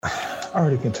I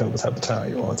already can tell what type of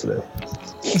time you're on today.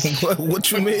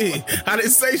 What you mean? I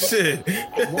didn't say shit.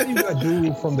 What do you got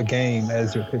dude from the game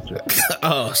as your picture?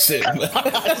 Oh shit!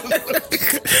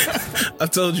 I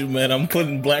told you, man. I'm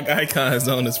putting black icons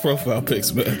on his profile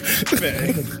pics, man.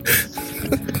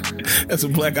 That's a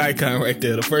black icon right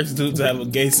there. The first dude to have a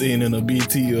gay scene in a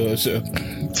BT show.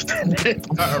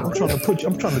 I'm trying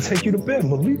to take you to bed,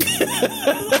 Malik.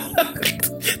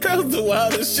 That was the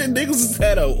wildest shit. Niggas just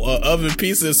had a oven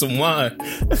pizza and some wine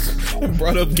and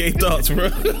brought up gay thoughts, bro.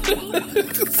 That's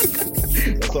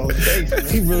all it takes, man.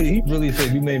 He really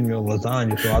said you made me a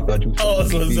lasagna, so I thought you. Oh,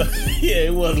 it's lasagna. Yeah,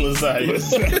 it was lasagna.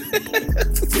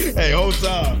 Hey, hold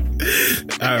time.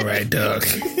 All right, dog.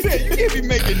 Yeah, you can't be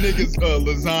making niggas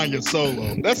lasagna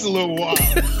solo. That's a little wild.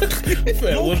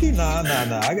 Nah.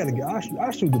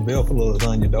 I shoot the bill for the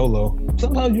lasagna dolo.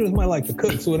 Sometimes you just might like to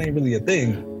cook, so it ain't really a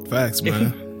thing. Facts,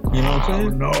 man. You know what I'm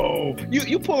saying? No.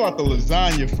 You pull out the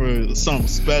lasagna for something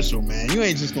special, man. You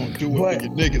ain't just gonna do it for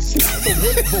your niggas.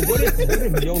 But what if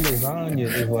your lasagna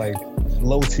is like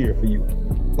low tier for you?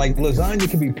 Like lasagna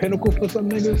can be pinnacle for some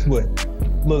niggas, but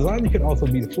lasagna can also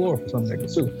be the floor for some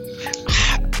niggas too.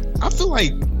 I feel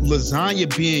like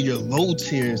lasagna being your low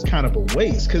tier is kind of a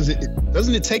waste because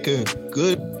doesn't it take a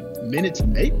good minute to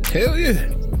make? Hell yeah.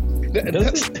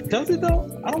 Does it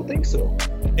though? I don't think so.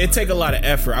 It take a lot of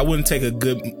effort. I wouldn't say a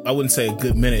good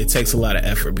minute. It takes a lot of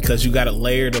effort because you gotta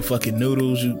layer the fucking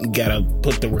noodles. You gotta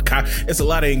put the ricotta. It's a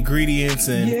lot of ingredients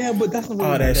and but that's not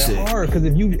really all that shit hard. Because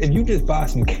if you just buy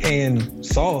some canned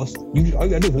sauce, all you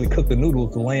gotta do is really cook the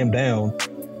noodles, lay them down,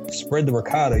 spread the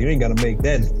ricotta. You ain't gotta make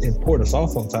that and pour the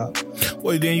sauce on top.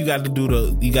 Well, then you gotta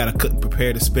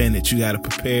prepare the spinach. You gotta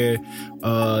prepare.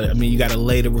 You gotta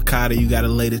lay the ricotta. You gotta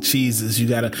lay the cheeses.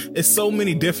 It's so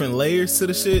many different layers to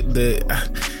the shit that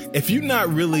if you're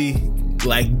not really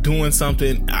like doing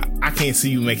something, I can't see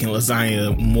you making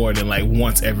lasagna more than like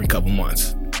once every couple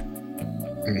months.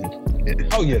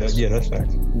 Oh yeah, that's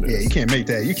facts. Yeah, you can't make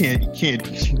that. You can't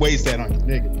waste that on your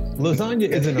nigga. Lasagna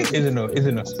isn't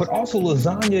a. But also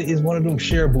lasagna is one of them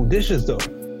shareable dishes though.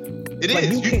 It like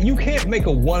is. You can't make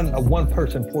a one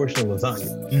person portion of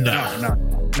lasagna. No.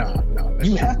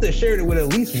 You have to share it with at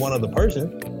least one other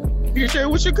person. You can share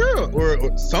it with your girl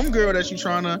or some girl that you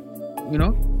trying to,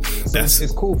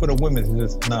 It's cool for the women,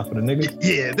 it's just not for the niggas.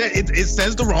 Yeah, it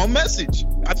sends the wrong message.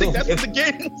 I think that's what the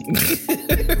game.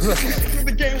 What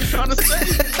the game was trying to say.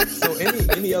 So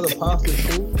any other pasta is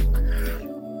cool.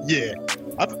 Yeah,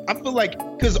 I feel like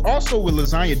because also with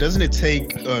lasagna, doesn't it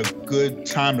take a good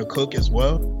time to cook as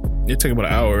well? It take about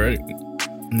an hour, right?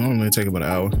 Normally it take about an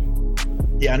hour.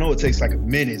 Yeah, I know it takes like a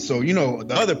minute. So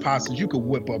the other pastas you could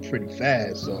whip up pretty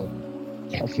fast. So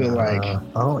I feel like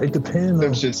it depends.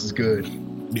 Them shits is good.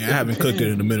 Yeah, I haven't cooked it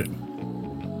in a minute.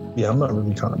 Yeah, I'm not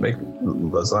really trying to make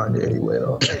lasagna anyway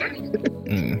though.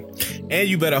 And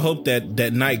you better hope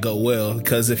that night go well,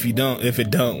 because if it don't,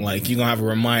 like, you're gonna have a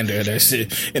reminder of that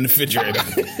shit in the refrigerator.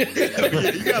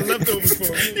 You got leftovers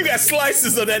for me. You got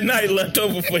slices of that night left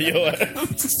over for your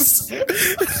ass.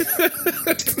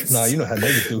 Nah, you know how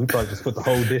niggas do. We probably just put the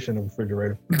whole dish in the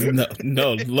refrigerator.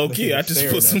 No, low key, I just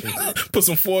put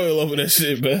some foil over that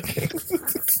shit, man.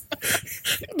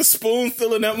 The spoon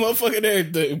filling that motherfucking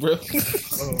everything, bro.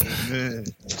 Oh man.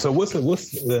 So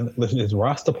is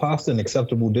Rasta pasta an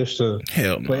acceptable dish to?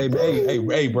 Hell no.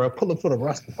 Hey, bro, pull up for the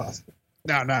Rasta pasta.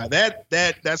 Nah,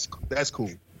 that's cool.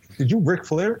 Did you Ric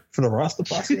Flair for the Rasta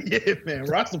pasta? Yeah, man,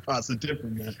 Rasta pasta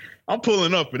different, man. I'm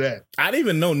pulling up for that. I didn't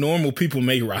even know normal people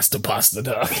make Rasta pasta,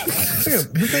 dog.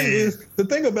 The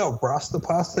thing about Rasta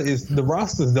pasta is the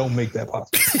Rastas don't make that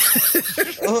pasta.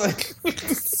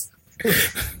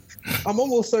 I'm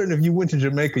almost certain if you went to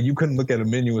Jamaica, you couldn't look at a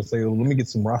menu and say, "Oh, let me get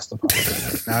some Rasta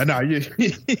pasta." Nah, you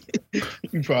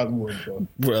probably would, bro.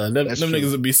 Bro, them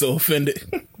niggas would be so offended.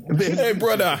 Hey,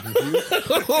 brother.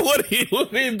 What do you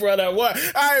mean, brother? What?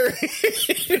 Irie.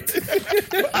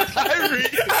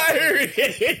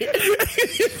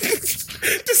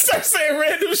 Just start saying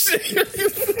random shit.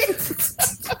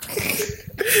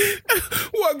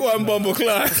 What going bumble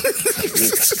clock?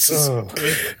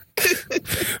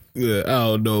 Yeah, I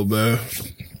don't know, man.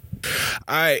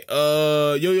 All right,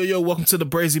 yo, welcome to the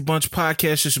Brazy Bunch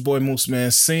podcast. It's your boy Moose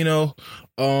Mancino.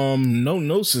 No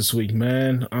notes this week,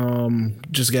 man.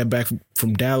 Just got back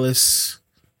from Dallas,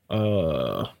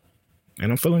 and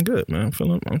I'm feeling good, man.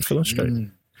 I'm feeling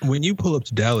straight. When you pull up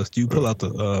to Dallas, do you pull out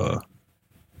the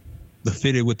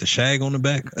fitted with the shag on the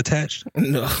back attached?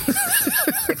 No.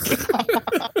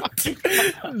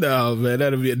 No, man,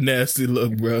 that'll be a nasty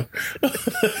look, bro.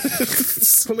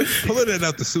 Pulling it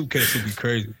out the suitcase would be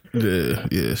crazy.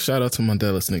 Yeah. Shout out to my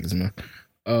Dallas niggas, man.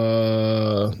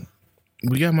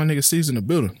 We got my nigga C's in the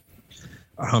building.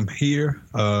 I'm here.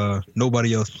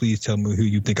 Nobody else, please tell me who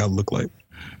you think I look like.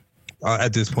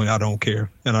 At this point, I don't care,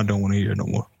 and I don't want to hear no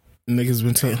more. Niggas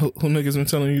been telling who niggas been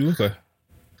telling you look like?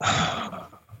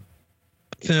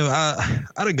 Tim, I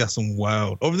done got some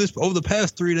wild over the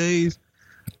past 3 days.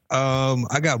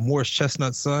 I got Morris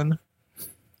Chestnut son.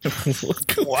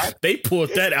 What? They pulled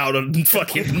that out of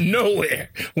fucking nowhere.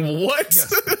 What?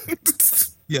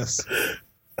 Yes.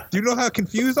 Do you know how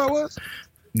confused I was?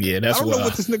 Yeah, that's I don't know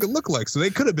what this nigga looked like, so they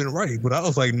could have been right, but I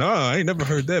was like, nah, I ain't never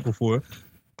heard that before.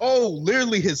 Oh,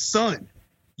 literally his son.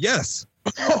 Yes.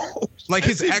 Like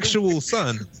his actual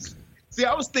son. See,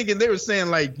 I was thinking they were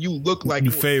saying like you look like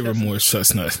you favor Morris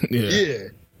Chestnut. Yeah.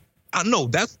 I know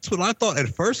that's what I thought at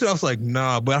first. I was like,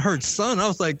 nah, but I heard son. I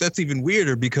was like, that's even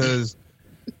weirder because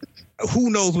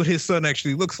who knows what his son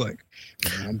actually looks like?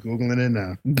 I'm Googling it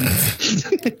now.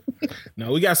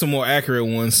 No, we got some more accurate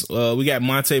ones. We got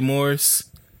Monte Morris.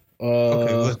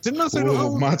 Okay, well, didn't I say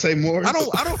no? Monte Morris? I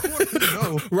don't want to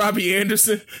know. Robbie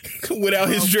Anderson without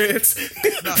his dreads.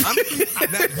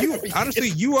 Honestly,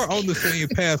 you are on the same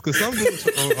path because I'm doing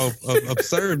some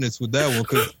absurdness with that one.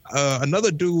 Because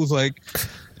another dude was like,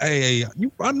 "Hey,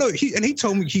 I know," he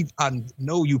told me I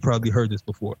know you probably heard this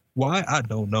before. Why? I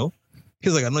don't know.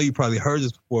 He's like, I know you probably heard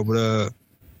this before, but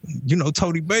you know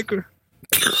Tony Baker.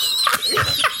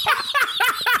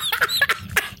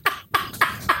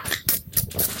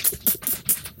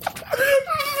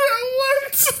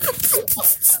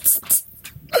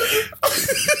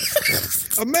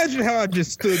 Imagine how I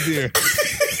just stood there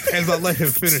as I let him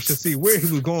finish to see where he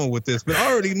was going with this, but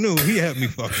I already knew he had me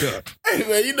fucked up. Hey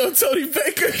man, you know Tony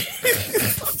Baker.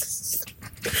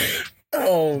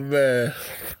 Oh man,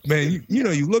 you know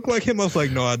you look like him. I was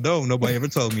like, no, I don't. Nobody ever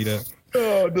told me that.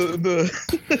 Oh,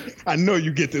 I know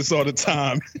you get this all the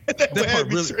time. that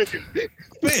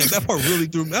part really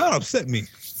threw me. That upset me.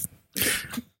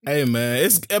 Hey man,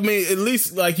 at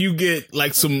least like you get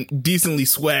like some decently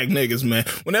swag niggas, man.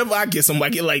 Whenever I get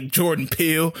somebody, I get like Jordan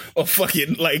Peele or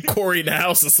fucking like Corey in the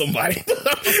House or somebody.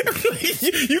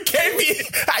 you can't be.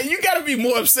 You gotta be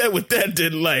more upset with that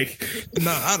than like.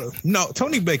 No, I don't. No,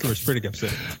 Tony Baker was pretty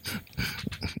upset.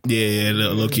 Yeah,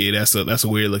 look here, that's a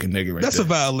weird looking nigga right That's there. a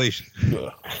violation.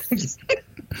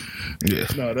 Yeah.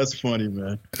 No, that's funny,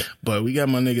 man. But we got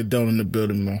my nigga Don in the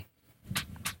building, man.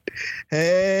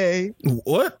 Hey.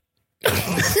 What?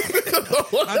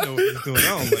 I know what he's doing. I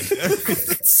don't like that.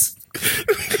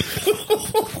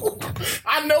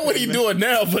 I know what he's doing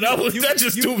now, but that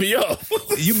just threw me off.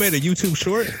 You made a YouTube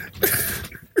short?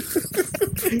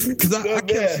 Because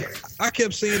I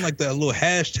kept seeing like that little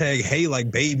hashtag, hey, like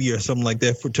baby or something like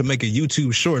that to make a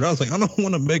YouTube short. I was like, I don't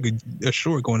want to make a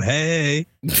short going, hey.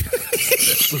 But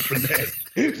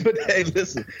hey,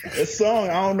 listen, that song,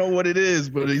 I don't know what it is,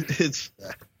 but it's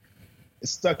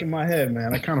stuck in my head,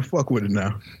 man. I kind of fuck with it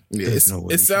now. Yeah,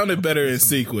 it sounded better in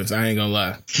sequence. I ain't gonna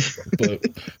lie, but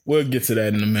we'll get to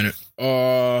that in a minute.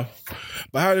 But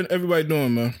how did everybody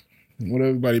doing, man? What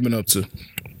everybody been up to?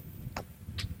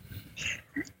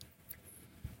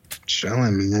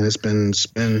 Chilling, man. It's been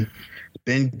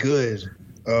good.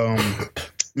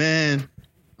 Man,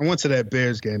 I went to that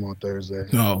Bears game on Thursday.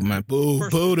 Oh man, boo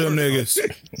them niggas.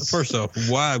 First off,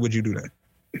 why would you do that?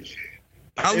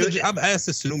 I've asked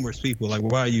this to numerous people. Like,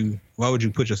 why would you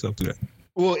put yourself through that?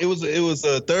 Well, it was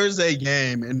a Thursday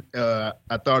game, and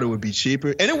I thought it would be cheaper,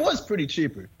 and it was pretty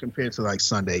cheaper compared to like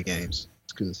Sunday games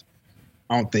because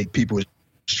I don't think people were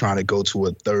trying to go to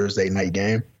a Thursday night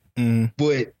game. Mm.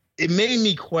 But it made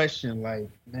me question, like,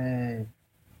 man,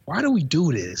 why do we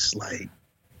do this? Like,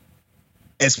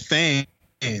 as fans,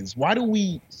 why do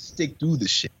we stick through this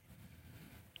shit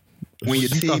when your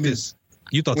team is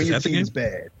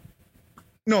bad?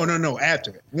 No.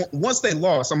 After it, once they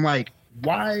lost, I'm like,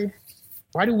 why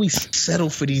do we settle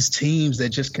for these teams that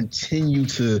just continue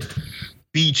to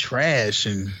be trash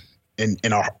and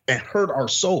hurt our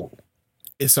soul?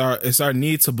 It's our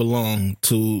need to belong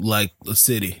to like a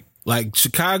city. Like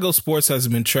Chicago sports has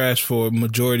been trash for a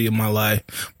majority of my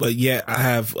life, but yet I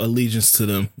have allegiance to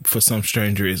them for some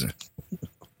strange reason.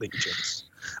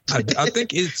 I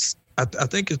think it's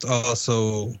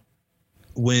also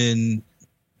when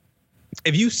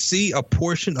if you see a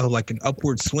portion of like an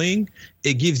upward swing,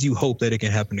 it gives you hope that it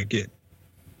can happen again.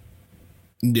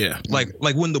 Yeah, like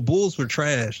when the Bulls were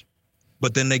trash,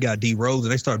 but then they got D Rose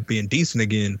and they started being decent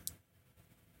again.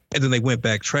 And then they went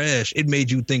back trash. It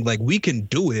made you think like we can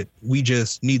do it. We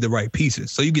just need the right pieces.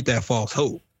 So you get that false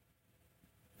hope.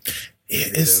 Yeah,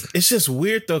 it's just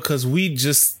weird though, because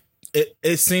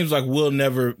it seems like we'll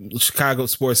never, Chicago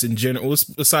sports in general,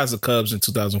 besides the Cubs in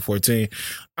 2014,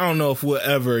 I don't know if we'll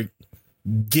ever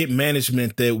get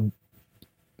management that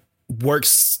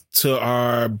works to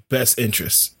our best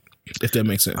interest, if that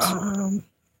makes sense.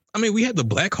 I mean, we had the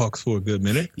Blackhawks for a good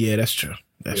minute. Yeah, that's true.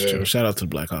 That's true. Shout out to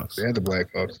the Blackhawks. They had the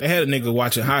Blackhawks. They had a nigga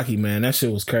watching hockey, man. That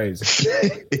shit was crazy.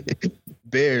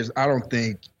 Bears, I don't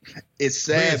think it's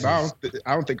sad, Bears but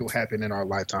I don't think it'll happen in our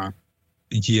lifetime.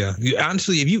 Yeah.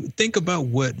 Honestly, if you think about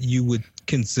what you would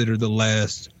consider the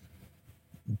last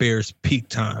Bears peak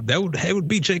time, it would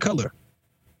be Jay Cutler.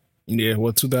 Yeah,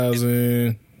 what,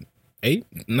 2008?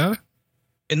 9?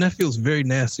 And that feels very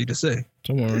nasty to say.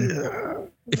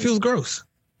 It feels gross.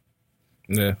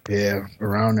 Yeah. Yeah,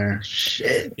 around there.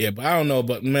 Shit. Yeah, but I don't know.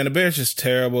 But, man, the Bears just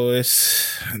terrible.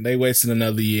 They wasted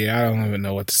another year. I don't even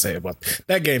know what to say about that.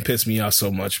 That game pissed me off so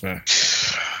much, man.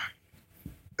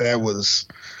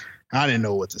 I didn't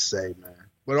know what to say, man.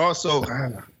 But also,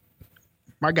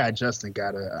 my guy Justin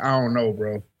I don't know,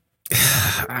 bro.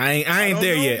 I ain't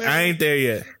there yet. Man. I ain't there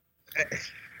yet.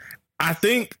 I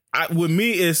think with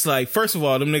me, it's like, first of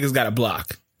all, them niggas got a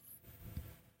block.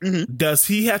 Mm-hmm. Does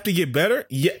he have to get better?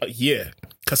 Yeah.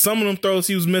 Because some of them throws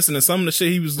he was missing and some of the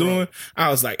shit he was doing, I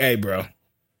was like, hey, bro.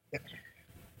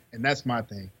 And that's my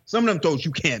thing. Some of them throws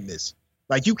you can't miss.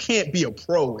 Like, you can't be a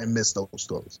pro and miss those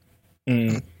throws.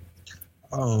 Mm.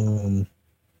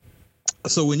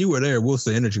 So when you were there, what's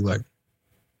the energy like?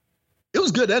 It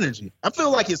was good energy. I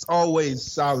feel like it's always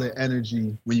solid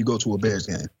energy when you go to a Bears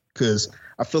game because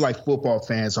I feel like football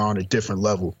fans are on a different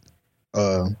level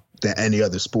than any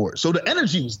other sport. So the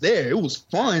energy was there. It was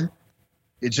fun.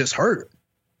 It just hurt.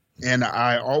 And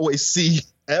I always see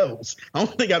L's. I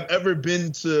don't think I've ever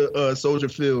been to Soldier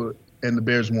Field and the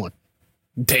Bears won.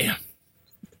 Damn.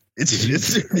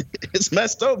 It's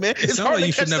messed up, man. It's hard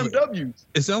to catch some W's.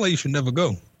 It sounds like you should never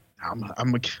go.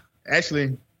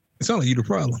 Actually. It sounds like you the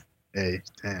problem. Hey,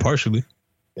 damn. Partially.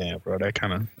 Damn, bro. That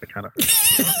kind of.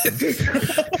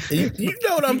 You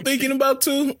know what I'm thinking about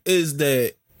too is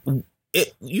that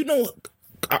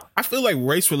I feel like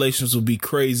race relations would be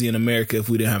crazy in America if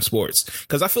we didn't have sports.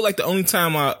 Because I feel like the only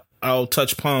time I'll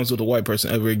touch palms with a white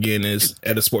person ever again is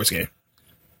at a sports game.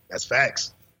 That's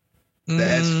facts.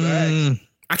 That's facts.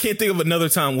 I can't think of another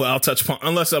time where I'll touch palms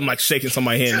unless I'm like shaking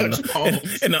somebody's hand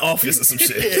in the office or some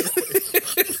shit.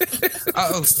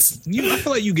 I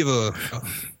feel like you give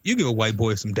a white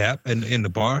boy some dap in the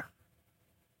bar.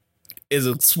 Is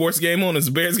a sports game on? Is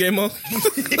a Bears game on?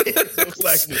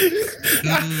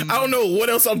 I don't know what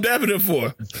else I'm dapping him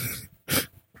for.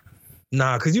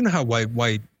 Nah, because you know how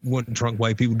drunk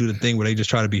white people do the thing where they just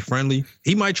try to be friendly.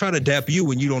 He might try to dap you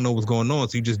when you don't know what's going on,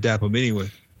 so you just dap him anyway.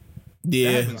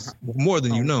 Yeah, more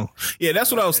than you know. Yeah,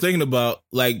 that's what I was thinking about.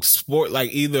 Like sport,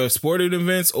 like either sporting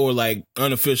events or like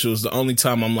unofficial is the only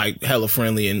time I'm like hella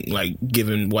friendly and like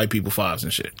giving white people fives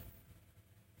and shit.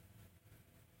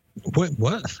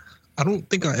 What? I don't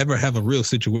think I ever have a real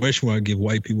situation where I give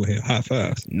white people high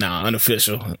fives. Nah,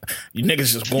 unofficial. You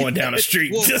niggas just going down the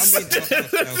street. Well,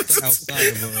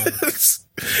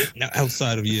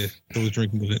 outside of those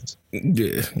drinking events.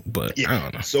 Yeah, but I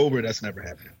don't know. Sober, that's never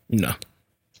happened. No.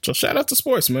 So shout out to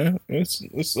sports, man. It's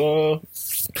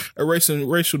erasing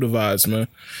racial divides, man.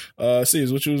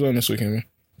 C's, what you was on this weekend,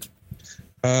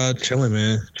 man? Chilling,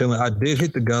 man. Chilling. I did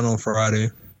hit the gun on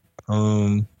Friday.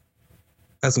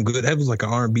 Had some good. That was like an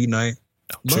R&B night.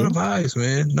 Lot of vibes,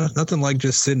 man. Nothing like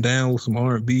just sitting down with some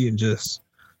R&B and just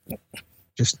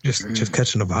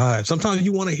catching the vibe. Sometimes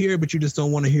you want to hear it, but you just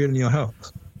don't want to hear it in your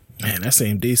house. Man, that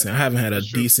seemed decent. I haven't had a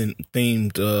decent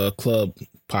themed club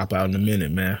pop out in a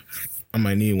minute, man. I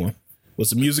might need one. What's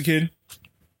the music hit?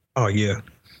 Oh yeah.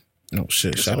 Oh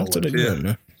shit! Shout out to the gun,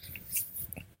 man.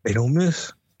 They don't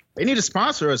miss. They need to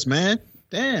sponsor us, man.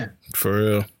 Damn. For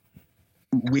real.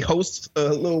 We host a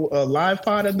little live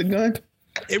pod at the gun.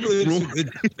 It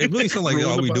really sounds like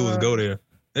all we do is go there.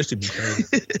 That should be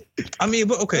crazy. I mean,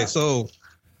 but okay, so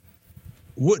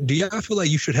what do y'all feel like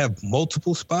you should have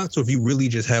multiple spots, or if you really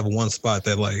just have one spot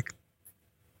that like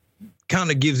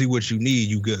kind of gives you what you need,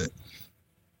 you good?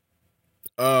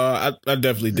 I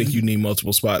definitely think you need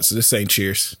multiple spots. This ain't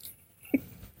Cheers.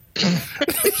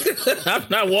 I'm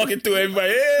not walking through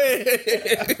everybody. Hey!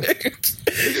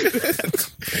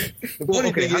 Well,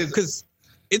 okay, because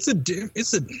it's a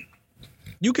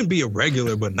you can be a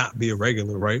regular but not be a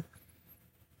regular, right?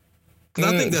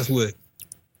 Because I think that's what,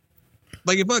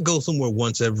 like, if I go somewhere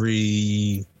once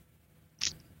every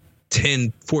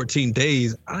 10, 14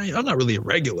 days, I'm not really a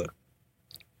regular.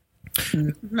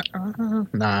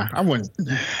 Nah, I wouldn't.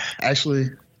 Actually,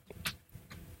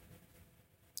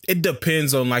 it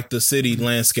depends on like the city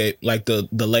landscape, like the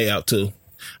layout too.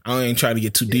 I ain't trying to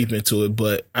get too deep into it,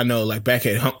 but I know like back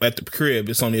at the crib,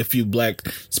 it's only a few black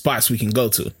spots we can go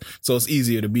to. So it's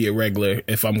easier to be a regular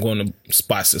if I'm going to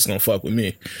spots that's going to fuck with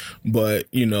me. But,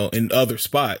 you know, in other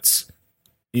spots,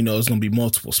 you know, it's going to be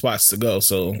multiple spots to go.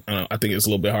 So I think it's a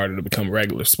little bit harder to become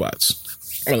regular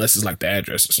spots. Unless it's like the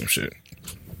address or some shit.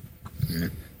 Yeah.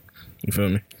 You feel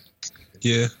me?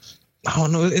 Yeah. I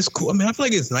don't know. It's cool. I mean, I feel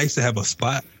like it's nice to have a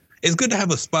spot. It's good to have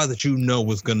a spot that you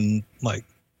know is going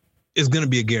to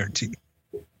be a guarantee.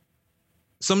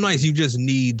 Some nights you just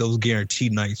need those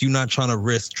guaranteed nights. You're not trying to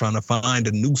risk trying to find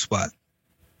a new spot.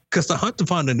 Because the hunt to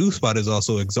find a new spot is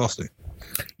also exhausting.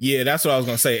 Yeah, that's what I was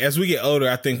gonna say. As we get older,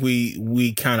 I think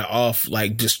we kind of off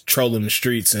like just trolling the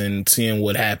streets and seeing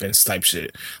what happens type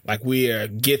shit. Like we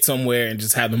get somewhere and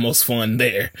just have the most fun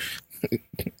there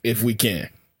if we can.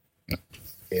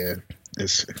 Yeah,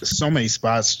 it's so many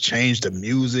spots. Change the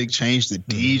music, change the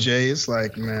DJ. It's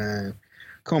like, man,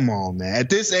 come on, man. At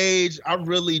this age, I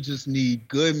really just need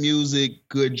good music,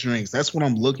 good drinks. That's what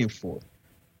I'm looking for.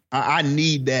 I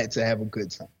need that to have a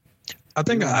good time. I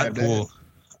think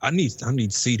I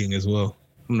need seating as well.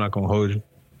 I'm not gonna hold you.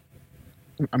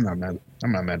 I'm not mad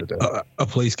at that. A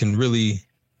place can really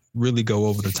go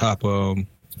over the top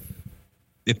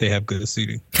if they have good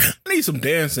seating. I need some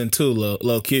dancing too,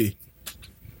 low key.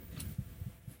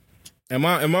 Am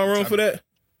I wrong for that?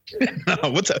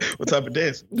 What type of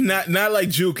dance? Not like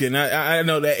juking. I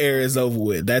know that era is over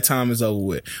with. That time is over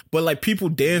with. But like people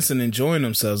dancing, enjoying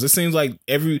themselves. It seems like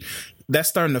that's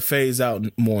starting to phase out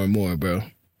more and more, bro.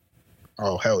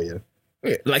 Oh, hell yeah.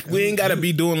 Yeah, like we ain't gotta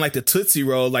be doing like the Tootsie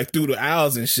Roll like through the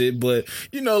aisles and shit, but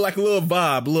you know, like a little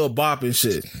bop and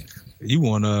shit. You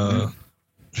want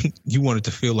it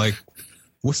to feel like,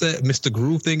 what's that Mr.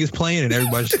 Groove thing is playing and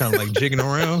everybody's just kind of like jigging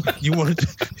around. You want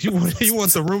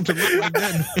the room to look like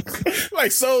that,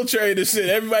 like Soul Train and shit.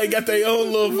 Everybody got their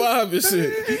own little vibe and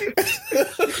shit.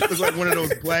 It's like one of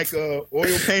those black oil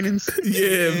paintings.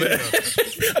 Yeah, man.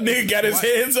 A nigga got his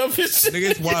hands up and shit.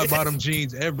 Nigga, it's wide bottom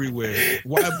jeans everywhere.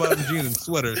 Wide bottom jeans and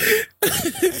sweaters.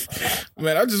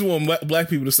 Man, I just want black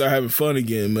people to start having fun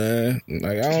again, man.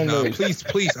 Like I don't know.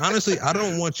 Please. Honestly, I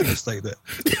don't want you to say that.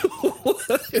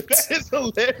 That is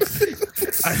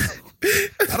hilarious.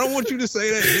 I don't want you to say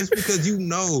that just because you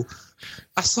know.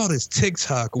 I saw this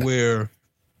TikTok where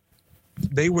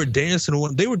they were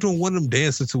dancing. They were doing one of them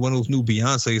dances to one of those new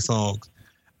Beyonce songs,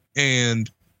 and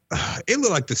it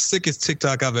looked like the sickest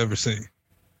TikTok I've ever seen.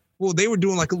 Well, they were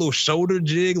doing like a little shoulder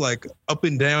jig, like up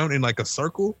and down in like a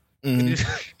circle, but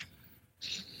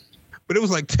it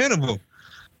was like 10 of them.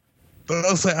 But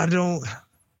I was like, do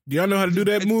y'all know how to do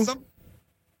that move?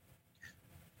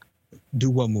 Do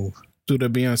what move? Do the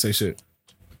Beyonce shit.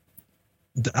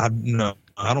 No,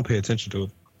 I don't pay attention to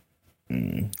it.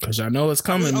 Cause I know it's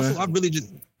coming, man.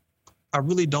 I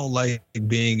really don't like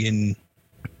being in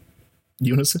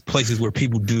unison places where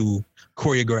people do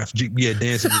choreographed,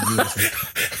 dancing in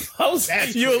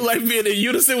unison. You don't like being in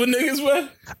unison with niggas, man?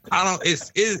 I don't.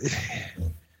 It's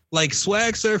like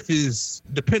swag surf is,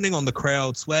 depending on the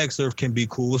crowd. Swag surf can be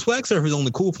cool. Swag surf is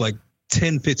only cool for like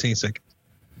 10, 15 seconds.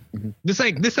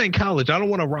 Mm-hmm. This ain't college. I don't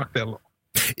want to rock that long.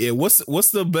 Yeah, what's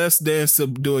the best dance to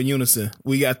do in unison?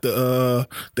 We got the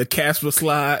Casper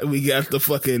slide. We got the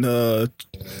fucking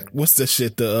what's the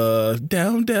shit? The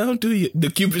down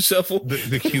the Cupid shuffle.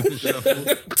 The Cupid shuffle.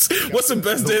 What's the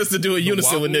best dance to do in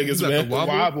unison wobble, with niggas, man?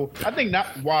 Wobble. I think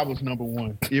wobble's number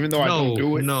one. Even though I don't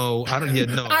do it. No, I don't yet.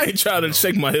 No, I ain't trying to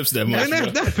shake my hips that much.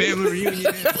 Man, that family reunion.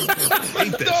 I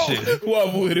hate that shit.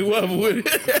 Wobble with it.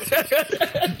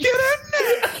 Get in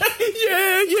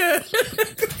there. Yeah.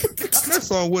 That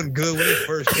song wasn't good when it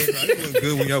first came out. It wasn't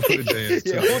good when y'all put it down.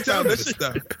 Yeah, whole time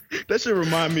that should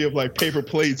remind me of like paper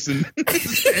plates and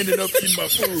ending up eating my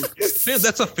food. Yeah,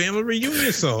 that's a family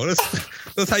reunion song.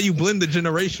 That's how you blend the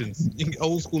generations.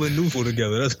 Old school and new school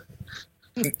together.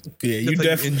 You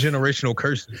definitely in generational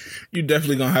curses. You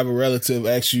definitely gonna have a relative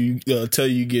actually tell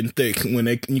you getting thick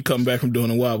when you come back from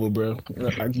doing a wobble, bro.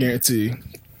 I guarantee you.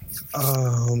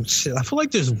 Shit. I feel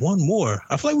like there's one more.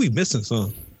 I feel like we're missing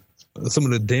some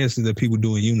of the dances that people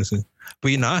do in unison.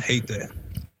 But I hate that.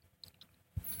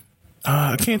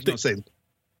 I can't think. Say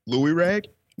Louis Rag.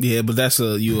 Yeah, but that's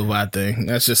a U of I thing.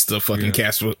 That's just the fucking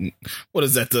Casper. What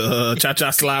is that? The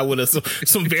cha-cha slide with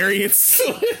some variants.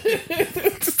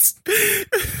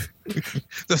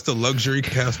 That's the luxury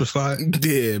Casper slide.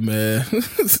 Yeah, man.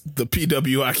 The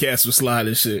PWI Casper slide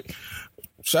and shit.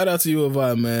 Shout out to U of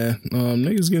I, man.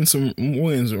 Niggas getting some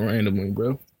wins randomly,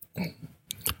 bro.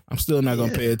 I'm still not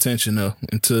gonna pay attention though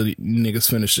until niggas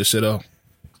finish this shit off.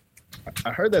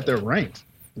 I heard that they're ranked.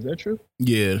 Is that true?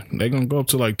 Yeah, they're gonna go up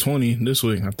to like 20 this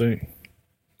week, I think.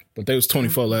 But they was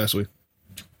 24 last week.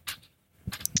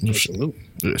 Absolutely.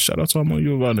 Yeah, shout out to all my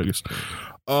you about niggas.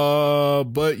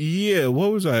 But yeah,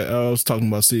 what was I was talking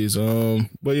about C's.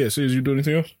 But yeah, C's, you do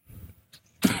anything else?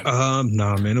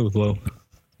 Nah, man, it was low.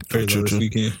 Very low this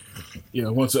weekend. Yeah,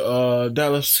 I went to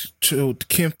Dallas, chilled with the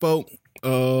kinfolk,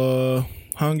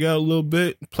 hung out a little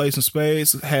bit, played some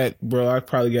spades. I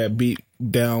probably got beat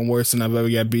down worse than I've ever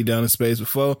got beat down in spades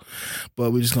before.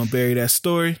 But we're just gonna bury that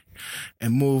story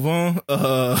and move on.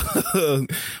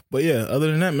 But yeah,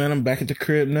 other than that, man, I'm back at the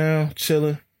crib now,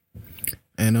 chilling.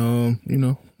 And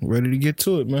ready to get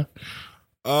to it, man.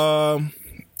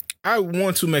 I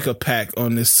want to make a pact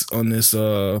on this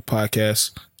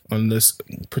podcast, on this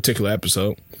particular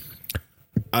episode.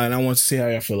 And I want to see how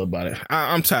y'all feel about it.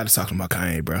 I'm tired of talking about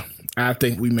Kanye, bro. I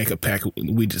think we make a pact.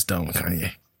 We just done with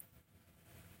Kanye.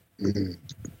 Mm-hmm.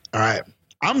 All right.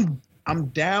 I'm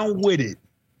down with it.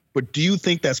 But do you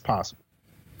think that's possible?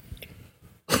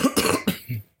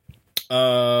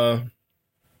 On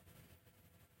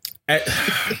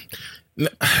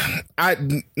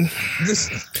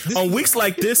weeks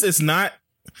like this, it's not,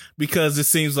 because it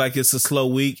seems like it's a slow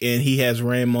week and he has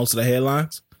ran most of the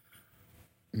headlines.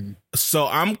 Mm. So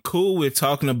I'm cool with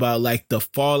talking about like the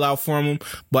fallout from him,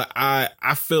 but I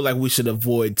feel like we should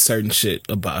avoid certain shit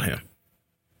about him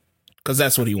because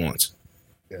that's what he wants.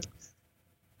 Yeah.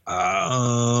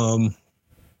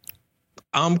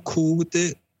 I'm cool with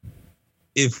it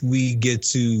if we get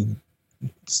to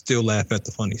still laugh at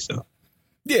the funny stuff.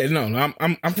 Yeah, no,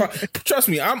 I'm fine. Trust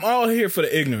me, I'm all here for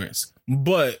the ignorance,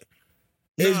 but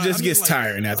it gets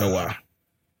tiring after a while.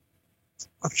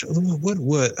 I'm sure,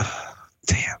 what?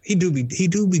 Damn, he do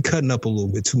be cutting up a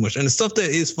little bit too much, and the stuff that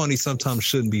is funny sometimes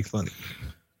shouldn't be funny.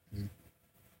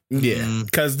 Yeah,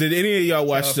 because did any of y'all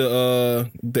watch the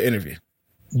interview?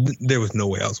 There was no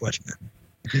way I was watching that.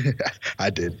 I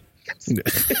did.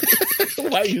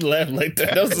 Why you laugh like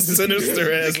that? That was a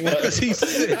sinister ass laugh. He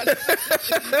said,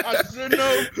 I should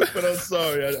know, but I'm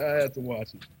sorry. I had to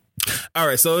watch it. All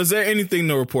right. So, is there anything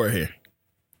to report here?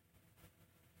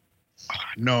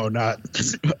 No, not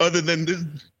other than this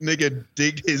nigga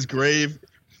dig his grave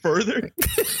further.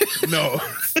 No,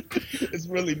 it's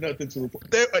really nothing to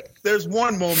report. There's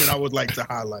one moment I would like to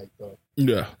highlight though.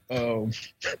 Yeah.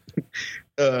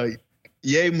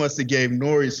 Ye must have gave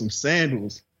Nori some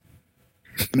sandals.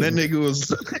 And that nigga was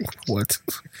like, what?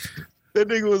 That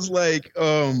nigga was like,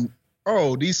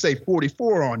 oh, these say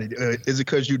 44 on it. Is it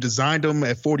because you designed them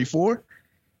at 44?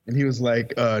 And he was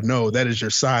like, no, that is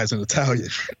your size in Italian.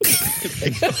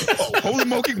 Like, oh, holy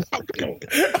moly.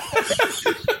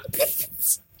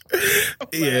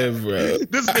 Yeah, bro.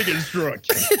 This nigga's drunk.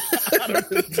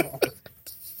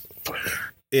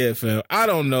 Yeah, fam. I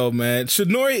don't know, man. Should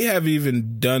Nori have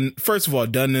even done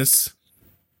this?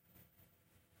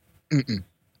 Mm-mm.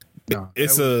 No,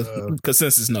 it's a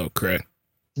consensus no, correct?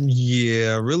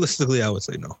 Yeah, realistically, I would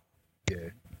say no. Yeah,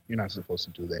 you're not supposed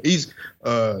to do that.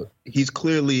 He's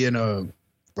clearly in a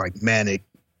like manic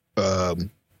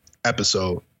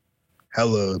episode,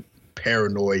 hella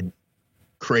paranoid,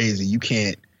 crazy. You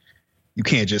can't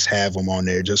just have him on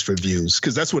there just for views,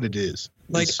 because that's what it is.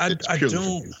 Like I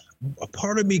don't. A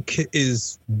part of me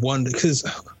is one because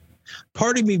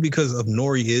part of me because of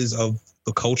Nori is of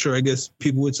the culture, I guess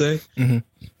people would say. Mm-hmm.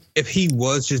 If he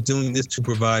was just doing this to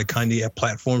provide Kanye a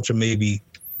platform to maybe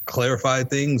clarify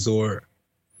things or,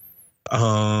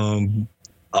 I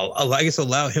guess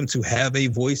allow him to have a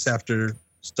voice after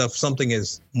something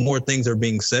as more things are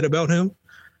being said about him,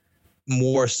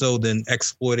 more so than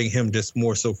exploiting him just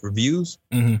more so for views.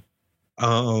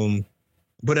 Mm-hmm.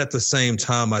 But at the same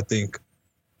time, I think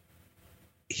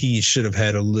he should have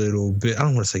had a little bit, I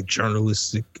don't want to say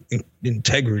journalistic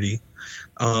integrity.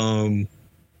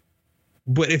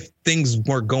 But if things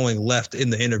were going left in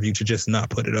the interview, to just not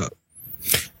put it up.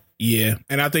 Yeah.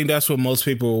 And I think that's what most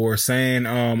people were saying.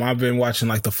 I've been watching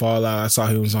like the fallout. I saw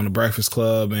he was on the Breakfast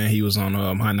Club and he was on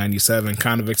Hot 97,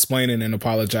 kind of explaining and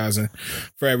apologizing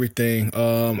for everything.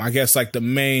 I guess like the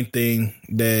main thing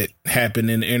that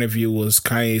happened in the interview was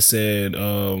Kanye said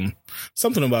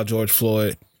something about George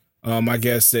Floyd. I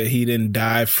guess that he didn't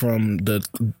die from the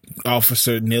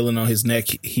officer kneeling on his neck.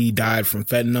 He died from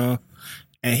fentanyl,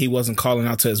 and he wasn't calling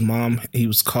out to his mom. He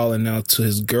was calling out to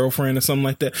his girlfriend or something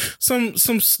like that. Some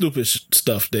stupid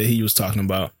stuff that he was talking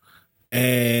about.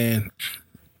 And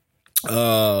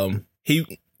Nori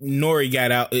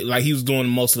got out, like he was doing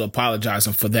most of the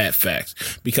apologizing for that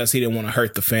fact, because he didn't want to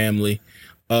hurt the family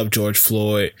of George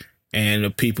Floyd and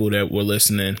the people that were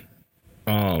listening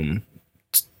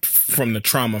from the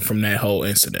trauma from that whole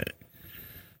incident.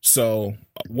 So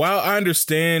while I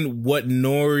understand what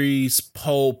Nori's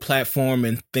whole platform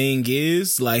and thing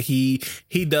is, like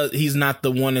he's not the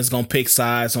one that's gonna pick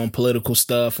sides on political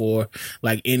stuff or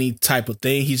like any type of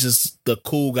thing. He's just the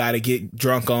cool guy to get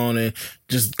drunk on and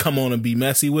just come on and be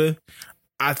messy with.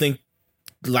 I think,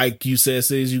 like you said,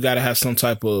 Sis, you got to have some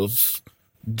type of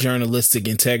journalistic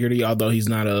integrity. Although he's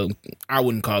not I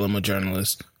wouldn't call him a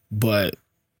journalist, but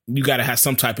you got to have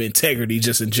some type of integrity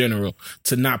just in general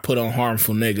to not put on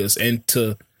harmful niggas. And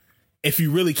to, if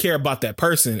you really care about that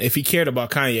person, if he cared about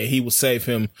Kanye, he would save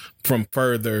him from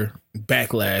further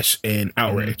backlash and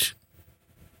outrage.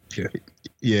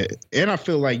 Yeah. And I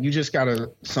feel like you just got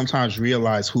to sometimes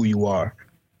realize who you are.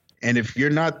 And if you're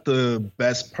not the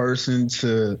best person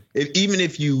even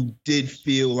if you did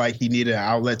feel like he needed an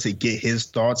outlet to get his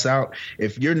thoughts out,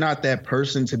 if you're not that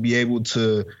person to be able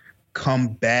to come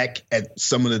back at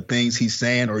some of the things he's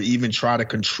saying or even try to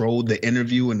control the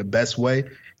interview in the best way,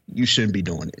 you shouldn't be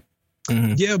doing it.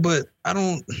 Mm-hmm. Yeah, but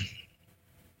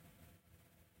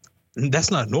that's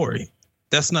not Nori.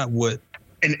 That's not what.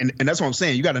 And that's what I'm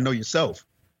saying. You got to know yourself.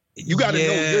 You got to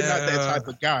know you're not that type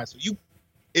of guy. So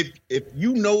if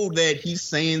you know that he's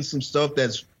saying some stuff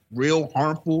that's real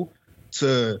harmful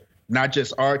to not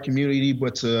just our community,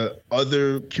 but to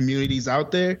other communities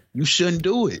out there, you shouldn't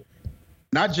do it.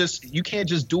 You can't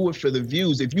just do it for the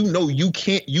views. If you know you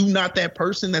not that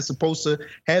person that's supposed to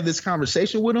have this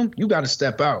conversation with him, you got to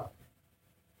step out.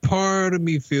 Part of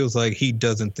me feels like he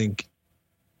doesn't think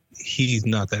he's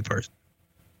not that person.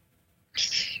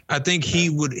 I think he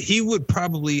would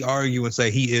probably argue and say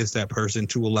he is that person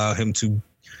to allow him to,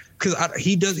 because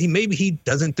he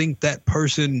doesn't think that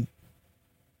person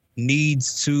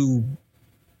needs to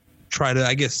try to,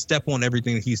 I guess, step on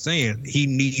everything that he's saying. He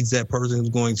needs that person who's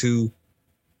going to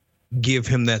give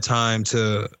him that time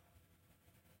to,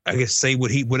 I guess, say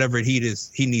whatever he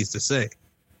needs to say.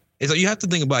 And so you have to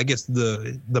think about, I guess,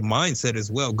 the mindset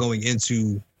as well going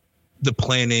into the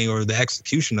planning or the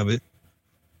execution of it.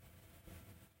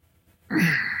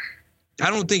 I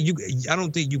don't think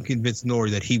you convinced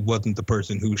Nori that he wasn't the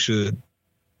person who should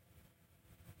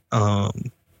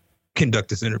conduct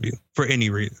this interview for any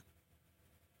reason.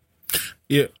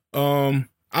 Yeah.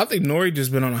 I think Nori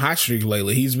just been on a hot streak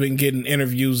lately. He's been getting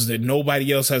interviews that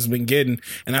nobody else has been getting.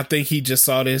 And I think he just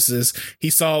saw this as he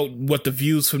saw what the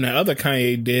views from the other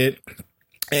Kanye did.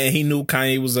 And he knew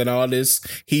Kanye was in all this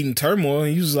heat and turmoil.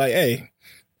 And he was like, hey,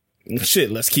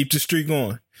 shit, let's keep the streak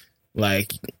going.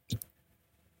 Like,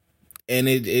 and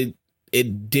it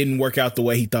didn't work out the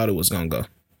way he thought it was going to go.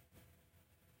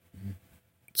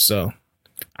 So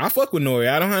I fuck with Nori.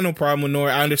 I don't have no problem with Nori.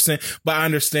 I understand, but I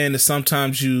understand that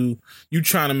sometimes you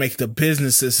trying to make the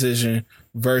business decision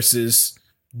versus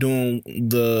doing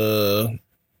the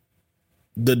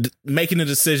making a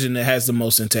decision that has the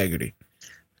most integrity.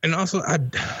 And also, I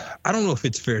don't know if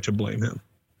it's fair to blame him.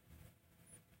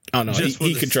 Oh no,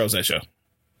 he controls that show.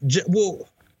 Well,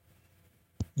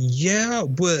 yeah,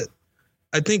 but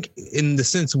I think in the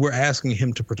sense we're asking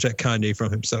him to protect Kanye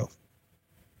from himself.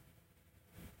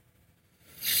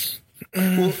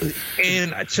 Well,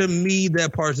 and to me,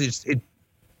 that part is it.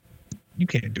 You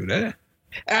can't do that.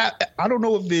 I don't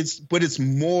know if it's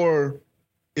more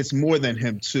than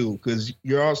him too, because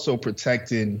you're also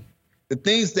protecting the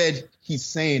things that he's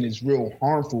saying is real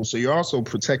harmful. So you're also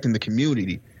protecting the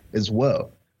community as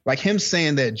well. Like him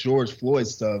saying that George Floyd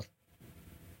stuff,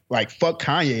 like fuck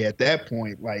Kanye at that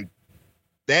point, like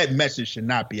that message should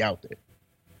not be out there.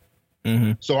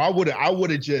 Mm-hmm. So I would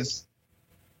have just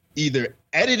either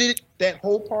edited that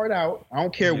whole part out. I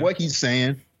don't care what he's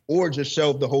saying, or just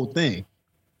shelve the whole thing,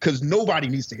 because nobody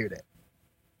needs to hear that.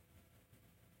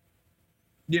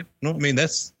 Yeah, no, I mean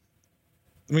that's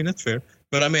fair.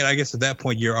 But I mean, I guess at that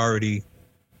point you're already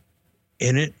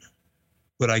in it.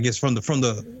 But I guess from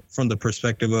the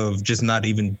perspective of just not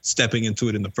even stepping into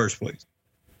it in the first place.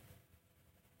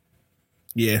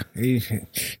 Yeah,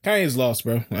 Kanye's lost,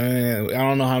 bro. I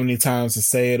don't know how many times to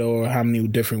say it or how many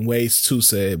different ways to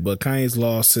say it, but Kanye's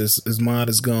lost. His mind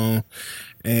is gone,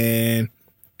 and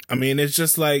I mean, it's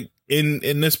just like in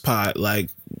this pod, like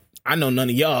I know none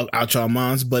of y'all out y'all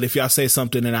minds, but if y'all say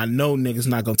something and I know niggas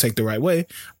not gonna take the right way,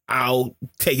 I'll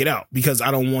take it out because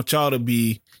I don't want y'all to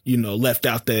be, left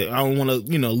out there. I don't want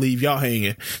to, leave y'all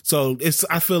hanging. So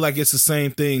I feel like it's the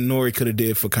same thing Nori could have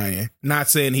did for Kanye. Not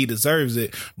saying he deserves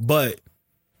it, but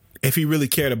if he really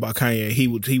cared about Kanye, he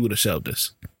would have shelved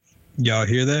this. Y'all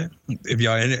hear that? If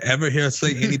y'all ever hear us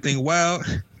say anything wild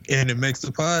and it makes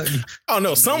the pod, oh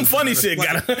no, some funny shit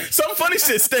some funny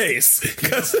shit stays.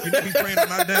 We don't be praying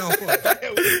on our downfall.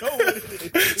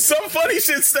 Some funny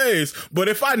shit stays, but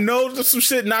if I know that some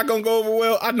shit not gonna go over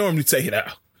well, I normally take it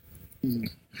out.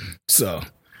 So,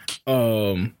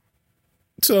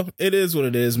 so it is what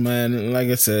it is, man. Like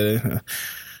I said,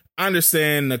 I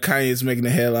understand that Kanye's making the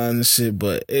headlines and shit,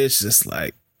 but it's just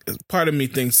like part of me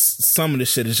thinks some of the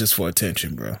shit is just for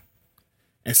attention, bro.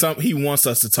 And he wants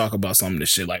us to talk about some of this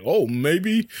shit, like, oh,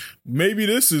 maybe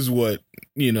this is what,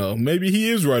 maybe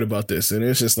he is right about this. And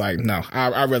it's just like, no,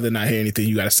 I'd rather not hear anything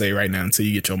you got to say right now until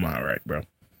you get your mind right, bro.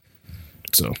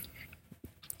 So,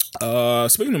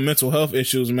 speaking of mental health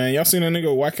issues, man, y'all seen that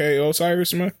nigga YK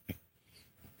Osiris, man?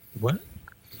 What?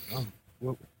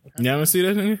 Y'all don't see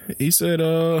that nigga? He said,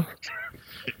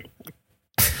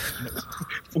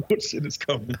 what shit is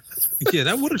coming? Yeah,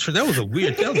 that was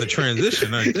a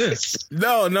transition right there.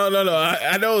 No.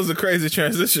 I know it was a crazy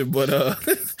transition, but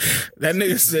that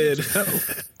nigga said,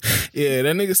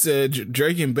 that nigga said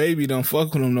Drake and Baby don't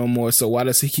fuck with him no more. So why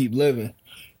does he keep living?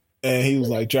 And he was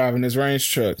like driving his Range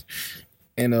truck,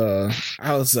 and I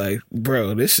was like,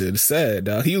 bro, this shit is sad,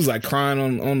 dog. He was like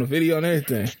crying on the video and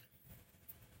everything.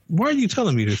 Why are you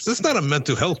telling me this? It's not a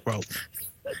mental health problem.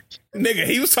 Nigga,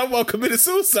 he was talking about committing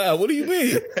suicide. What do you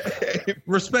mean?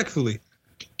 Respectfully.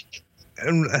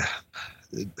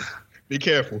 Be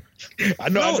careful.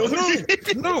 I'm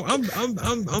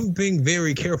being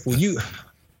very careful.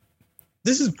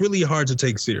 This is really hard to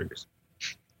take serious.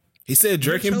 He said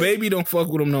Drake and Baby don't fuck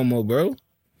with him no more, bro.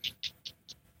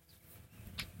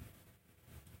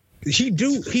 He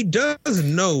does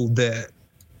know that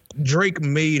Drake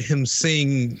made him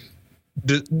sing,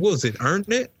 what was it, Earn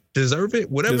It? Deserve It?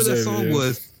 Whatever that song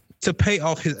was, to pay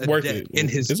off his debt in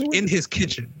his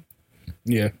kitchen.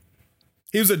 Yeah.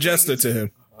 He was a jester to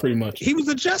him, pretty much. He was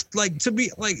a jest,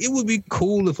 it would be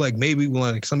cool if maybe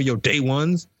some of your day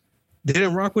ones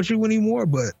didn't rock with you anymore,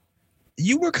 but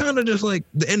you were kind of just like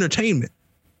the entertainment.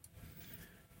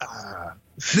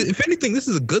 If anything, this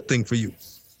is a good thing for you.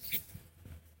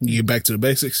 You get back to the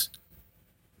basics.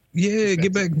 Yeah,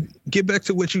 get back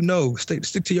to what you know. Stick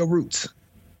to your roots.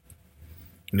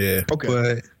 Yeah. Okay.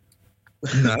 But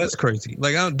no, that's crazy.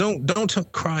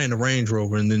 Don't cry in a Range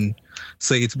Rover and then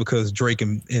say it's because Drake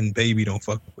and Baby don't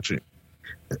fuck with you.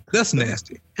 That's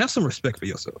nasty. Have some respect for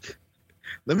yourself.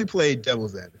 Let me play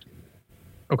devil's advocate.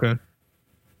 Okay.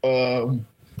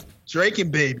 Drake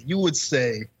and Baby, you would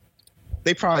say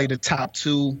they probably the top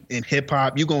two in hip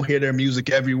hop. You're gonna hear their music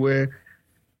everywhere.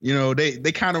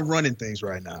 They kind of running things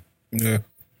right now. Yeah.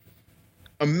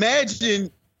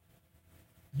 Imagine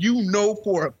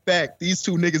for a fact these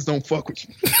two niggas don't fuck with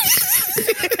you.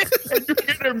 And you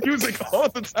hear their music all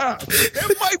the time.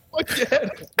 That might fuck your head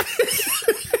up.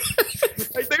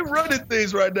 They running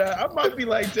things right now. I might be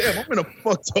like, damn, I'm in a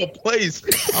fucked up place.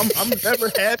 I'm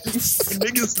never happy.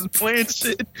 Niggas is playing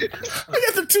shit. I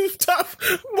got the two top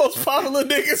most popular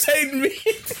niggas hating me.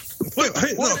 Wait,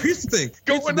 no, here's the thing.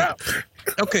 Going out.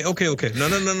 Okay.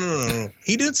 No.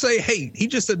 He didn't say hate. He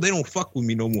just said they don't fuck with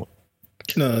me no more.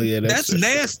 No, yeah, that's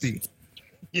nasty.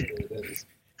 Yeah, that is.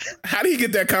 How do you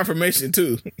get that confirmation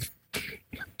too?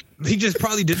 He just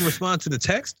probably didn't respond to the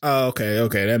text. Oh,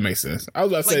 okay, that makes sense. I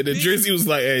was about to say the Drizzy was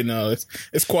like, "Hey, no,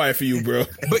 it's quiet for you, bro."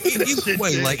 But either way,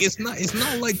 it's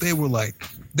not like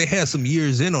they had some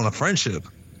years in on a friendship.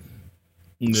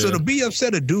 Yeah. So to be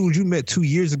upset at dudes you met 2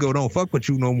 years ago don't fuck with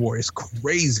you no more, it's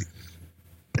crazy.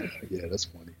 Yeah, that's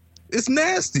funny. It's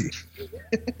nasty.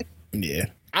 Yeah.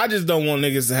 I just don't want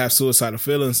niggas to have suicidal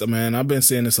feelings, man. I've been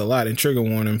seeing this a lot, and trigger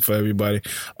warning for everybody.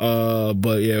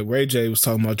 But yeah, Ray J was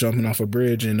talking about jumping off a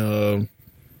bridge the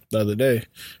other day.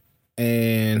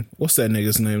 And what's that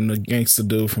nigga's name? The gangster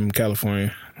dude from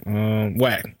California.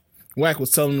 Whack. Whack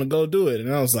was telling him to go do it.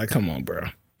 And I was like, come on, bro.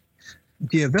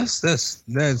 Yeah, that's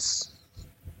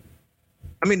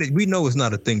I mean, we know it's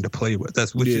not a thing to play with.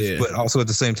 But also at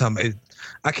the same time,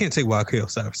 I can't take YK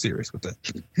Osiris serious with that.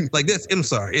 I'm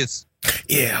sorry.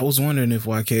 Yeah, I was wondering if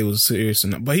YK was serious or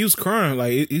not, but he was crying.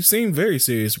 He seemed very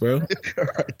serious, bro.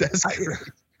 That's crazy.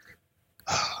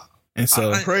 And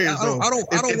so I don't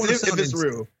want to sound it's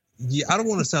real. Yeah, I don't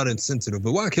want to sound insensitive,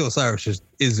 but YK Osiris just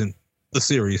isn't a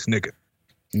serious nigga.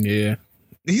 Yeah,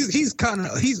 he's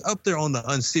up there on the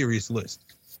unserious list.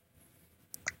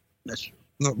 That's true.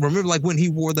 Remember, when he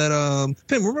wore that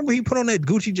remember he put on that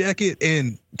Gucci jacket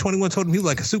and 21 told him he was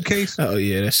like a suitcase? Oh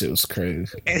yeah, that shit was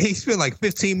crazy. And he spent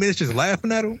 15 minutes just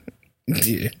laughing at him.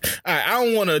 Yeah. I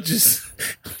don't want to just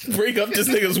bring up this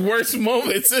nigga's worst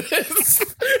moments.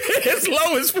 His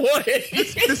lowest point.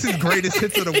 This is greatest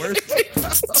hits of the worst.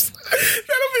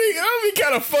 That'll be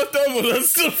kind of fucked up with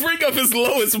us to bring up his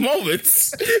lowest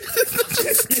moments.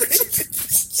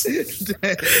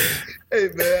 Hey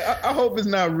man, I hope it's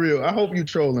not real. I hope you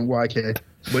trolling YK.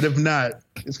 But if not,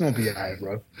 it's gonna be alright,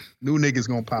 bro. New niggas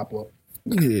gonna pop up.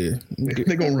 Yeah.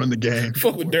 They gonna run the game.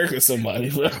 Fuck with Dirk or somebody,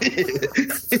 bro.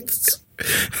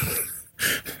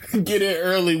 Get in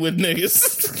early with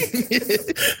niggas.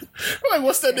 Like,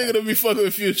 what's that nigga to be fucking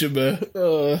with Future, man?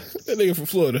 That nigga from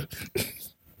Florida.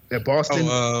 At Boston?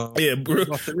 Yeah, bro.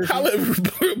 Holla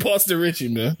at Boston Richie,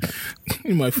 man.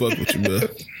 He might fuck with you,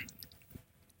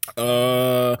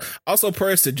 man. Also,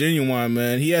 prayers to Genuine,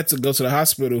 man. He had to go to the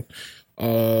hospital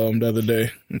the other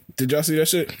day. Did y'all see that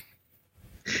shit?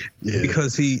 Yeah.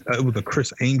 Because it was a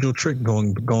Chris Angel trick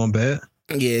going bad.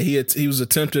 Yeah, he was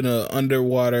attempting an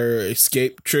underwater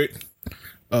escape trick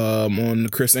on the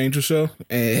Chris Angel show,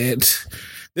 and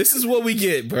this is what we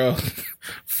get, bro.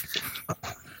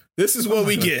 This is what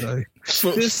we get.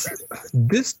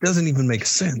 This doesn't even make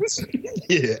sense.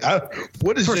 Yeah,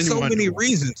 what is for so Genuine many doing?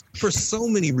 reasons? For so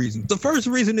many reasons. The first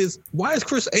reason is, why is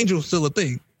Chris Angel still a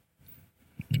thing?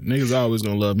 Niggas always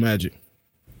gonna love magic.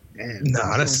 Damn,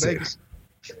 Nah, that's sick.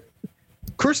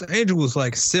 Chris Angel was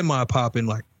like semi-popping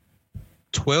like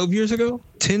 12 years ago,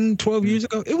 10, 12 years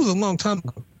ago. It was a long time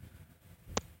ago.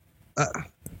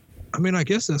 I mean, I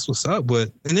guess that's what's up, but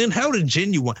and then how did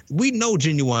Genuine? We know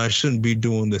Genuine shouldn't be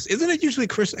doing this. Isn't it usually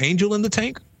Chris Angel in the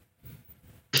tank?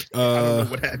 I don't know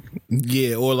what happened.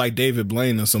 Yeah, or like David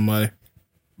Blaine or somebody.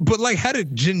 But like, how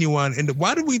did Genuine? And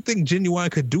why did we think Genuine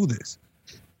could do this?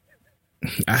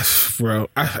 Bro,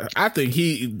 I think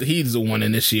he's the one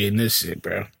initiating this shit,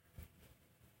 bro.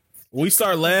 We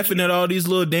start laughing at all these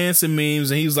little dancing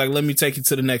memes, and he was like, "Let me take you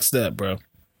to the next step, bro.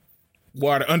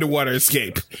 Underwater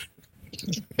escape."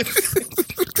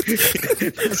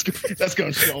 That's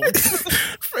gonna show him.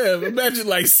 Fam, imagine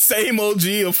like same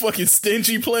OG of fucking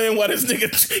Stingy playing while this nigga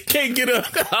can't get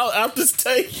out this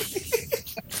tank.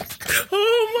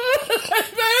 Oh my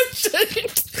man,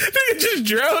 nigga just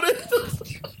drowning.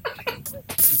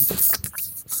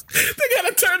 They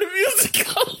gotta turn the music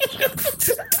on.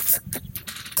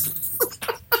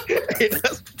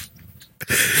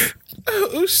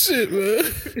 Oh shit, man.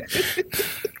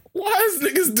 Why is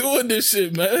niggas doing this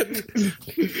shit, man?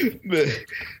 Man,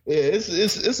 yeah,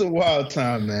 it's a wild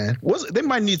time, man. They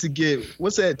might need to get,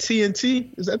 what's that,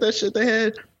 TNT? Is that shit they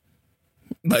had?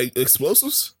 Like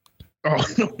explosives? Oh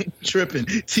no, I'm tripping.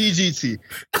 TGT.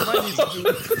 Might need to do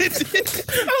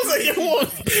I was like,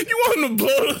 you want him to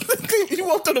blow? You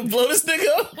want them to blow this nigga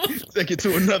up? take it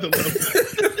to another level.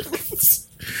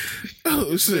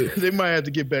 Oh shit! They might have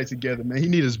to get back together, man. He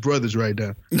need his brothers right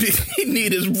now. He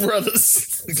need his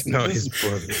brothers. No, his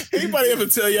brothers. Anybody ever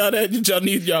tell y'all that y'all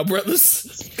need y'all brothers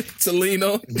to lean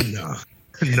on? No.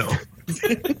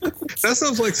 That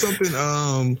sounds like something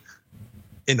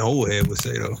an old head would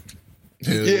say though.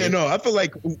 Yeah, no, I feel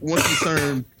like once we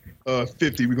turn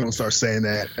 50, we're gonna start saying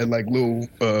that at like little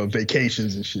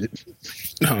vacations and shit.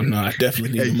 No, I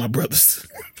definitely need my brothers.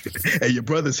 Hey, your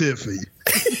brother's here for you.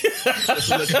 Just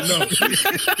to let you know.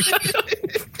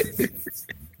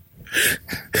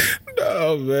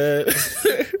 No, man.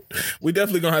 We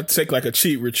definitely gonna have to take like a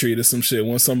cheat retreat or some shit.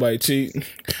 When somebody cheat,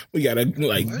 we gotta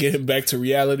like get him back to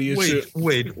reality and shit.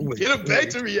 Wait. Get him back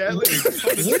to reality.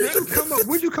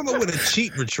 Where'd you come up with a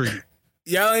cheat retreat?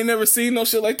 Y'all ain't never seen no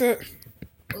shit like that?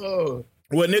 Oh.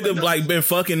 Well, nigga like been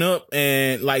fucking up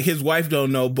and like his wife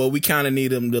don't know, but we kind of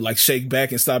need him to like shake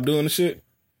back and stop doing the shit.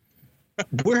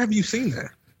 Where have you seen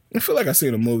that? I feel like I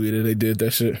seen a movie that they did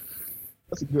that shit.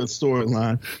 That's a good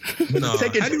storyline. No,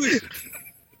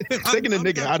 Taking a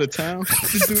nigga out of town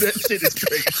to do that shit is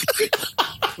crazy.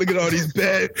 Look at all these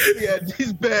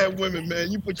bad women,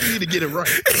 man. You need to get it right.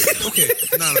 Okay,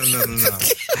 no.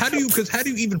 How do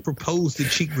you even propose the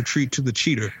cheat retreat to the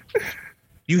cheater?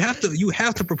 You have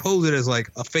to propose it as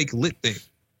like a fake lit thing.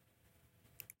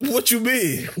 What you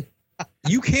mean?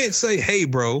 You can't say, hey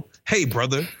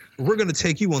brother, we're gonna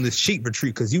take you on this cheat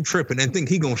retreat because you tripping and think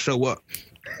he gonna show up.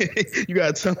 You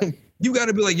gotta tell him. You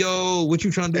gotta be like, yo, what you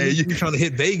trying to do? You trying to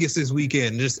hit Vegas this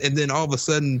weekend? And then all of a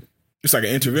sudden, it's like an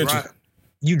intervention.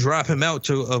 You drop him out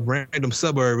to a random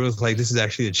suburb. It was like, this is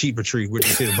actually a cheat retreat. We're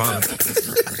just here to bond.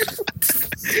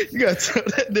 You gotta tell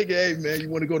that nigga, hey man, you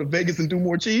want to go to Vegas and do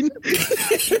more cheating?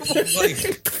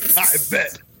 Like, I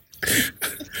bet.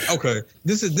 Okay,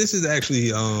 this is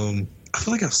actually I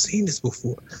feel like I've seen this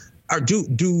before.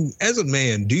 Do as a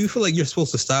man, do you feel like you're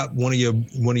supposed to stop one of your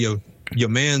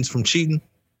mans from cheating?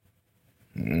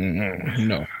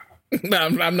 No,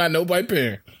 I'm not nobody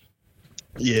parent.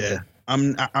 Yeah,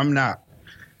 I'm not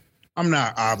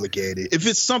obligated. If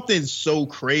it's something so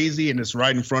crazy and it's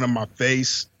right in front of my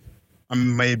face, I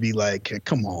may be like, hey,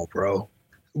 come on, bro.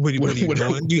 What are you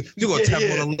doing? You gonna tap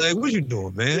on the leg? What you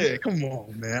doing, man? Yeah, come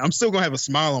on, man. I'm still gonna have a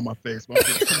smile on my face. But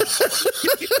I'm like, come on.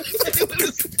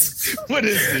 What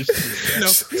is this shit? No,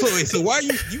 So why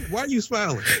you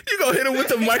smiling? You gonna hit him with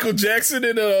the Michael Jackson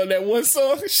in that one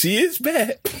song? She is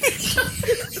bad.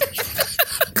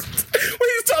 When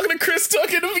he's talking to Chris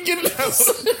Tucker in the beginning of the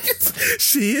song,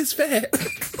 she is bad.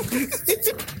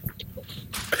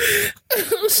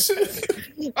 Oh, shit.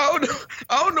 I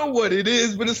don't know what it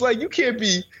is, but it's like you can't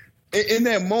be in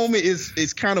that moment.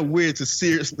 It's kind of weird to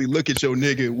seriously look at your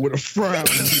nigga with a frown and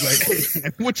be like, "Hey,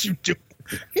 man, what you doing?"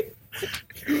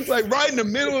 Like right in the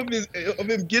middle of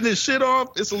him getting his shit off,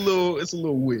 it's a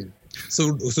little weird.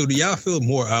 So do y'all feel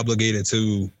more obligated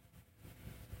to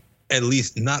at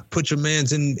least not put your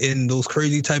mans in those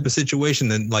crazy type of situation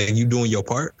than like you doing your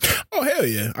part? Oh hell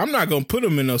yeah! I'm not gonna put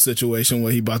him in no situation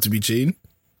where he about to be cheating.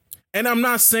 And I'm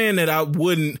not saying that I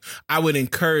would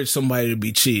encourage somebody to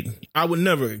be cheating. I would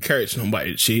never encourage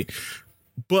somebody to cheat.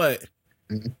 But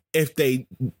if they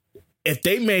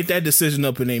made that decision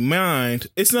up in their mind,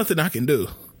 it's nothing I can do.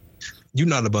 You're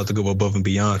not about to go above and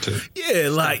beyond to. Yeah,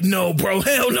 like, no, bro,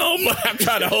 hell no. I'm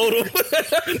trying to hold him.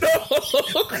 No.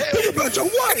 What about your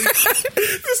wife?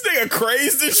 This nigga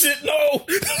crazed and shit. No.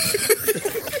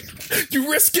 You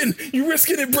risking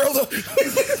it, brother.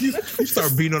 You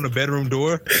start beating on the bedroom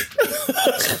door.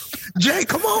 Jay,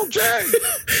 come on, Jay.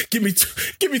 Give me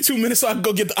 2 minutes so I can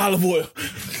go get the olive oil.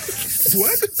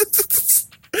 What?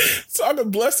 So I can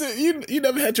bless it. You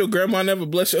never had your grandma never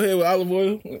bless your head with olive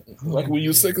oil? Like when you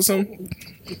were sick or something?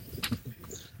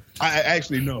 I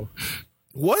actually know.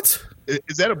 What?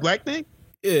 Is that a black thing?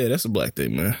 Yeah, that's a black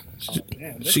thing, man.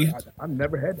 I've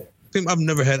never had that. I've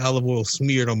never had olive oil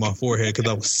smeared on my forehead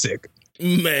because I was sick.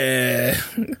 Man,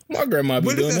 my grandma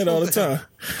be doing that all the time.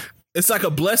 It's like a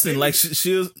blessing. Like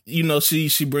she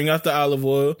bring out the olive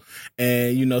oil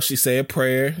and she say a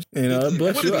prayer.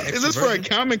 Bless you. Is this for a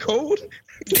common cold?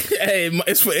 Hey,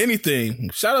 it's for anything.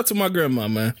 Shout out to my grandma,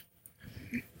 man.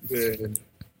 Hey,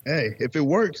 if it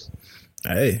works.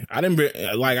 Hey, I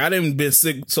didn't been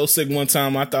so sick one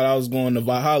time I thought I was going to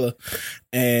Valhalla,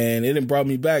 and it didn't brought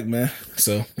me back, man.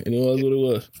 So it was what it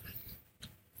was.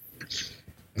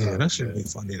 Yeah, that should be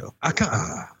funny though. I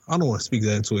don't want to speak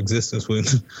that into existence when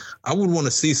I would want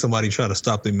to see somebody try to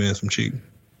stop their man from cheating.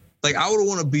 Like I would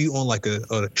want to be on like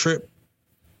a trip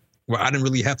where I didn't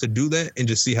really have to do that and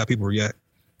just see how people react.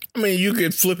 I mean, you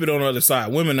could flip it on the other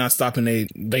side. Women not stopping they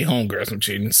homegirls from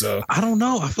cheating. So I don't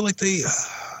know. I feel like they.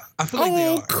 They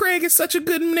are. Craig is such a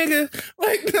good nigga.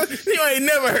 Like you ain't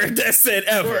never heard that said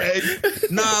ever. Right.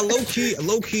 Nah,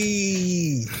 low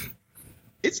key.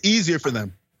 It's easier for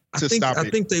them to stop it. I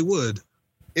think they would.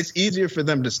 It's easier for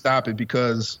them to stop it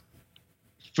because,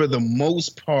 for the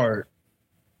most part,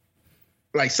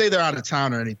 like say they're out of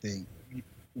town or anything,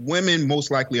 women most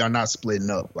likely are not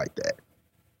splitting up like that.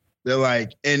 They're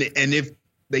like, and if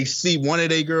they see one of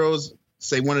their girls.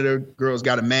 Say one of their girls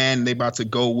got a man and they about to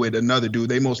go with another dude,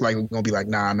 they most likely gonna be like,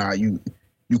 nah, you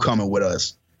coming with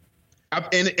us.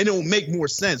 And it'll make more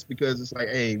sense because it's like,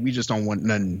 hey, we just don't want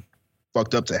nothing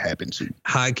fucked up to happen to you.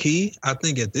 High key, I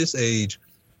think at this age,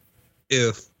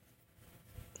 if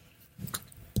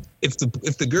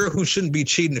the girl who shouldn't be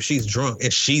cheating, if she's drunk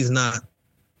and she's not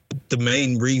the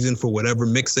main reason for whatever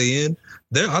mix they in,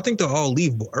 I think they'll all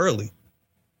leave early.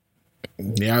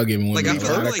 Yeah, I'll give them a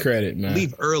lot of credit, man.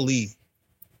 Leave early.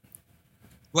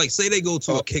 Like, say they go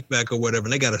to a kickback or whatever,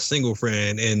 and they got a single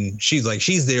friend, and she's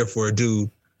there for a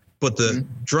dude, but the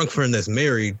drunk friend that's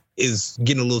married is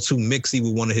getting a little too mixy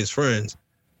with one of his friends.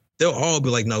 They'll all be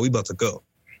like, "No, we about to go,"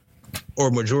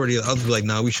 or majority of the others be like,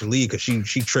 "No, we should leave because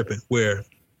she tripping." Where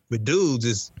with dudes,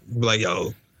 it's like,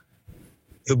 "Yo,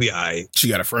 he'll be all right." She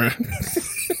got a friend.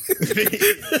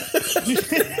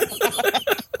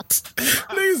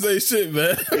 Niggas say shit,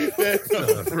 man.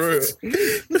 For real.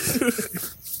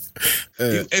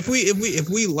 If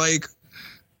we like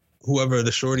whoever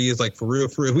the shorty is, like for real,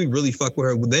 if we really fuck with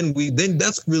her, then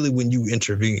that's really when you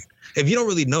intervene. If you don't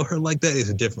really know her like that,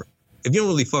 it's different. If you don't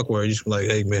really fuck with her, you just be like,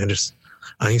 hey man,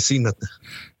 I ain't seen nothing.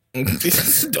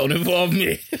 Don't involve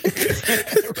me.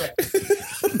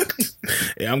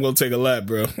 Yeah, I'm gonna take a lap,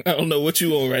 bro. I don't know what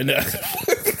you on right now.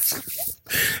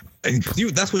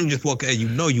 That's when you just walk. Hey, you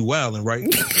know you wilding, right?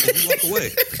 And you walk away.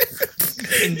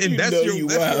 And that's you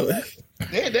wilding.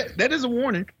 Yeah, that is a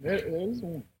warning. That is a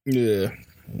warning. Yeah.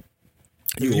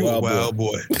 You a wild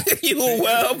boy. You a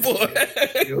wild boy.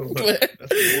 That's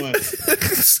the one.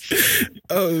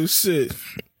 Oh shit.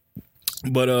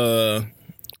 But I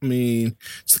mean,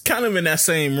 it's kind of in that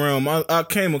same realm. I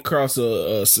came across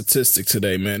a statistic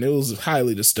today, man. It was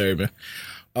highly disturbing.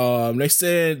 They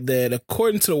said that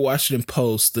according to the Washington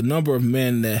Post, the number of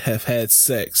men that have had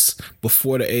sex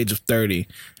before the age of 30,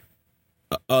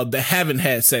 that haven't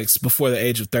had sex before the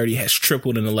age of 30 has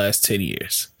tripled in the last 10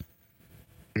 years.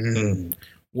 Mm.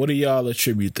 What do y'all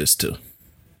attribute this to?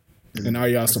 And are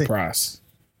y'all surprised?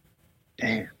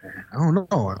 Damn, man. I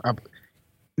don't know.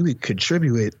 You could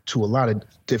contribute it to a lot of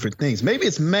different things. Maybe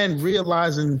it's men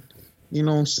realizing, you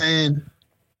know what I'm saying,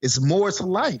 it's more to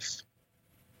life.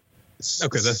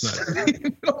 Okay, that's not.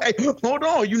 Hey, hold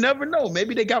on. You never know.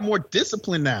 Maybe they got more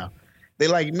discipline now. They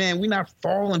like, man, we're not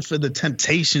falling for the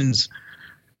temptations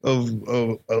of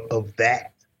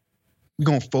that. We're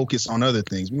going to focus on other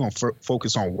things. We're going to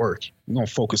focus on work. We're going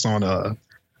to focus on, I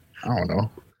don't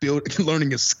know,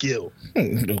 learning a skill.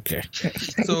 Okay.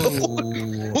 So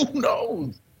who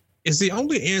knows? Is the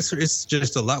only answer it's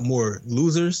just a lot more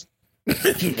losers?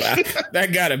 That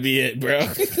gotta be it, bro.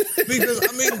 Because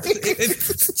I mean,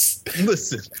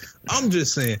 listen, I'm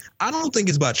just saying, I don't think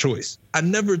it's by choice. I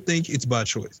never think it's by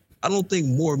choice. I don't think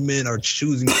more men are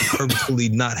choosing to purposefully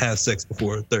not have sex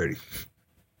before 30.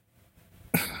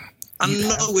 I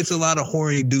know it's a lot of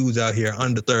horny dudes out here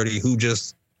under 30 who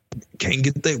just can't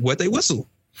get what they whistle.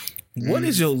 What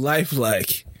is your life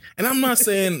like? And I'm not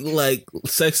saying like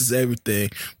sex is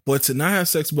everything, but to not have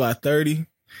sex by 30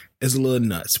 is a little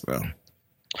nuts, bro.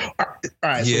 All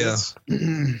right. Yeah. So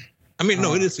I mean,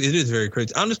 no, it is very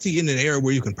crazy. Honestly, in an era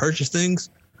where you can purchase things,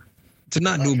 to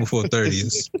not do it before 30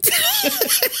 is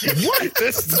what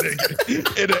this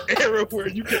nigga in an era where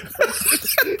you can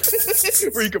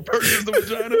purchase the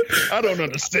vagina. I don't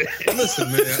understand. Listen,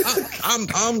 man,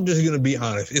 I'm just gonna be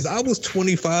honest. If I was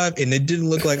 25 and it didn't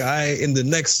look like in the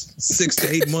next 6 to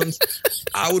 8 months,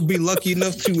 I would be lucky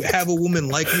enough to have a woman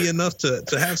like me enough to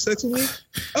have sex with me.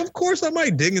 Of course, I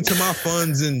might dig into my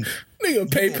funds and nigga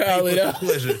PayPal it out.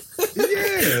 Pleasure.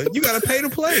 Yeah, you gotta pay to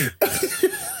play.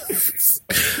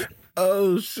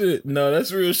 Oh shit! No,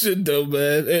 that's real shit though,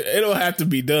 man. It don't have to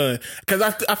be done because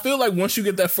I feel like once you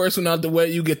get that first one out the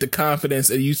way, you get the confidence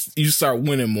and you start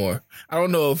winning more. I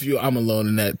don't know if I'm alone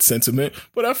in that sentiment,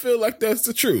 but I feel like that's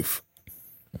the truth.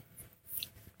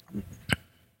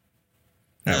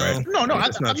 All right. No,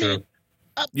 that's not true.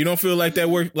 You don't feel like that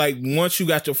worked? Like once you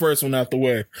got your first one out the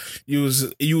way, you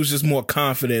was just more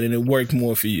confident and it worked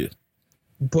more for you.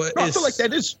 But I feel like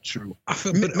that is true.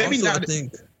 But maybe also, not.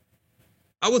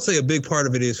 I would say a big part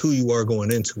of it is who you are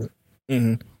going into it.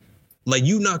 Mm-hmm. Like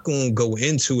you're not going to go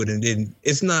into it and then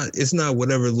it's not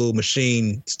whatever little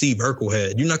machine Steve Urkel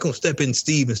had. You're not going to step in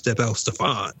Steve and step out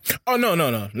Stefan. Oh no,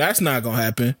 that's not going to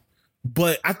happen.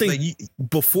 But I think like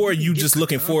before you just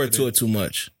looking forward to it too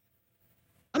much.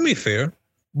 I mean, fair.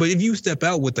 But if you step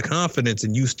out with the confidence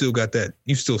and you still got that,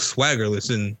 you still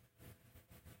swaggerless and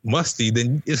musty,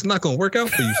 then it's not going to work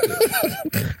out for you still.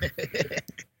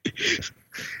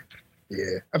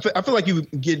 Yeah, I feel like you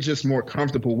get just more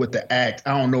comfortable with the act.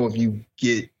 I don't know if you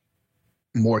get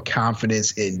more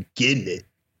confidence in getting it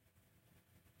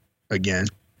again.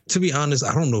 To be honest,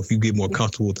 I don't know if you get more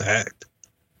comfortable with the act.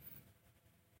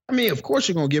 I mean, of course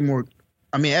you're going to get more.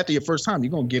 I mean, after your first time,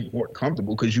 you're going to get more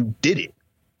comfortable because you did it.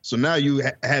 So now you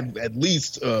have at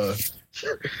least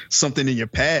something in your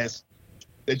past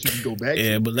that you can go back to.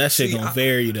 Yeah, but that shit gonna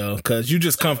vary though, because you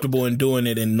just comfortable in doing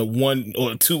it in the 1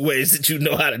 or 2 ways that you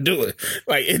know how to do it.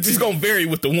 Like it's just gonna vary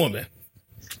with the woman.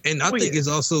 And I think it's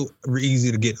also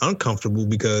easy to get uncomfortable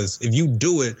because if you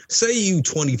do it, say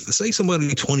somebody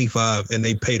 25 and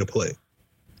they pay to play.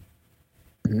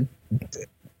 Mm-hmm.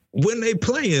 When they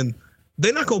playing,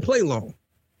 they're not gonna play long.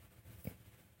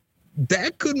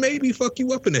 That could maybe fuck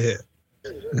you up in the head.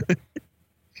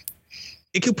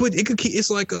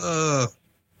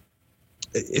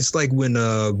 It's like when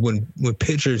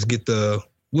pitchers get the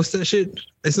what's that shit?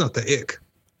 It's not the ick.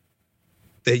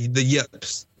 The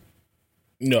yips.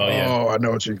 No, yeah. Oh, I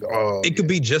know what you. Oh, it could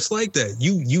be just like that.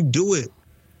 You do it,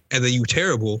 and then you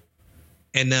terrible,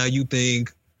 and now you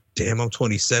think, damn, I'm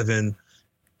 27.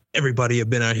 Everybody have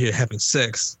been out here having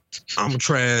sex. I'm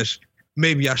trash.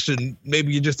 Maybe I shouldn't.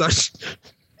 Maybe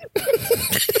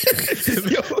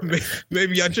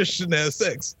maybe I just shouldn't have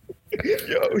sex.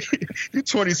 Yo, you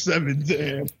 27,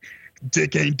 damn.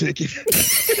 Dick ain't dicking.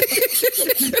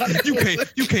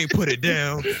 you can't put it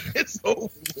down. It's over.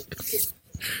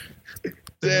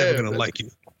 They're never gonna like you.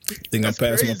 Think I'm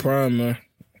past my prime, man.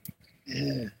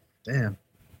 Yeah, damn.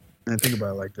 I didn't think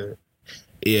about it like that.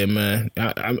 Yeah, man.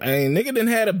 I nigga didn't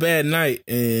had a bad night,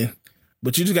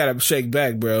 but you just gotta shake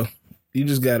back, bro. You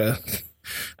just gotta,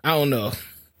 I don't know,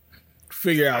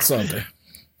 figure out something.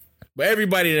 But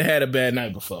everybody that had a bad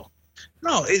night before.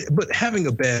 No, but having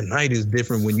a bad night is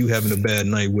different when you having a bad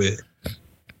night with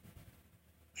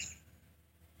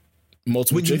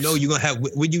multiple. When you know you're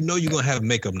gonna have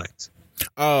makeup nights.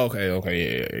 Oh,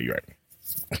 okay, yeah, you're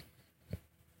right.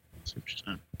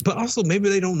 But also maybe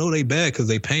they don't know they bad because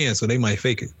they paying, so they might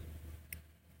fake it.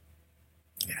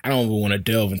 I don't even want to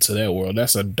delve into that world.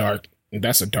 That's a dark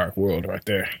world right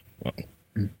there.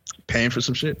 Paying for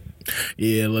some shit?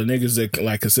 Yeah, like niggas that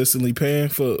like consistently paying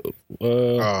for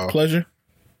pleasure.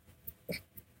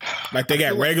 Like they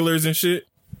got regulars and shit.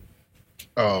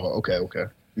 Oh, okay.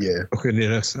 Yeah. Okay, yeah,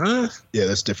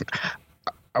 that's different.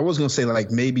 I was gonna say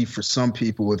like maybe for some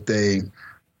people if they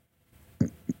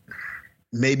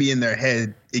maybe in their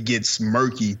head it gets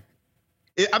murky.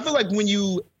 I feel like when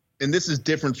you, and this is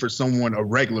different for someone, a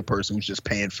regular person who's just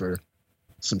paying for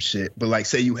some shit, but like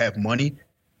say you have money,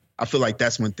 I feel like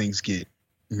that's when things get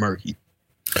murky.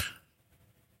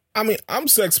 I mean, I'm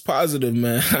sex positive,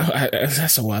 man.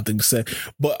 That's a wild thing to say,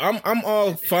 but I'm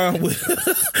all fine with.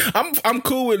 I'm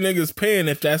cool with niggas paying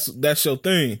if that's your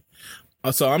thing.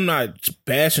 So I'm not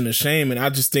bashing or shaming. I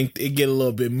just think it get a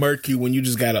little bit murky when you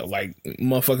just gotta like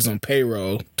motherfuckers on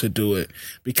payroll to do it,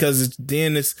 because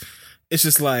it's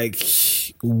just like,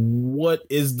 what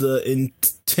is the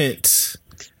intent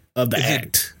of the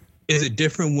act? Is it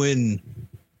different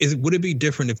would it be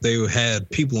different if they had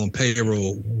people on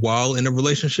payroll while in a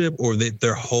relationship, or that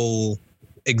their whole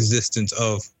existence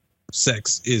of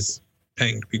sex is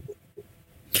paying people?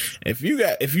 If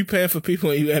you paying for people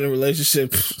and you had a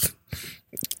relationship,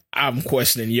 I'm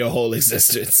questioning your whole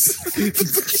existence. I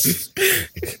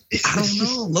don't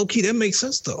know. Low key, that makes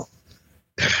sense though.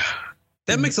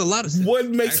 That makes a lot of sense. What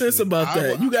makes sense about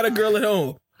that? You got a girl at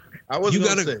home.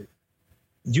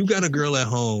 You got a girl at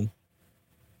home.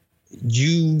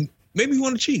 You maybe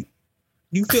want to cheat.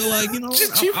 You feel like,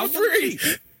 just cheat for free.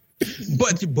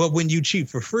 But when you cheat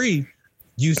for free,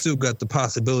 you still got the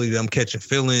possibility that I'm catching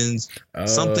feelings,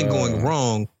 something going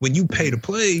wrong. When you pay to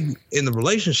play in the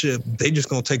relationship, they just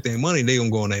gonna take their money, they gonna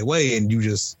go on their way, and you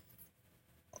just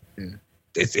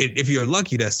if you're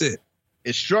lucky, that's it.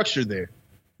 It's structure there.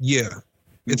 Yeah.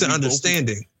 It's an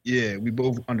understanding. We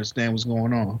both understand what's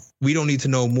going on. We don't need to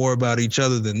know more about each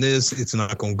other than this. It's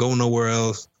not gonna go nowhere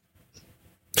else.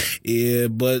 Yeah,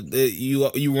 but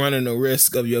you running the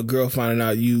risk of your girl finding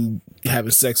out you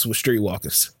having sex with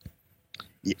streetwalkers.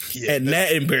 Yeah, and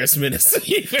that embarrassment is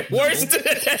even worse than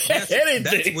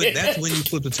anything. That's when you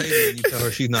flip the table and you tell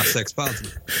her she's not sex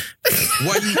positive.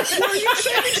 Why are you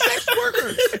shaming sex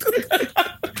workers?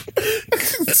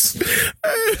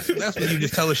 That's when you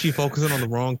just tell her she's focusing on the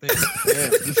wrong thing.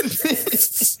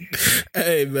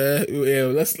 Hey man, yeah,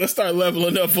 let's start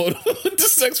leveling up on the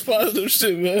sex positive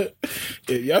shit, man.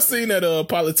 Yeah, y'all seen that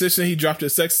politician? He dropped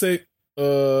his sex tape.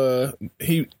 I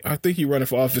think he running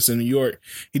for office in New York.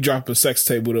 He dropped a sex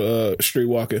tape with a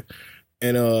streetwalker,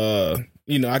 and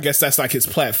I guess that's like his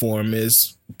platform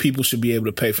is people should be able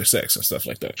to pay for sex and stuff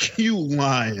like that. You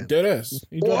lying? Dead ass.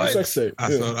 He dropped a sex tape.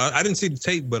 I didn't see the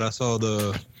tape, but I saw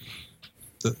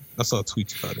I saw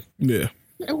tweets about it. Yeah.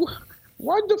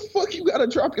 Why the fuck you gotta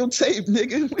drop your tape,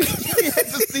 nigga? We had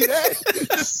to see that.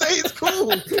 Just say it's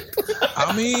cool.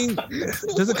 I mean,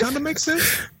 does it kind of make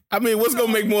sense? I mean, what's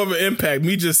gonna make more of an impact?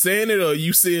 Me just saying it, or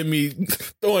you seeing me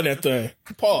throwing that thing?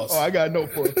 Pause. Oh, I gotta know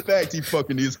for a fact he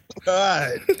fucking is.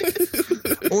 God.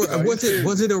 Or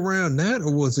was it around that,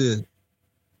 or was it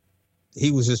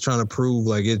he was just trying to prove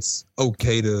like it's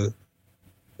okay to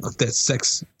that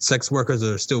sex workers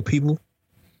are still people?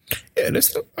 Yeah,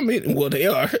 they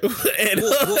are. And,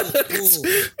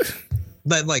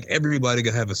 like everybody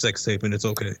can have a sex tape and it's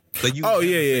okay. Like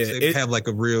It have like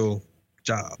a real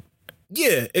job.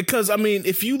 Yeah, because I mean,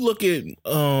 if you look at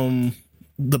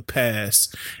the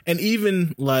past, and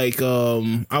even like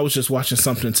I was just watching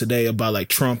something today about like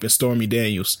Trump and Stormy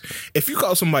Daniels. If you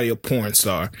call somebody a porn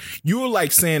star, you're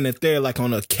like saying that they're like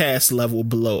on a caste level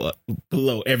below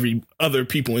every other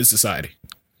people in society.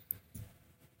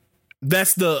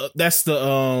 That's not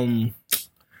the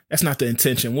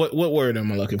intention. What word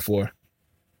am I looking for?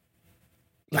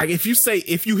 Like if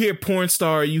you hear porn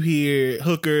star, you hear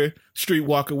hooker,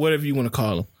 streetwalker, whatever you want to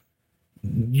call them,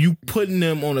 you putting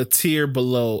them on a tier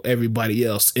below everybody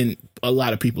else in a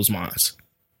lot of people's minds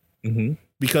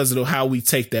because of how we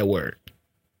take that word.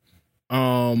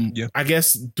 I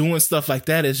guess doing stuff like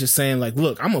that is just saying like,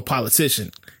 look, I'm a politician.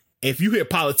 If you hear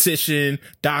politician,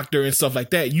 doctor, and stuff like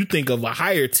that, you think of a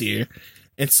higher tier.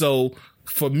 And so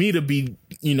for me to be,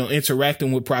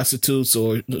 interacting with prostitutes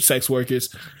or sex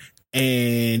workers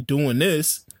and doing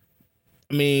this,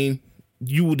 I mean,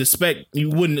 you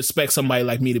wouldn't expect somebody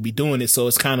like me to be doing it. So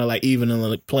it's kind of like even in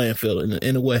the playing field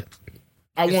in a way.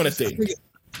 I want to think.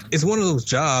 It's one of those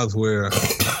jobs where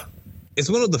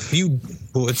it's one of the few,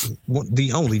 it's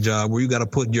the only job where you got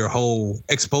to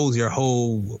expose your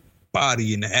whole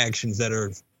body and the actions that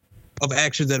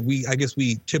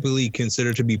we typically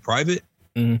consider to be private.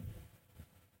 And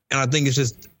I think it's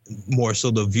just more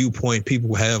so the viewpoint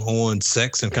people have on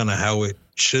sex and kind of how it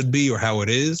should be or how it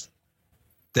is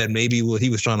that maybe what he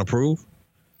was trying to prove.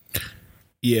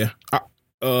 Yeah.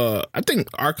 I think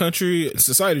our country,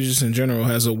 society just in general,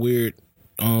 has a weird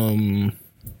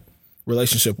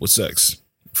relationship with sex,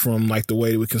 from like the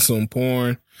way that we consume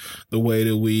porn, the way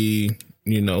that we,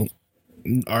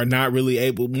 are not really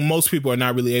able, most people are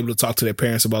not really able to talk to their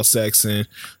parents about sex and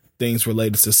things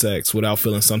related to sex without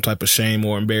feeling some type of shame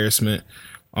or embarrassment.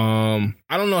 I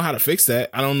don't know how to fix that.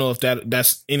 I don't know if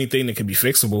that's anything that can be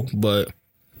fixable, but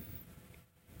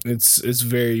it's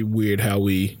very weird how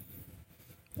we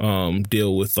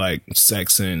deal with like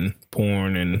sex and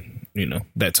porn and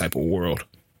that type of world.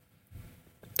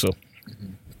 So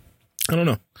I don't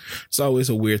know. It's always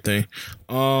a weird thing.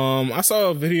 I saw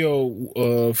a video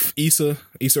of Issa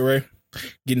Rae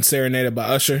getting serenaded by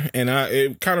Usher, and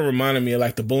it kind of reminded me of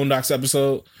like the Boondocks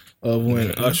episode of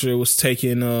when Usher was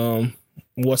taking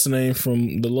what's the name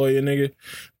from the lawyer nigga,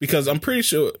 because I'm pretty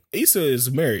sure Issa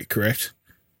is married, correct?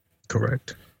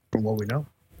 Correct. From what we know.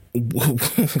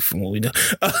 From what we know.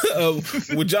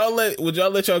 Would y'all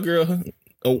let y'all girl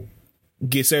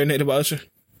get serenaded by Usher?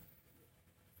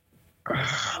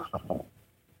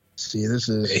 See, this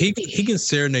is he can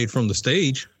serenade from the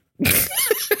stage.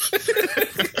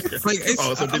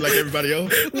 So be like everybody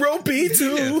else. Row B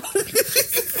too. Yeah.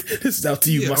 It's out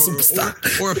to you, my superstar.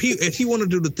 Or if he want to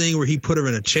do the thing where he put her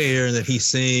in a chair and then he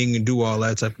sing and do all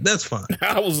that stuff, that's fine.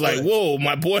 I was like, whoa,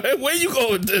 my boy, where you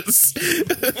go with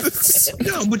this?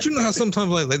 No, but you know how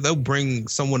sometimes like they'll bring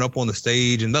someone up on the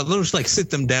stage and they'll just like sit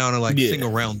them down and like sing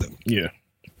around them. Yeah,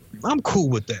 I'm cool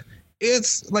with that.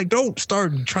 It's like, don't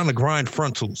start trying to grind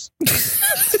frontals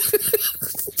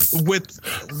with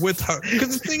her,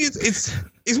 because the thing is,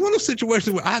 it's one of those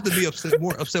situations where I have to be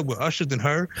more upset with Usher than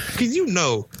her, because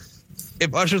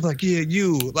if Usher's like, yeah,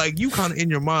 you kind of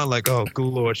in your mind like, oh good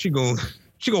lord, she gonna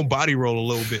body roll a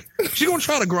little bit, she gonna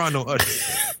try to grind on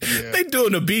Usher. Yeah. They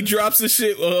doing the beat drops and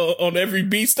shit on every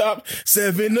beat stop.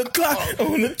 7 o'clock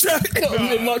on the track.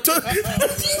 In my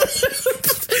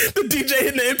the DJ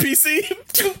hitting the NPC.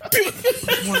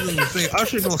 One of them things,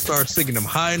 Usher gonna start singing them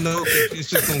high notes. It's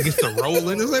just gonna get to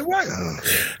rolling. It's like, what?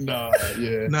 Nah,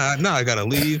 I gotta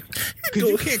leave,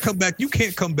 because you can't come back. You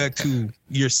can't come back to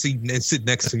your seat and sit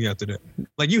next to me after that.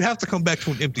 Like, you have to come back to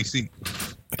an empty seat.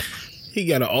 He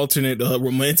got an alternate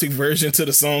romantic version to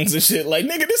the songs and shit. Like,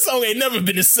 nigga, this song ain't never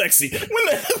been as sexy.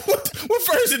 What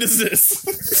version is this?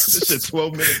 This shit's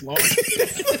 12 minutes long.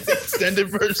 Extended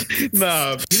version.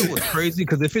 Nah. You know what's crazy?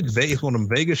 Because if it's Vegas, one of them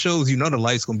Vegas shows, the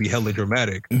light's gonna be hella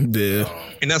dramatic. Yeah.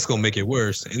 And that's gonna make it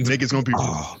worse. And niggas gonna be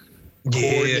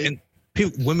and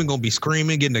women gonna be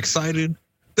screaming, getting excited.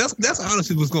 That's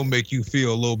honestly what's gonna make you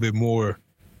feel a little bit more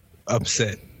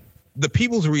upset. The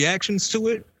people's reactions to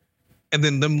it, and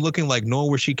then them looking like knowing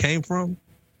where she came from,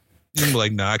 you're gonna be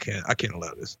like, nah, I can't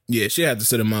allow this. Yeah, she had to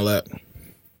sit in my lap.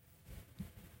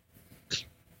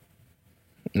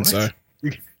 I'm sorry.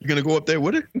 You gonna go up there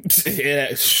with her?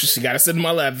 Yeah, she gotta sit in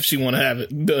my lap if she wanna have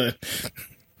it done.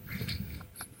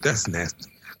 That's nasty.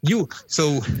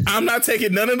 I'm not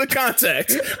taking none of the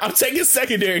contact. I'm taking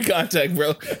secondary contact,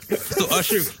 bro. So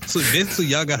Usher, so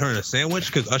y'all got her in a sandwich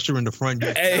because Usher in the front.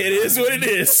 Hey, it is what it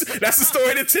is. That's the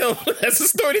story to tell. That's the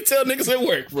story to tell niggas at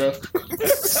work, bro.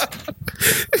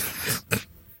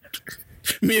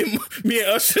 Me and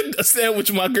Usher a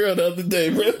sandwich my girl the other day,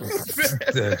 bro.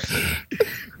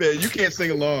 Man, you can't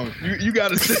sing along. You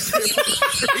gotta sit there.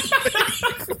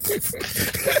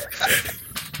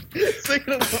 Singing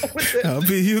along with that. I'll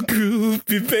be your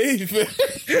groupie, baby.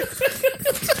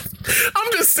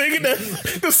 I'm just singing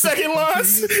the second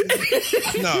lines.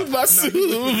 No, my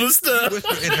superstar.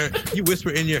 You whisper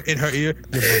in her ear.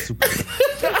 You're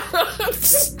my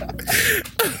superstar.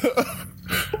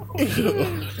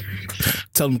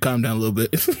 Tell them to calm down a little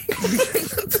bit.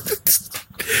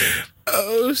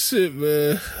 Oh shit,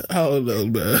 man. I don't know,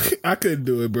 man. I couldn't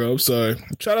do it, bro. I'm sorry.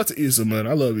 Shout out to Issa, man.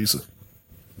 I love Issa.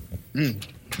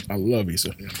 I love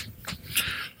Issa.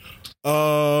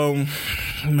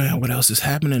 Man, what else is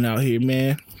happening out here,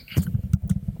 man?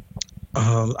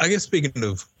 I guess speaking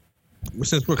of,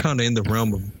 since we're kind of in the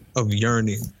realm of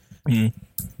yearning,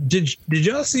 did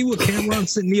y'all see what Cameron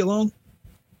sent me along?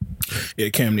 Yeah,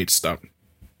 Cam needs to stop.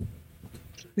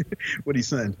 What he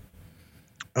saying?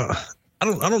 I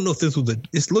don't know if this was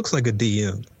it looks like a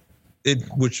DM,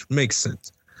 which makes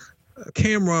sense.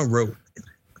 Cameron wrote,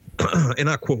 and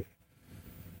I quote,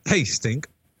 "Hey, Stink,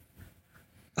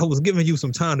 I was giving you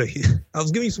some time to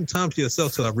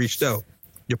yourself till I reached out.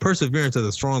 Your perseverance as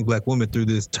a strong black woman through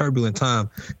this turbulent time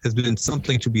has been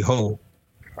something to behold."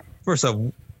 First off,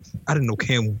 I didn't know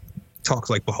Cam talks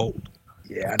like behold.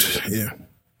 Yeah, I know. Yeah.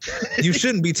 You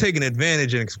shouldn't be taken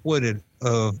advantage and exploited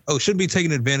of. Oh, shouldn't be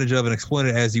taken advantage of and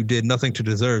exploited as you did nothing to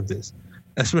deserve this.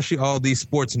 Especially all these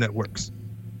sports networks.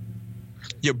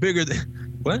 You're bigger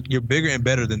than what? You're bigger and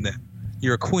better than that.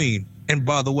 You're a queen, and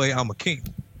by the way, I'm a king.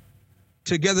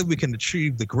 Together, we can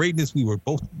achieve the greatness we were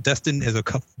both destined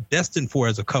for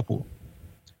as a couple.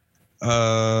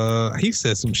 He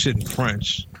said some shit in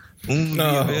French.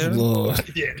 Lord.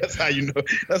 Yeah, that's how you know.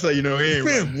 That's how you know he ain't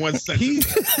right. One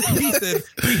sentence. He said,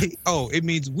 it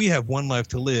means we have one life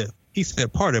to live. He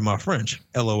said, pardon my French,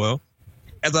 LOL.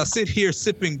 As I sit here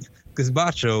sipping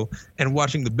gazpacho and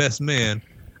watching The Best Man,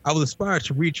 I was inspired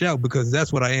to reach out because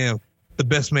that's what I am, the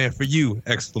best man for you,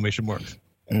 exclamation marks.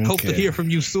 Okay. Hope to hear from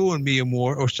you soon, Mia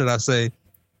Moore, or should I say,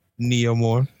 Nia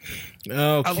Moore. Okay.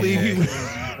 I'll leave you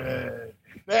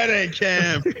that ain't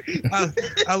Cam.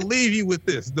 I'll leave you with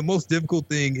this. The most difficult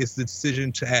thing is the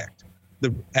decision to act.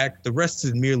 The rest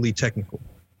is merely technical.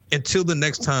 Until the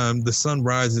next time the sun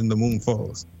rises and the moon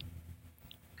falls.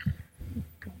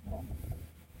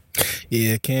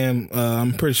 Yeah, Cam,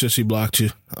 I'm pretty sure she blocked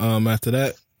you after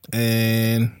that.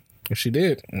 And if she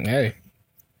did, hey,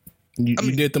 you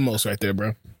did the most right there,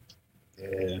 bro.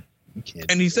 Yeah.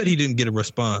 And he said he didn't get a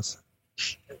response.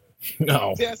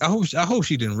 No. I hope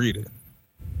she didn't read it.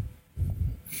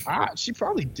 She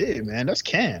probably did, man. That's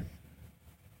Cam.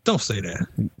 Don't say that.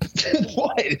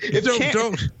 What?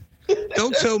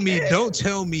 Don't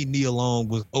tell me Nia Long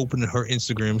was opening her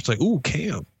Instagram. It's like, ooh,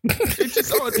 Cam.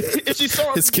 If she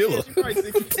saw it's killer. All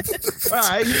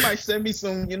right, he might send me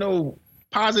some,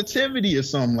 positivity or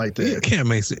something like that. Yeah, Cam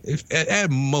makes it. If at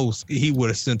most he would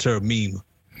have sent her a meme.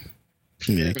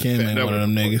 Yeah, Cam ain't one of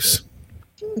them niggas.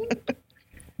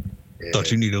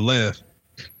 Thought you need to laugh.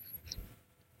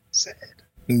 Sad.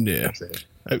 Yeah. Sad.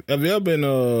 Have y'all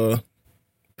been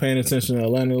paying attention to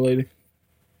Atlanta lately?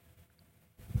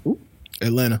 Who?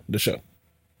 Atlanta, the show.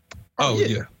 Oh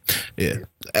yeah.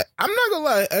 I'm not gonna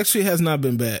lie, actually has not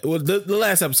been bad. Well, the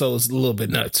last episode was a little bit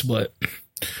nuts, but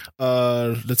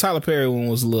the Tyler Perry one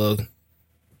was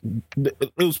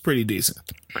it was pretty decent.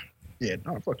 Yeah,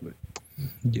 no, fuck with it.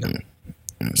 Yeah.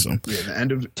 So the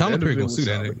end of Tyler Perry gonna was sue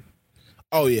that solid. nigga.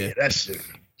 Oh yeah, that shit.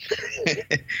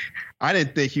 I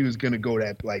didn't think he was gonna go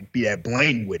be that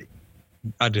blatant with it.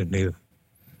 I didn't either.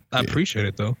 I appreciate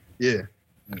it though. Yeah.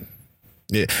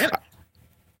 Yeah.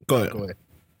 Go ahead.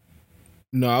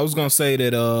 No, I was gonna say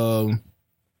that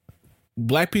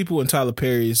black people and Tyler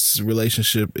Perry's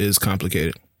relationship is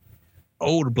complicated.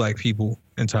 Older black people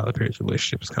and Tyler Perry's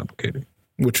relationship is complicated.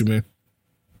 What you mean?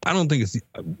 I think it's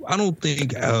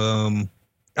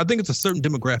a certain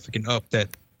demographic and up that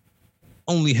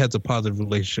only has a positive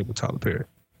relationship with Tyler Perry.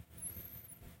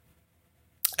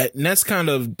 And that's kind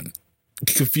of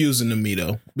confusing to me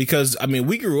though, because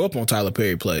we grew up on Tyler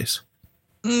Perry plays.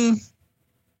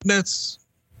 That's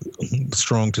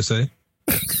strong to say.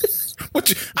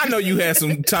 I know you had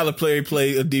some Tyler Perry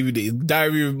play a DVD,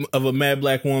 Diary of a Mad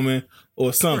Black Woman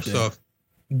or something. First off,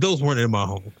 those weren't in my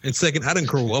home. And second, I didn't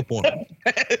grow up on them.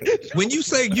 When you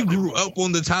say you grew up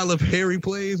on the Tyler Perry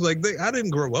plays, I didn't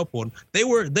grow up on. They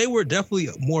were definitely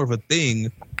more of a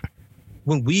thing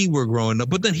when we were growing up.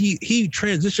 But then he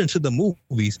transitioned to the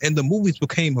movies, and the movies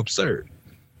became absurd.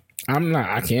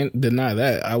 I can't deny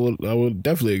that. I would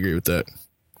definitely agree with that.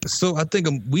 So I think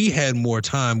we had more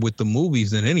time with the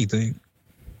movies than anything.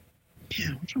 Yeah,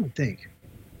 I'm trying to think.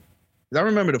 I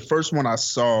remember the first one I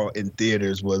saw in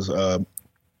theaters was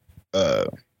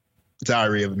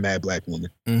Diary of a Mad Black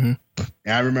Woman. Mm-hmm.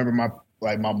 And I remember my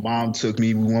mom took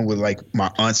me. We went with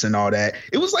my aunts and all that.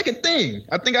 It was like a thing.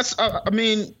 I think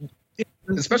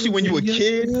especially when you were a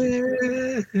kid.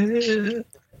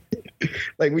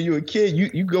 When you were a kid,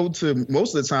 you go to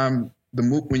most of the time.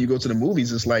 When you go to the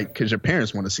movies, it's because your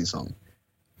parents want to see something.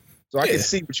 So I can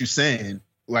see what you're saying,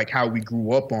 how we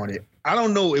grew up on it. I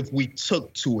don't know if we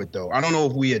took to it though. I don't know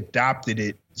if we adopted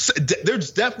it.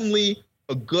 There's definitely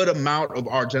a good amount of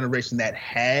our generation that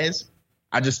has.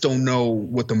 I just don't know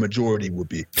what the majority would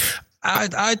be.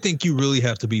 I think you really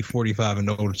have to be 45 and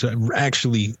older to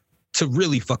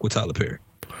really fuck with Tyler Perry.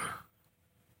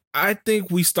 I think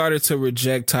we started to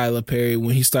reject Tyler Perry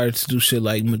when he started to do shit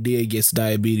like Madea gets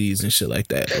diabetes and shit like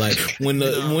that. When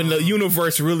the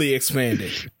universe really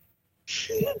expanded.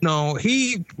 No, I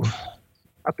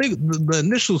think the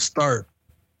initial start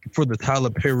for the Tyler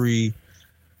Perry,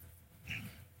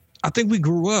 I think we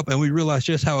grew up and we realized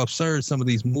just how absurd some of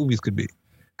these movies could be.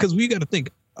 Because we got to think,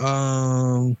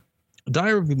 Diary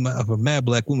of a Mad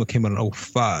Black Woman came out in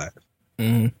 2005.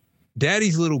 Mm-hmm.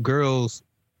 Daddy's Little Girls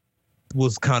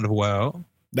was kind of wild.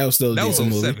 That was still a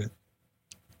decent movie.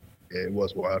 Yeah, it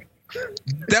was wild.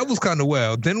 That was kind of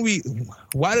wild. Then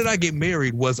Why Did I Get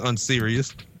Married was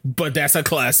unserious. But that's a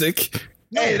classic.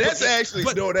 Hey, that's actually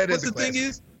that is. But the thing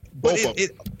is,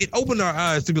 it opened our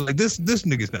eyes to be like this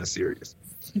nigga's not serious.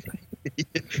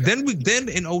 Then in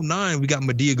 2009 we got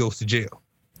Madea Goes to Jail.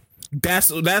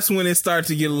 That's when it started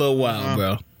to get a little wild,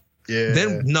 bro. Yeah.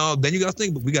 Then you gotta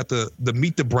think, but we got the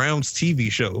Meet the Browns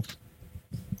TV show.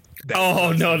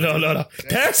 No.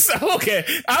 That's okay.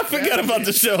 I forgot about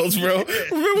the shows, bro.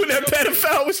 Remember when that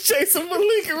pedophile was chasing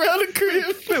Malik around the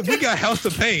crib? We got House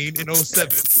of Pain in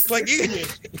 2007. Like,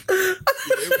 it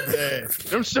was bad.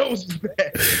 Them shows was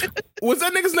bad. Was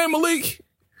that nigga's name Malik?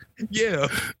 Yeah.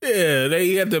 Yeah,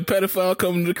 they had the pedophile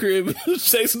coming to the crib,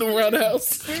 chasing them around the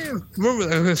house.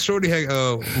 Remember, Shorty had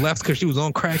left because she was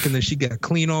on crack, and then she got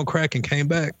clean on crack and came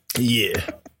back. Yeah.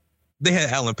 They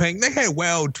had Alan Payne. They had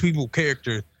wild people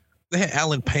characters. They had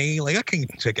Alan Payne. Like, I can't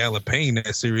check Alan Payne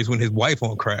that series when his wife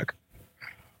on crack.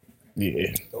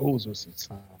 Yeah. Those were some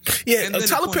time. Yeah, and then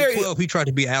Tyler Perry. He tried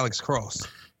to be Alex Cross.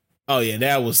 Oh, yeah,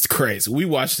 that was crazy. We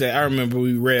watched that. I remember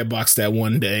we Redboxed that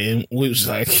one day, and we was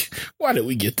like, why did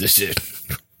we get this shit?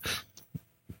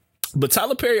 But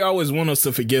Tyler Perry always wants us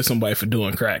to forgive somebody for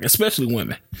doing crack, especially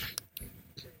women.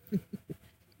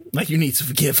 Like, you need to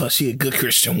forgive her. She a good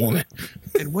Christian woman.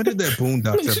 And when did that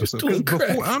Boondocks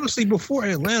episode? Before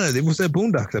Atlanta, it was that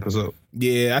Boondocks episode.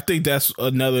 Yeah, I think that's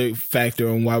another factor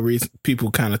on why people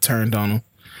kind of turned on him.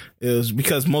 It was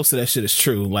because most of that shit is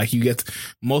true. Like, you get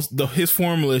his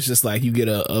formula is just like you get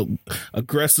a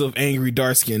aggressive, angry,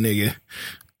 dark skinned nigga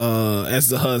as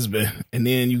the husband, and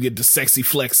then you get the sexy,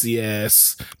 flexy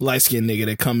ass light skinned nigga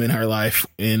that come in her life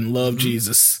and love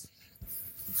Jesus.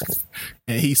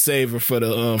 And he saved her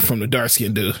from the dark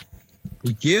skinned dude.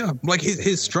 Yeah, like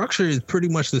his structure is pretty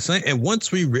much the same. And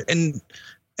once and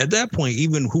at that point,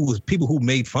 even people who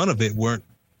made fun of it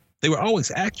they were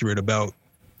always accurate about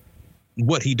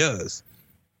what he does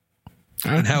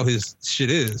and how his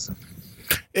shit is.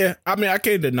 Yeah, I mean, I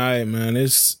can't deny it, man.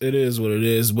 It is what it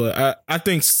is. But I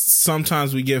think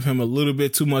sometimes we give him a little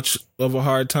bit too much of a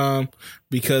hard time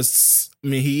because, I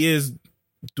mean, he is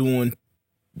doing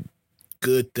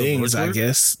good things, I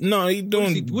guess. No, he's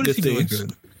doing good things.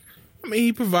 Good? I mean,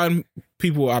 he providing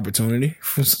people opportunity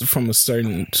from a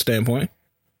certain standpoint.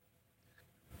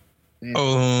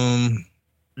 Got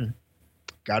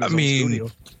his own studio.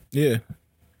 Yeah.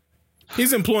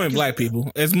 He's employing black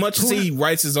people. As much as he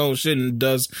writes his own shit and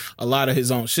does a lot of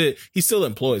his own shit, he still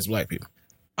employs black people.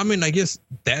 I mean, I guess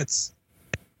that's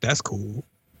cool.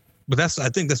 But I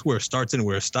think that's where it starts and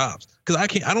where it stops. Because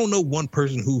I don't know one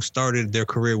person who started their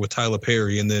career with Tyler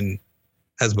Perry and then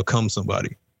has become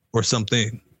somebody or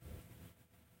something.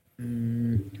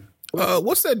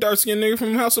 What's that dark skinned nigga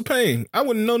from House of Pain? I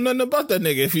wouldn't know nothing about that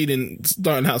nigga if he didn't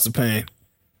start in House of Pain.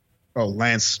 Oh,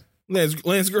 Lance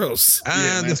Gross.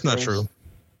 That's not true.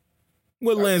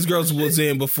 What Lance Gross was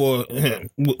in before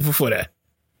that?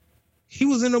 He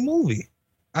was in a movie.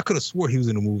 I could have swore he was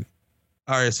in a movie.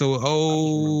 All right, so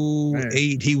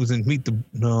 2008, he was in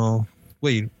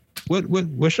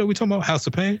what show we talking about? House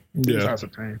of Pain? Yeah. House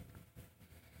of Pain.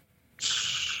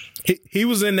 He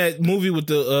was in that movie with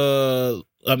the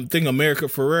I think America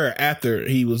Ferrera after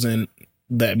he was in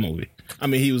that movie. I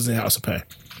mean, he was in House of Pain.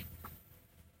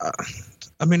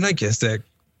 I mean, I guess that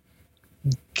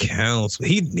counts.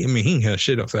 He ain't had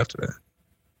shit else after that.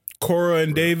 Cora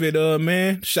and David,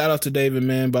 man. Shout out to David,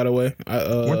 man, by the way.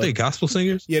 Weren't they gospel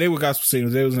singers? Yeah, they were gospel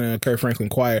singers. They was in a Kirk Franklin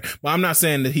choir. But I'm not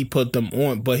saying that he put them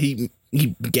on, but he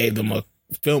gave them a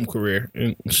film career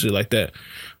and shit like that.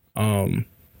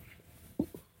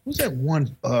 Who's that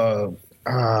one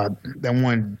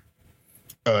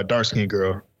dark skinned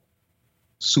girl?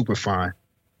 Super fine.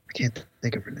 I can't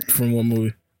think of her name. From what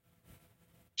movie?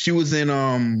 She was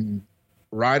in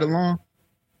Ride Along.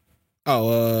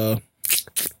 Oh,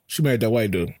 she married that white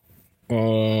dude.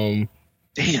 Damn.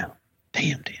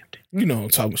 You know what I'm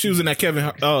talking about. She was in that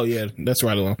Kevin. Oh yeah, that's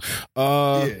Right Along.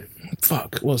 Yeah.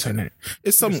 Fuck, what was her name?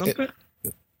 It's something.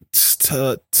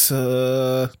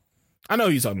 I know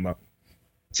who you're talking about.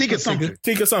 Tika Sumpter.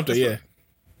 Yeah.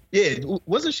 Yeah.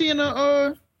 Wasn't she in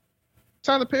a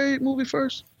Tyler Perry movie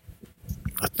first?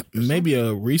 Maybe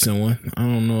a recent one. I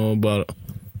don't know about it.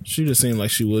 She just seemed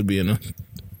like she would be in a.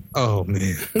 Oh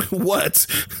man. What?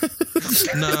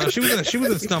 Nah, she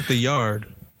was in Stomp the Yard.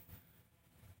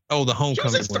 Oh, the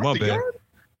Homecoming one. My bad.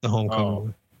 The Homecoming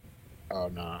one. Oh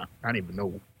nah. I don't even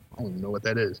know what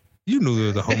that is. You knew there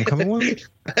was a Homecoming one?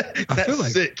 I feel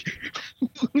like sick.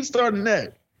 Who's starting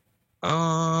that?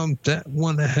 That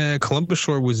one that had Columbus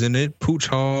Short was in it. Pooch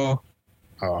Hall.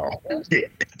 Oh, yeah.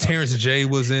 Terrence J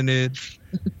was in it.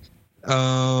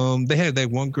 They had that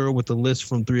one girl with the list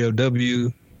from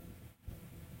 3LW.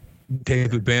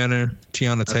 David Banner,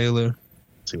 Tiana Taylor.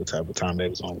 See what type of time they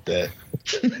was on with that.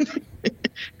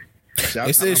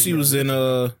 They said she was in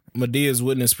Medea's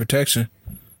witness protection.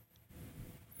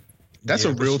 That's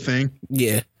a real thing.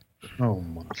 Yeah. Oh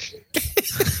my.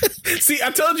 See,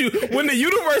 I told you when the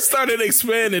universe started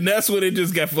expanding, that's when it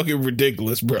just got fucking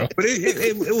ridiculous, bro. But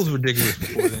it was ridiculous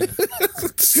before then.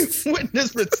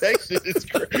 Witness protection is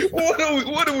crazy.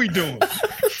 What are we doing?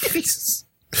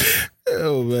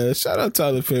 Oh man, shout out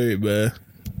Tyler Perry, man.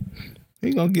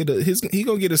 He gonna get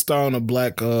a star on the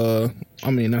black. I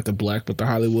mean, not the black, but the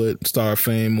Hollywood star of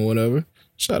fame or whatever.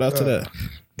 Shout out to that.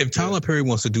 If Tyler Perry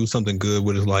wants to do something good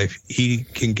with his life, he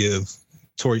can give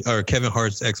Kevin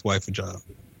Hart's ex-wife a job.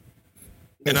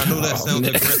 And I know that sounds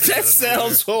aggressive. That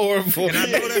sounds horrible. And I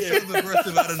know that sounds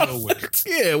aggressive out of nowhere.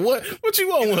 Yeah, what you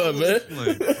want with her, man?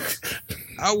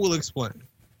 I will explain.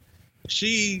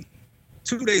 She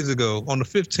 2 days ago on the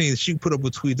 15th, she put up a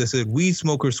tweet that said, "Weed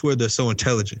smokers swear they're so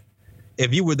intelligent.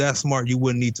 If you were that smart, you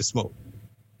wouldn't need to smoke."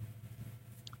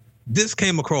 This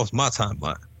came across my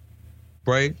timeline,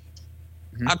 right?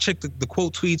 Mm-hmm. I checked the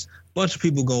quote tweets, bunch of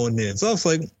people going in. So I was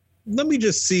like, let me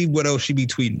just see what else she be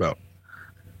tweeting about.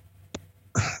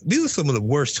 These are some of the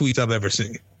worst tweets I've ever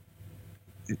seen.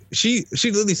 She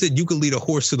literally said, "You could lead a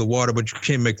horse to the water, but you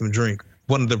can't make them drink."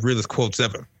 One of the realest quotes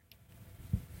ever.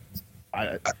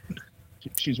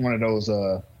 She's one of those,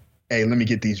 hey, let me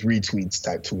get these retweets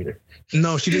type tweeter.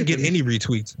 No, she didn't get any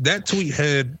retweets. That tweet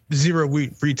had 0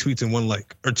 retweets and 1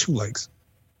 like, or 2 likes.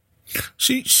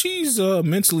 She's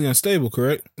mentally unstable,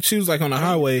 correct? She was like on the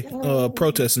highway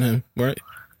protesting him, right?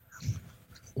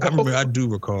 I do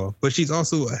recall. But she's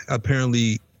also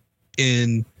apparently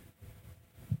in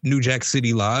New Jack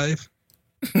City Live.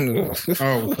 What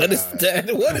is that?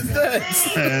 What is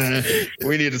that?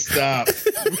 We need to stop.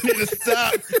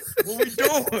 What we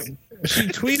doing? She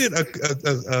tweeted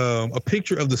a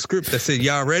picture of the script that said,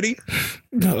 "Y'all ready?"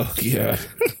 Oh yeah,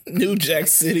 New Jack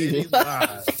City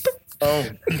Live. Oh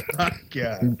my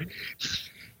god.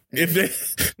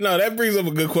 That brings up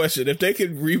a good question. If they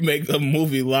could remake a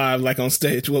movie live, like on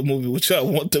stage, what movie would y'all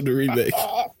want them to remake?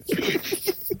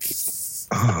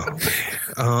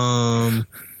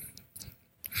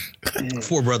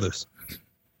 Four Brothers.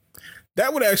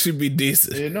 That would actually be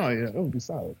decent. Yeah, it would be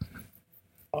solid.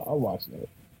 I'll watch that.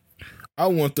 I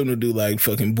want them to do like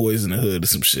fucking Boys in the Hood or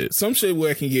some shit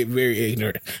where I can get very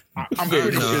ignorant. I'm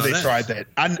pretty sure they tried that.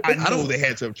 I know they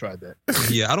had to have tried that.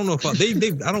 Yeah, I don't know if I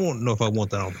know if I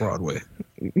want that on Broadway.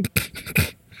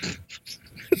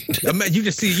 You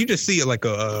just see it like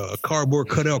a cardboard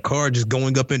cutout car just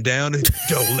going up and down.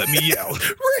 Joe, let me out,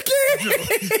 Ricky.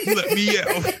 Joe, let me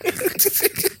out.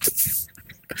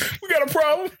 We got a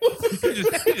problem.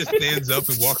 He just stands up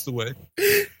and walks away.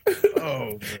 Oh,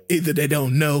 man. Either they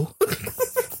don't know,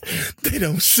 they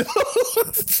don't show.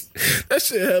 That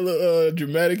shit hella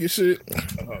dramatic and shit.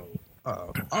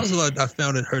 Also, I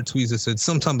found in her tweets that said,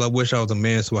 "Sometimes I wish I was a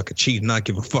man so I could cheat and not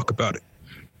give a fuck about it."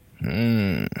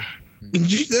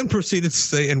 She then proceeded to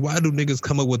say, "And why do niggas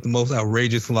come up with the most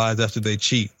outrageous lies after they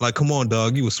cheat? Like, come on,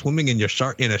 dog, you was swimming in a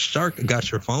shark and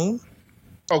got your phone?"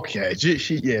 Okay,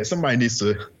 somebody needs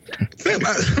to.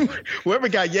 Whoever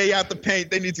got Ye out the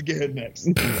paint, they need to get her next.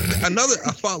 I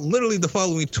found literally the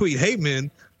following tweet: "Hey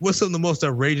man, what's some of the most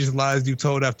outrageous lies you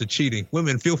told after cheating?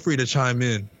 Women, feel free to chime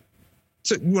in."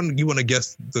 So you want to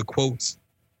guess the quotes,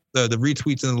 the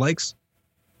retweets and the likes?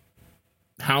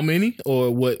 How many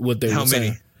or what they were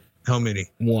saying? How many?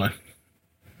 1.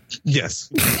 Yes.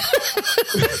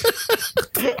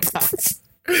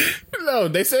 No,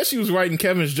 they said she was writing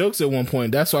Kevin's jokes at one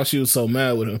point. That's why she was so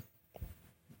mad with him.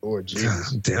 Or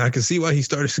Jesus. Damn, I can see why he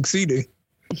started succeeding.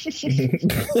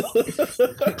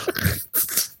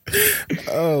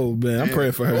 Oh man, I'm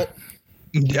praying for her.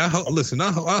 Yeah, I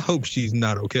hope she's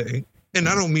not okay, and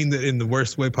I don't mean that in the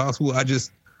worst way possible. I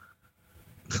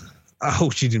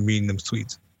hope she didn't read them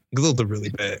tweets because those are really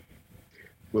bad.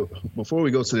 Well, before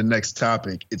we go to the next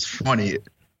topic, it's funny.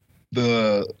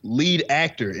 The lead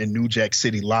actor in New Jack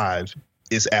City Live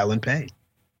is Alan Payne.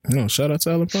 No, shout out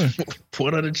to Alan Payne.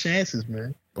 What are the chances,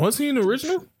 man? Was he in the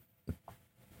original?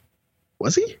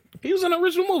 Was he? He was in the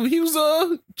original movie. He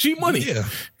was G Money. Yeah.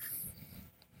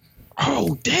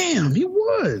 Oh, damn, he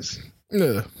was.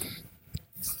 Yeah.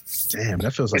 Damn,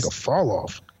 that feels like a fall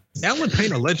off. Alan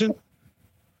Payne, a legend.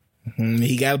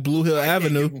 He got Blue Hill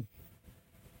Avenue.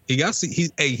 He got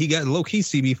low key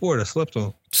CB4 that slept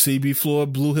on. CB Floor,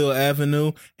 Blue Hill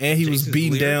Avenue, and he was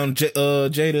beating down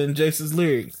Jada and Jason's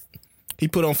lyrics. He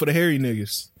put on for the hairy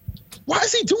niggas. Why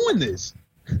is he doing this?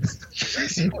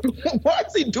 Why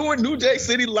is he doing New Jack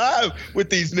City Live with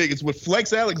these niggas? With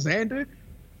Flex Alexander?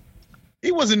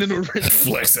 He wasn't in the original.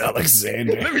 Flex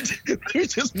Alexander. Let me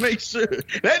just make sure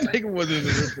that nigga wasn't in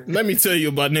the original. Let me tell you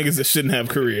about niggas that shouldn't have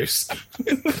careers.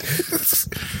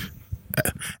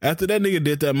 After that nigga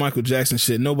did that Michael Jackson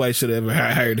shit, nobody should have ever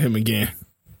hired him again.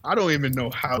 I don't even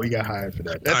know how he got hired for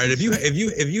that. All right, if you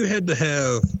had to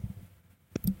have,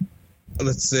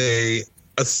 let's say,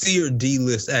 a C or D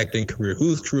list acting career,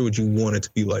 whose career would you want it to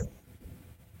be like?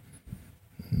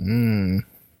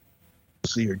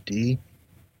 C or D?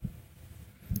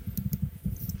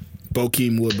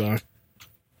 Bokeem Woodbine.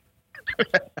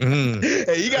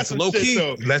 Hey, you got some low shit, key.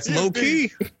 though. That's low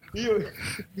key.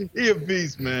 He a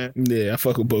beast, man. Yeah, I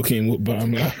fuck with Bokeem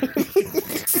Woodbine now.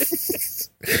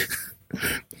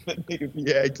 That nigga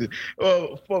be acting.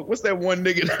 Oh fuck! What's that one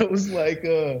nigga that was like,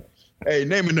 "Hey,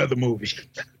 name another movie."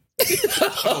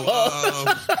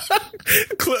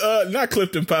 Not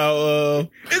Clifton Powell.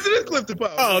 Isn't it Clifton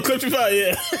Powell? Oh, Clifton Powell,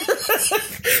 yeah.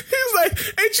 He's like,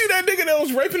 ain't you that nigga that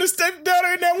was raping his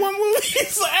stepdaughter in that one movie?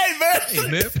 He's like, hey man,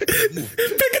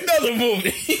 pick another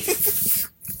movie.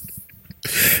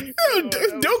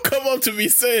 Don't come up to me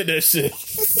saying that shit.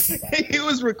 He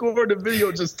was recording a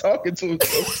video just talking to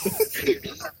himself.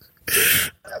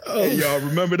 Hey, y'all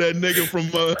remember that nigga from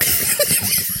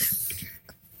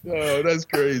Oh, that's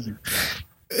crazy.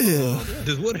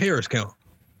 Does Wood Harris count?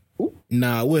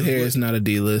 Nah, Wood Harris not a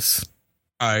D-list.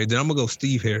 All right, then I'm gonna go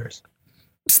Steve Harris.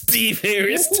 Steve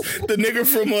Harris, the nigga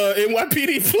from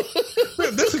NYPD.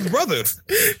 That's his brother.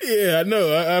 Yeah, I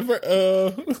know.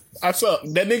 I saw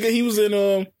that nigga. He was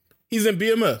in he's in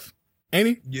BMF, ain't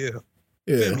he? Yeah.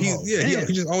 Yeah.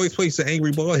 He just always plays the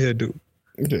angry bald head dude.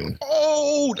 Yeah.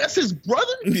 Oh, that's his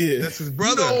brother? Yeah. That's his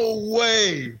brother. No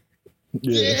way.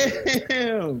 Yeah.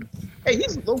 Damn. Hey,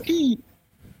 he's low key.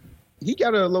 He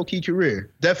got a low key career.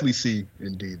 Definitely C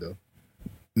and D though.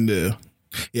 Yeah.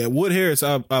 Yeah, Wood Harris,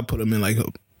 I'll put him in like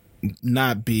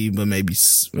not B, but maybe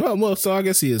well, so I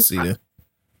guess he is C then.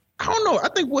 I don't know. I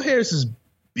think Wood Harris is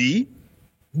B.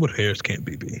 Wood Harris can't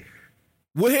be B.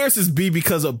 Wood Harris is B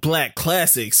because of black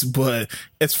classics, but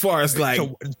as far as like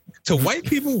to white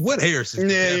people, Wood Harris is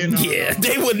yeah,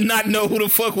 they would not know who the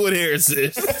fuck Wood Harris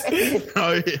is.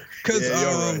 Oh yeah. Because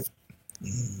right.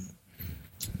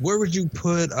 Where would you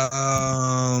put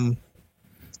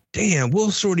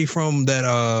Will Shorty from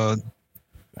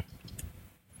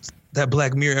that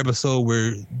Black Mirror episode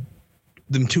where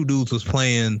them two dudes was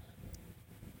playing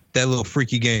that little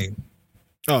freaky game?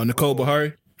 Oh, Nicole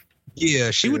Bahari?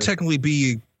 Yeah, she would technically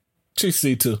be. She's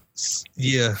C too.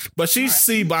 Yeah. But she's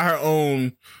C by her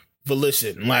own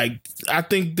volition. Like, I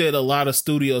think that a lot of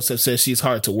studios have said she's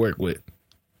hard to work with.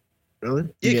 Really?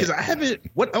 Yeah, because I haven't.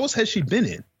 What else has she been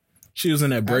in? She was in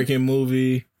that Breaking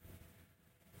movie.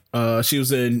 She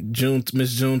was in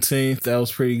Miss Juneteenth. That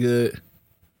was pretty good.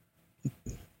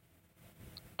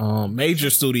 Major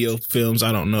studio films,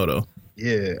 I don't know though.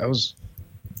 Yeah, I was.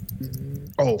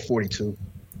 42.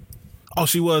 Oh,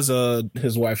 she was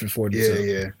his wife in 42.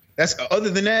 Yeah. That's other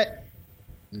than that.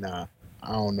 Nah,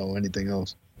 I don't know anything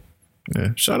else. Yeah,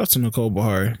 shout out to Nicole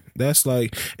Bahari. That's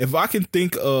like, if I can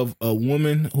think of a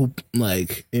woman who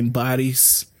like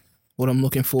embodies what I'm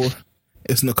looking for,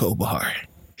 it's Nicole Bahari.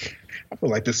 I feel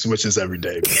like this switches every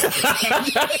day. I'll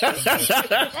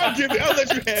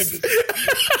let you have this.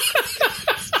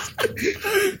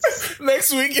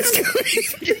 Next week is gonna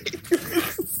be.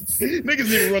 Niggas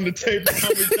need to run the tape. How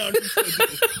many times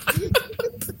you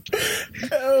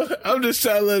said I'm just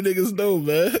trying to let niggas know,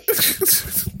 man.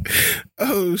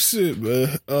 Oh shit,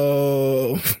 man.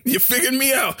 You figured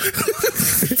me out.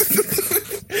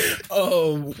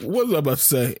 What was I about to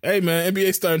say? Hey man,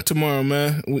 NBA starting tomorrow,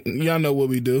 man. Y'all know what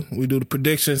we do. We do the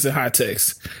predictions and high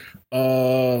takes.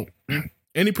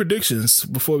 Any predictions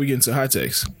before we get into high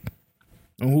takes?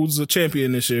 And who's the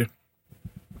champion this year?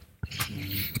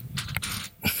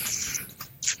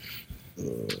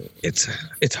 It's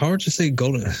hard to say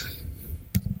Golden.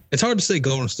 It's hard to say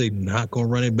Golden State not going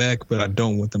to run it back, but I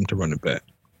don't want them to run it back.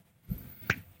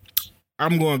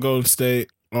 I'm going Golden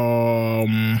State.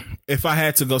 If I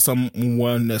had to go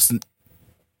someone that's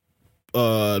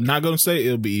not Golden State,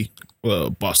 it'll be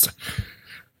Boston.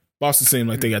 Boston seemed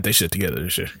like they got their shit together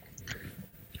this year.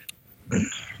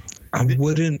 I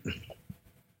wouldn't.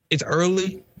 It's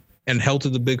early, and health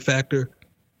is a big factor.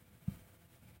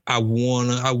 I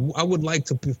would like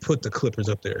to put the Clippers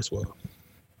up there as well.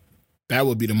 That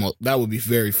would be that would be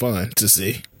very fun to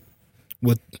see,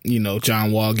 with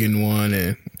John Wall getting one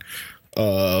and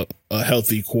a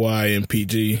healthy Kawhi and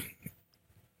PG.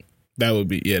 That would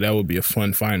be a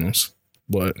fun finals.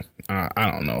 But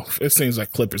I don't know. It seems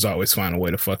like Clippers always find a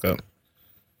way to fuck up.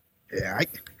 Yeah, I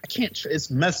can't. It's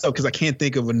messed up because I can't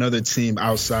think of another team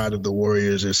outside of the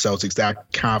Warriors or Celtics that I'm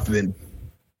confident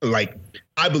Like,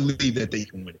 I believe that they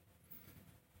can win it.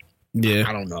 Yeah.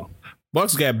 I don't know.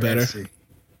 Bucks got better.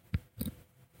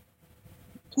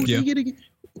 Who did they get again?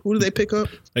 Who did they pick up?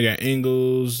 They got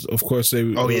Ingles. Of course, they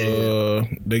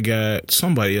they got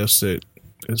somebody else that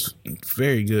is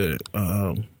very good.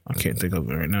 I can't think of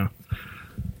it right now.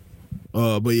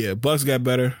 But yeah, Bucks got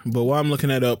better. But while I'm looking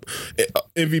that up,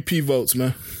 MVP votes,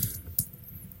 man.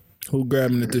 Who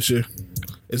grabbing it this year?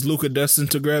 Is Luka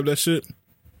destined to grab that shit?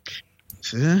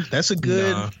 Yeah, that's a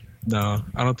good. No,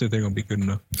 I don't think they're gonna be good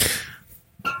enough.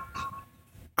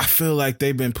 I feel like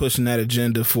they've been pushing that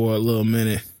agenda for a little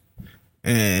minute,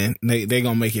 and they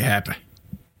gonna make it happen.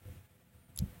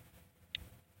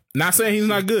 Not saying he's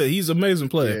not good. He's an amazing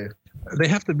player. Yeah. They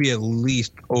have to be at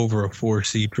least over a 4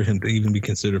 seed for him to even be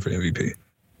considered for MVP.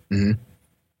 Mm-hmm.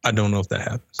 I don't know if that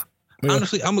happens. Yeah.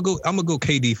 Honestly, I'm gonna go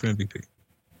KD for MVP.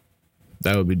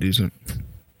 That would be decent.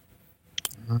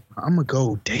 I'm gonna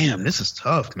go. Damn, this is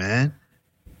tough, man.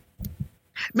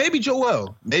 Maybe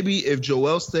Joel. Maybe if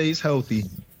Joel stays healthy,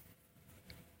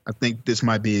 I think this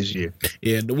might be his year.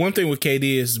 Yeah, the one thing with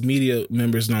KD is media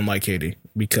members don't like KD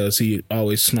because he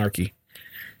always snarky,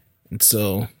 and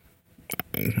so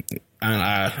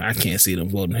I can't see them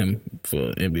voting him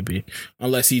for MVP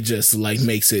unless he just like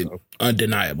makes it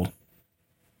undeniable.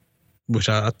 Which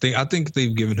I think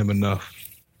they've given him enough.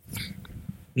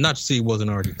 Not to say he wasn't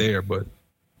already there, but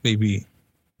maybe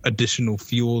additional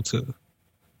fuel to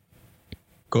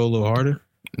go a little harder.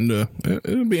 Yeah,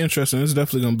 it'll be interesting. It's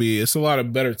definitely going to be, it's a lot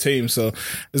of better teams, so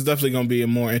it's definitely going to be a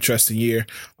more interesting year.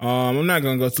 I'm not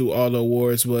going to go through all the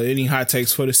awards, but any hot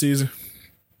takes for the season?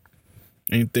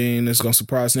 Anything that's going to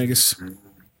surprise niggas?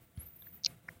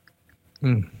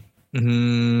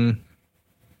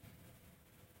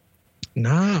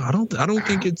 Nah, I don't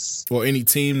think it's... Or any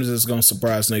teams that's going to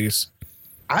surprise niggas?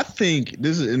 I think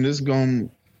this is going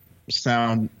to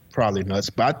sound probably nuts,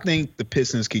 but I think the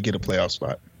Pistons could get a playoff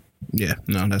spot. Yeah,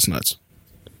 no, that's nuts.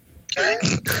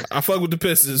 I fuck with the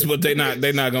Pistons, but they're not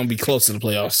gonna be close to the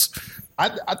playoffs.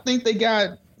 I think they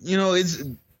got,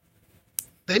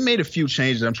 they made a few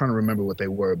changes. I'm trying to remember what they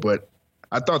were, but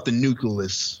I thought the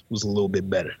nucleus was a little bit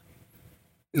better.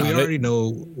 No, we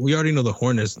already know the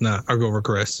Hornets are gonna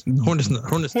regress.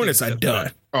 Hornets are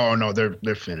done. Oh no,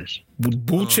 they're finished.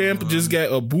 Boo Champ just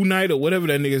got a Boo Knight or whatever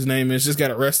that nigga's name is, just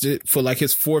got arrested for like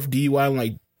his 4th DUI in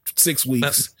like 6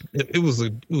 weeks. It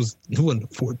wasn't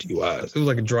 4 DUIs. It was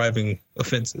like a driving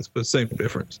offenses, but same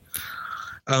difference.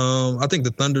 I think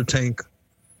the Thunder tank.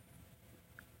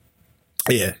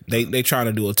 Yeah, they trying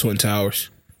to do a Twin Towers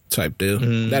type deal.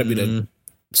 That'd be the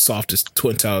softest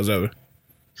Twin Towers ever.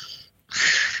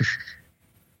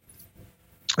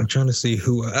 I'm trying to see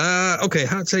who. Okay,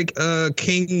 hot take.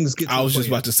 Kings. I was just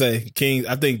about to say Kings.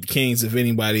 I think Kings, if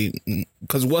anybody,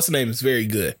 because what's the name is very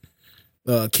good.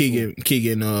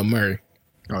 Keegan Murray.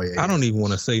 Oh yeah. I don't even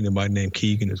want to say anybody named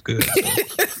Keegan is good. So.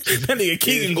 That nigga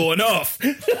Keegan going off.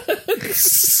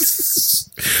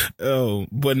 Oh,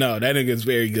 but no, that nigga's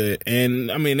very good.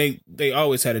 And I mean, they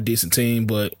always had a decent team,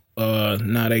 but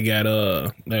now they got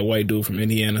that white dude from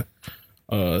Indiana,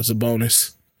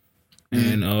 Sabonis,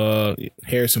 and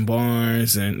Harrison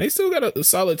Barnes, and they still got a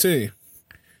solid team.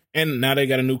 And now they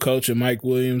got a new coach, Mike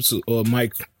Williams or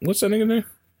Mike. What's that nigga name?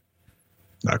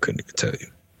 I couldn't even tell you.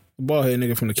 Ballhead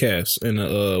nigga from the Cavs and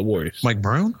the Warriors. Mike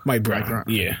Brown.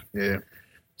 Yeah. Yeah.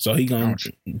 So he gonna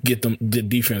get the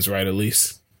defense right at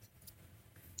least.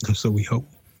 So we hope.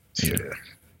 Yeah.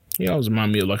 He always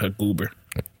remind me of like a goober.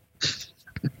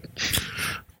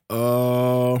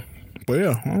 But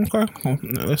yeah, okay.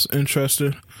 That's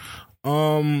interesting.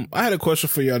 I had a question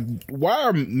for y'all. Why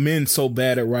are men so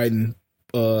bad at writing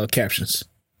captions?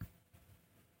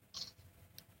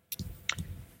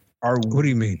 What do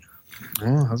you mean?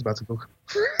 Oh, I was about to go.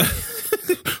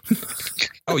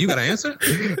 Oh, you got an answer?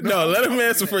 No, let him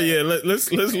answer for you.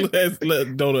 Let's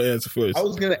let Dodo answer first. I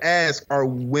was gonna ask: are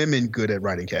women good at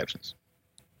writing captions?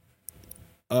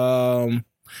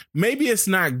 Maybe it's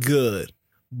not good,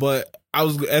 but I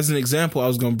was, as an example, I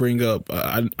was gonna bring up.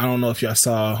 I don't know if y'all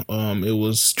saw. It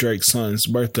was Drake's son's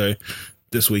birthday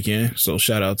this weekend, so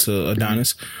shout out to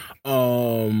Adonis.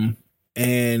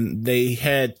 And they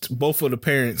had both of the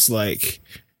parents like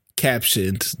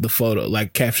captioned the photo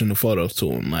to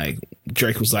him. Like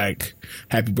Drake was like,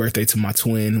 "Happy birthday to my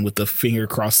twin" with the finger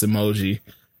crossed emoji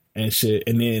and shit.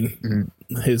 And then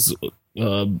his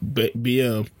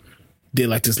BM did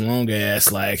like this long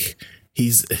ass like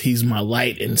he's my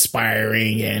light,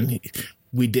 inspiring, and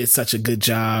we did such a good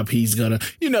job. He's gonna,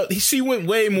 she went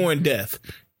way more in depth.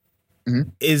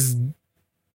 Is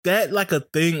that like a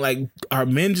thing? Like, are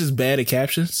men just bad at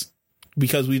captions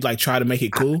because we like try to make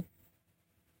it cool?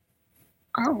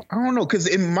 I don't know, because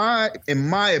in my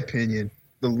opinion,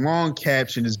 the long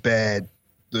caption is bad.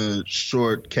 The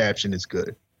short caption is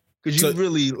good. Because you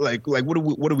really like what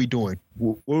are we doing?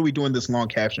 What are we doing this long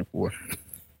caption for?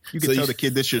 You can tell the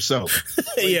kid this yourself.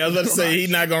 Yeah, I was about to say he's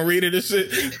not gonna read it and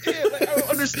shit. Yeah, like, I don't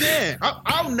understand.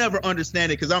 I'll never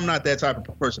understand it because I'm not that type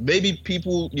of person. Maybe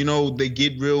people, they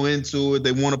get real into it.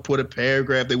 They want to put a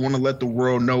paragraph. They want to let the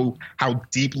world know how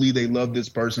deeply they love this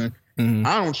person. Mm-hmm.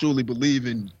 I don't truly believe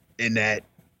in that,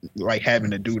 like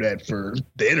having to do that for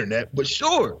the internet. But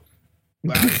sure,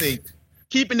 but I think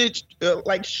keeping it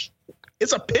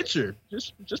it's a picture.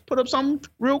 Just put up something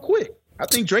real quick. I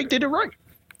think Drake did it right.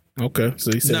 Okay,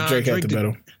 so you said Drake had the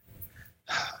better.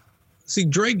 See,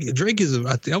 Drake is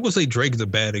I would say Drake is a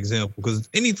bad example because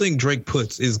anything Drake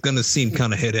puts is gonna seem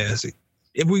kind of head assy.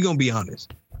 If we're gonna be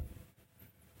honest,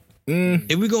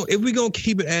 if we gonna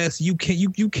keep it assy, you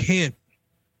can't.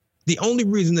 The only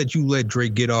reason that you let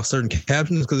Drake get off certain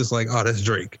captions is because it's like, oh, that's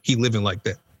Drake. He living like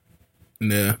that.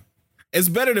 Yeah. It's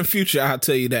better than Future, I'll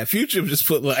tell you that. Future just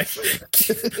put like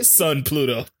Sun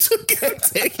Pluto.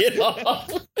 Take it off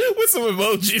with some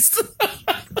emojis.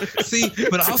 See,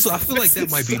 but also I feel like that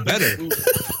might be better.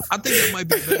 I think that might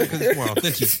be better because it's more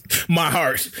authentic. My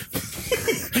heart.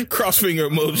 Cross finger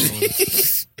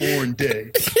emoji. Born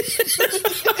day.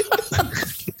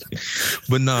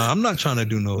 But nah, I'm not trying to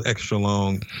do no extra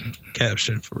long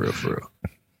caption for real.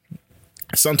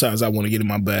 Sometimes I want to get in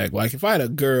my bag. Like if I had a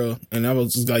girl and I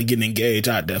was just like getting engaged,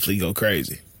 I'd definitely go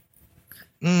crazy.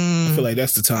 I feel like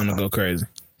that's the time to go crazy.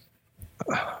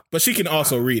 But she can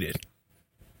also read it.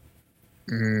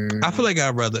 I feel like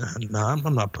I'd rather. Nah,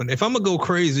 I'm not putting. If I'm gonna go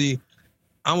crazy,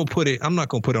 I'm gonna put it. I'm not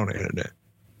gonna put it on the internet.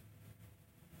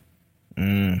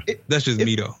 That's just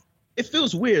me though. It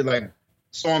feels weird. Like,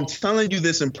 so I'm telling you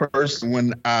this in person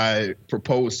when I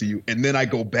propose to you, and then I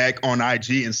go back on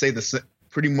IG and say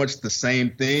pretty much the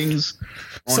same things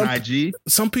on IG.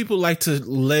 Some people like to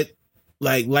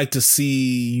like to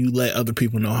see you let other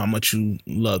people know how much you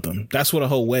love them. That's what a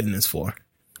whole wedding is for.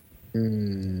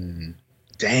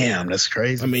 Damn, that's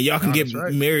crazy. I mean, y'all can get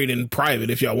married in private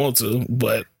if y'all want to,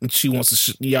 but she wants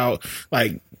to y'all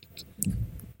like.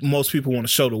 Most people want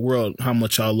to show the world how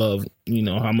much y'all love,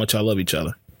 how much y'all love each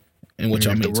other and what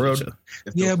y'all mean to each other.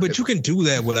 Yeah, but you can do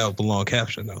that without the long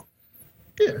caption though.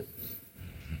 Yeah.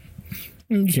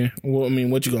 Okay. Well, I mean,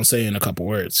 what you gonna say in a couple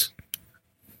words?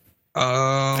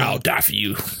 I'll die for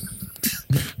you.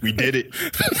 We did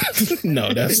it.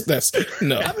 No, that's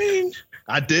no. I mean,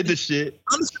 I did the shit.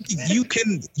 Honestly,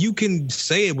 you can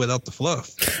say it without the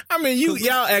fluff. I mean,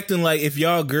 y'all acting like if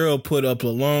y'all girl put up a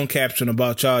long caption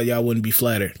about y'all wouldn't be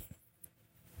flattered.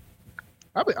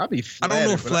 I'll be flattered. I don't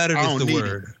know if flattered is the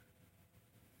word.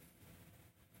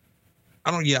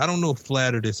 I don't know if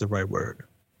flattered is the right word.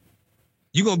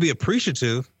 You're gonna be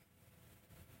appreciative.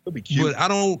 It'll be cute. But I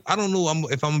don't know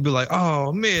if I'm gonna be like,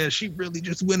 oh man, she really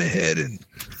just went ahead and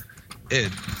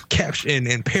captioned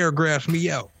and paragraphed me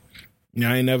out.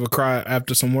 Yeah, I ain't never cried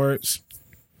after some words.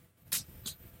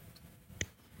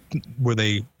 Were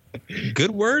they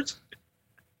good words?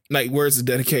 Like words of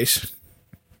dedication?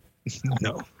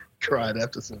 No. Cried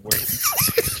after some words.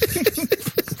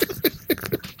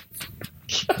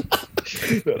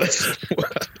 No, that's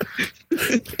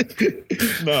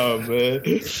no, man.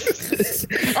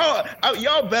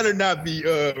 Y'all better not be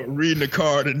reading a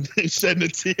card and shedding a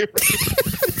tear in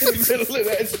the middle of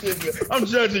that shit, man. I'm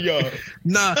judging y'all.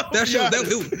 Nah,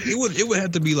 it would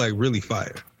have to be like really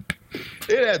fire.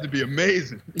 It had to be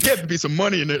amazing. It had to be some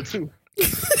money in there too.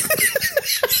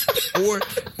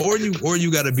 or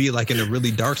you got to be like in a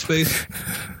really dark space.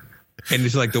 And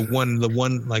it's like the one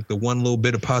little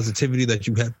bit of positivity that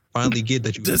you have finally get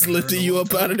that you just lifted you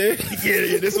up out of there.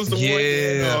 Yeah, this was the one.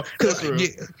 Yeah,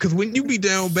 because when you be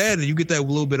down bad and you get that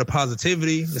little bit of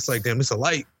positivity, it's like, damn, it's a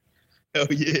light. Hell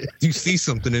yeah, you see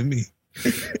something in me.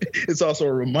 It's also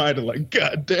a reminder, like,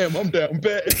 God damn, I'm down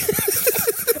bad.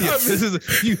 Yeah,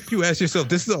 you ask yourself,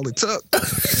 this is all it took.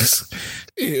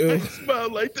 I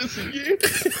smiled like this again.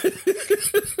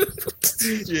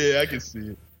 Yeah, I can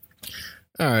see it.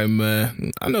 All right,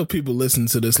 man. I know people listen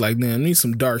to this like, damn, need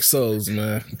some dark souls,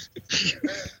 man.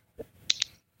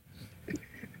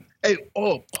 Hey,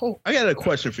 I got a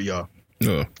question for y'all.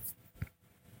 Yeah.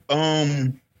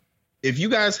 If you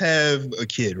guys have a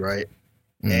kid, right,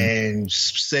 and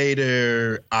say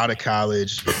they're out of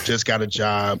college, just got a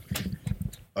job,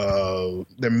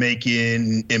 they're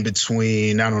making in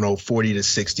between, I don't know, 40 to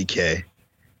 60K.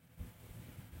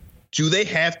 Do they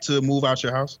have to move out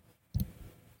your house?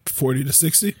 40 to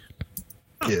 60?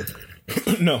 Yeah.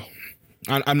 No.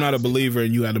 I'm not a believer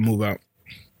in you had to move out.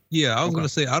 Yeah, I was going to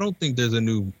say, I don't think there's a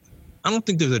new I don't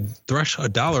think there's a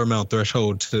dollar amount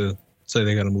threshold to say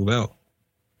they got to move out.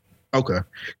 Okay,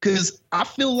 because I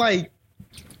feel like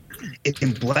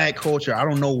in Black culture, I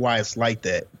don't know why it's like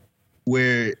that,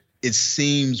 where it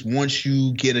seems once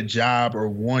you get a job or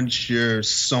once you're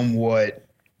somewhat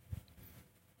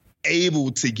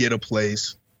able to get a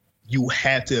place, you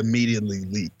have to immediately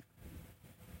leave.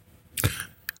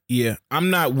 Yeah, I'm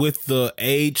not with the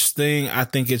age thing. I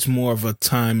think it's more of a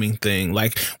timing thing.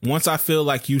 Like once I feel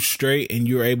like you straight and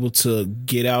you're able to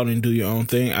get out and do your own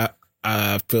thing,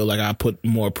 I feel like I put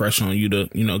more pressure on you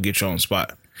to, get your own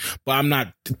spot. But I'm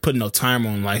not putting no time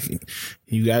on like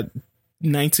you got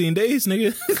 19 days,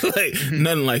 nigga. Like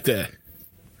nothing like that.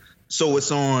 So it's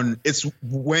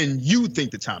when you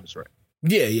think the time is right.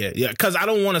 Yeah. Because I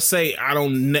don't want to say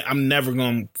I'm never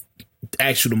going to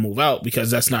ask you to move out because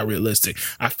that's not realistic.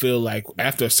 I feel like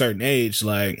after a certain age,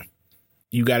 like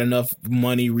you got enough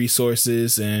money,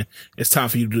 resources, and it's time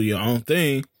for you to do your own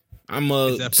thing.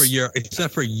 Is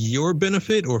that for your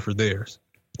benefit or for theirs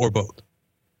or both?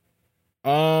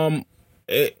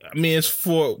 It's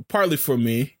partly for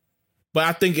me, but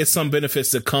I think it's some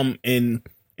benefits that come in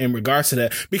regards to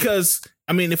that. Because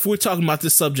if we're talking about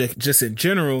this subject just in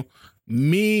general,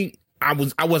 I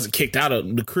wasn't kicked out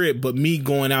of the crib, but me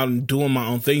going out and doing my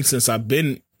own thing since I've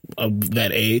been of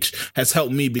that age has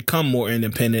helped me become more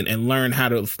independent and learn how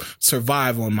to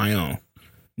survive on my own.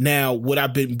 Now, would I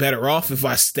been better off if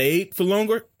I stayed for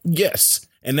longer? Yes.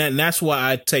 And that's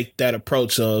why I take that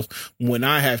approach of when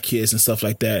I have kids and stuff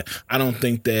like that. I don't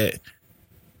think that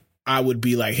I would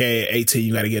be like, hey, at 18,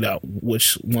 you got to get out,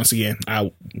 which once again,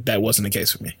 that wasn't the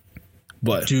case for me.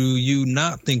 But do you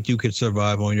not think you could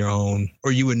survive on your own,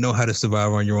 or you would know how to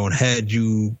survive on your own had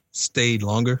you stayed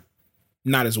longer?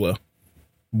 Not as well.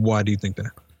 Why do you think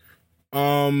that?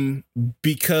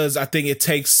 Because I think it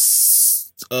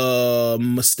takes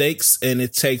mistakes and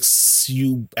it takes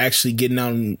you actually getting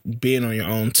out and being on your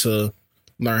own to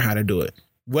learn how to do it.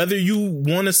 Whether you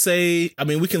want to say,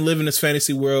 we can live in this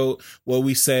fantasy world where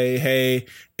we say, hey,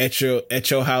 at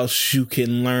your house, you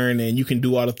can learn and you can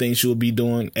do all the things you'll be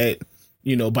doing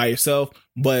by yourself,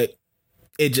 but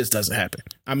it just doesn't happen.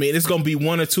 It's going to be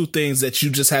one or two things that you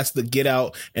just have to get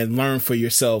out and learn for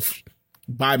yourself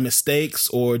by mistakes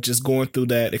or just going through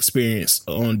that experience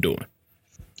on doing.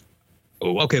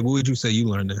 Oh, okay. What would you say you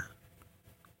learned there?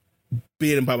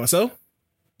 Being by myself?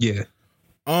 Yeah.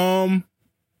 Or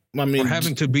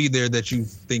having to be there that you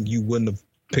think you wouldn't have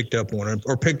picked up on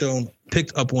or picked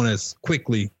up on as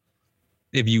quickly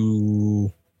if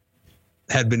you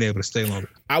had been able to stay longer.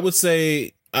 I would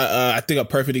say, I think a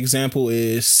perfect example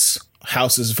is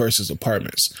houses versus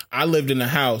apartments. I lived in a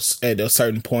house at a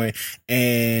certain point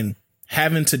and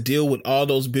having to deal with all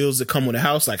those bills that come with a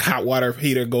house, like hot water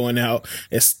heater going out,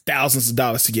 it's thousands of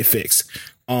dollars to get fixed.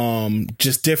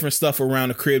 Just different stuff around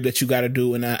the crib that you got to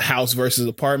do in a house versus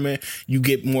apartment. You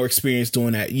get more experience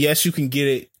doing that. Yes, you can get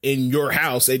it in your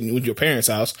house and with your parents'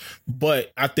 house,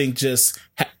 but I think just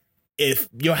if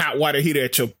your hot water heater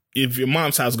if your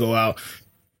mom's house go out,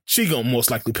 she gonna most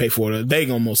likely pay for it. Or they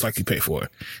gonna most likely pay for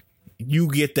it. You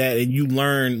get that and you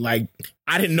learn, like,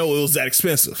 I didn't know it was that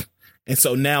expensive. And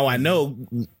so now I know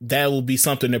that will be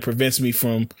something that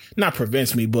not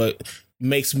prevents me, but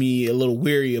makes me a little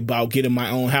weary about getting my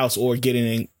own house or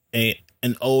getting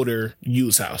an older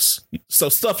used house. So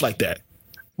stuff like that.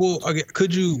 Well, okay,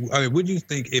 would you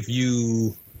think if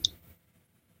you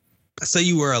say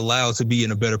you were allowed to be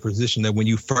in a better position that when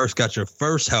you first got your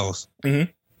first house,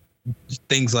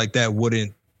 things like that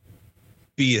wouldn't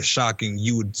be as shocking?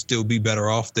 You would still be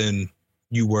better off than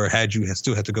you were had you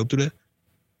still had to go through that?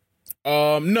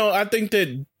 No, I think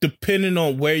that depending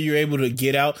on where you're able to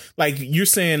get out, like you're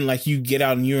saying, like you get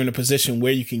out and you're in a position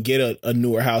where you can get a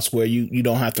newer house where you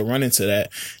don't have to run into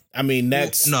that.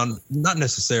 That's no, not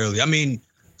necessarily.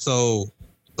 So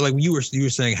like you were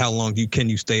saying, how long can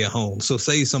you stay at home? So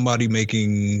say somebody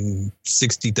making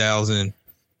 $60,000,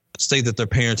 stay at their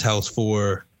parents' house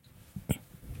for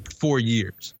 4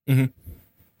 years. Mm-hmm.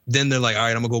 Then they're like, all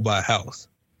right, I'm gonna go buy a house.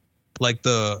 Like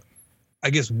I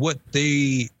guess what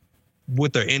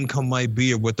their income might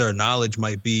be or what their knowledge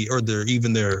might be or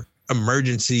their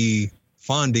emergency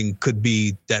funding could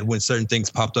be that when certain things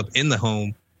popped up in the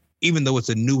home, even though it's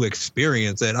a new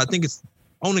experience, and I think it's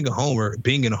owning a home or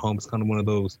being in a home is kind of one of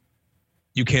those,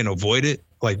 you can't avoid it.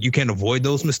 Like you can't avoid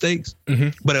those mistakes,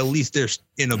 but at least they're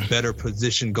in a better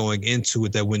position going into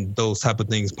it that when those type of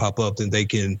things pop up, then they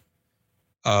can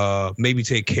maybe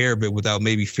take care of it without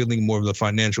maybe feeling more of the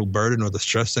financial burden or the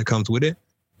stress that comes with it.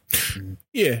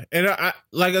 Yeah. And I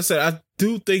like I said, I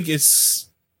do think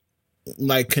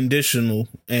like conditional,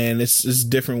 and it's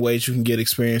different ways you can get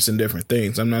experience in different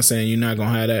things. I'm not saying you're not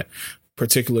gonna have that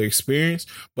particular experience,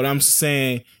 but I'm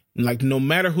saying like no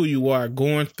matter who you are,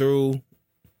 going through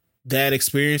that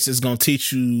experience is gonna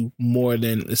teach you more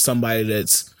than somebody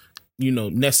that's, you know,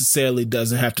 necessarily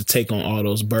doesn't have to take on all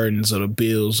those burdens or the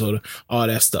bills or all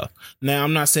that stuff. Now,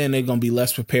 I'm not saying they're gonna be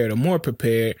less prepared or more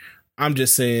prepared. I'm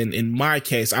just saying in my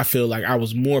case, I feel like I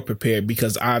was more prepared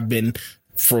because I've been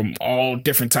from all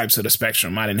different types of the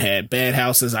spectrum. I didn't have bad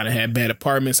houses. I didn't have bad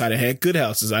apartments. I didn't have good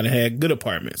houses. I didn't have good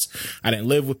apartments. I didn't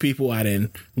live with people. I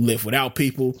didn't live without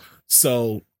people.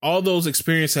 So all those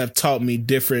experiences have taught me a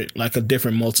different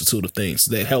multitude of things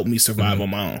that helped me survive on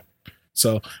my own.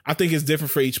 So I think it's different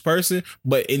for each person.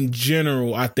 But in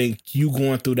general, I think you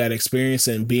going through that experience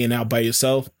and being out by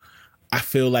yourself, I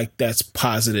feel like that's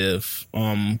positive.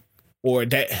 Or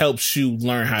that helps you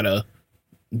learn how to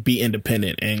be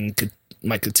independent and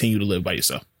continue to live by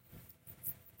yourself.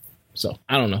 So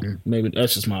I don't know. Maybe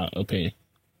that's just my opinion.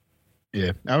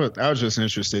 Yeah, I was just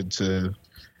interested to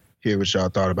hear what y'all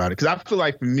thought about it, because I feel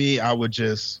like for me, I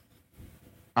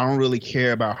don't really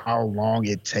care about how long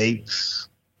it takes,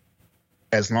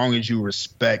 as long as you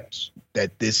respect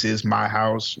that this is my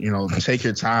house. You know, take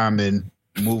your time and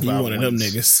move out. You one of them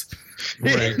niggas.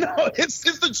 Right. No, it's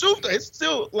the truth. It's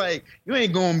still like you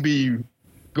ain't gonna be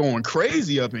going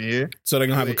crazy up in here. So they're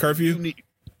gonna have a curfew?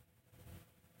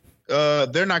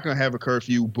 They're not gonna have a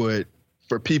curfew, but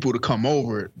for people to come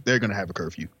over, they're gonna have a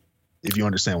curfew. If you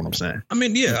understand what I'm saying. I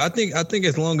mean, yeah, I think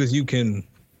as long as you can,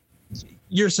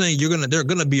 you're saying there are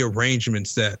gonna be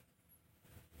arrangements that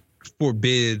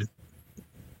forbid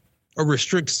or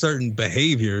restrict certain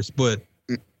behaviors, but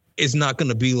it's not going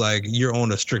to be like you're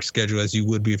on a strict schedule as you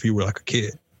would be if you were like a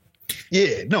kid.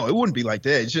 Yeah, no, it wouldn't be like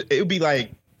that. It would be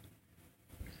like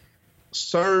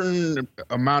certain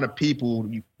amount of people,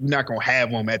 you're not going to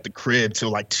have them at the crib till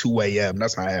like 2 a.m.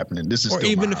 That's not happening. This is, or still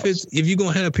even if you're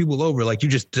going to have people over, like you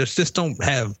just don't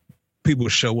have people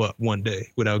show up one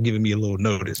day without giving me a little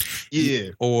notice. Yeah.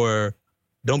 Or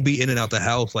don't be in and out the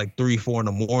house like 3-4 in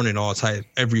the morning all type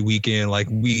every weekend. Like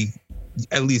we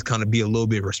at least kind of be a little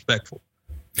bit respectful.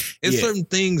 It's certain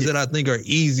things that I think are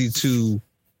easy to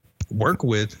work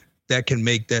with that can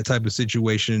make that type of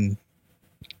situation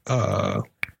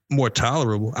more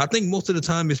tolerable. I think most of the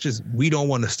time it's just we don't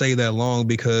want to stay that long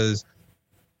because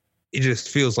it just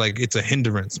feels like it's a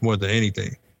hindrance more than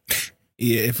anything.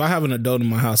 Yeah, if I have an adult in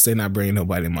my house, they're not bringing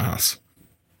nobody in my house.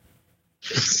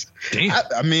 Damn.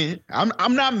 I mean,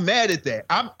 I'm not mad at that.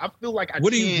 I feel like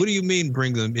What do you mean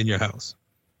bring them in your house?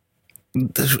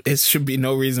 It should be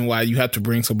no reason why you have to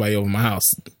bring somebody over my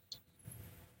house.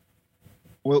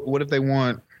 What if they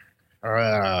want,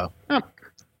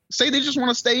 say they just want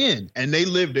to stay in and they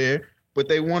live there, but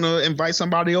they want to invite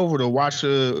somebody over to watch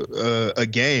a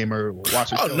game or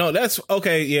watch a show? No, that's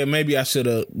okay. Yeah, maybe I should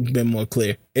have been more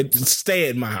clear. Stay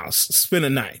at my house, spend a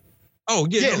night. Oh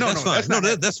yeah, that's fine.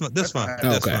 That's fine.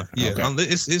 That's fine. Yeah, okay.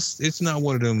 It's not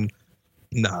one of them.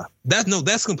 Nah,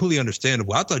 that's completely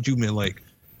understandable. I thought you meant like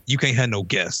you can't have no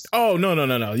guests. Oh no.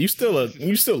 You still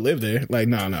live there. Like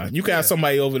no. You can have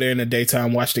somebody over there in the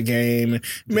daytime, watch the game,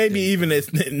 maybe even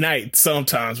at night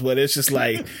sometimes. But it's just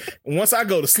like once I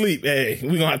go to sleep, hey,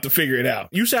 we're gonna have to figure it out.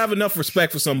 You should have enough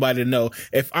respect for somebody to know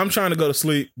if I'm trying to go to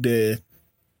sleep, then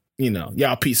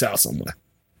y'all peace out somewhere.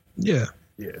 Yeah.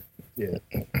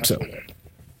 So,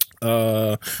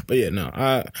 but yeah, no,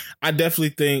 I definitely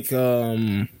think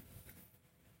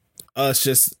us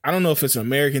just, I don't know if it's an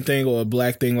American thing or a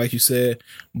black thing, like you said,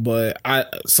 but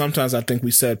sometimes I think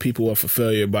we set people up for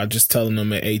failure by just telling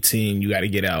them at 18 you got to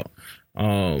get out.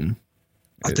 I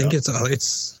think it's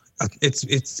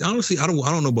honestly, I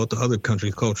don't know about the other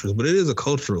countries' cultures, but it is a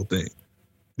cultural thing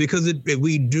because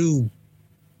we do,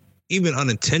 even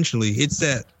unintentionally, it's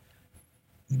that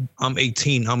I'm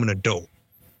 18, I'm an adult.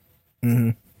 Mm-hmm.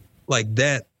 Like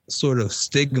that sort of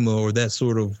stigma or that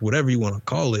sort of whatever you want to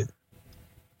call it,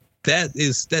 that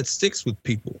sticks with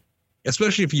people,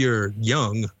 especially if you're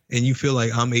young and you feel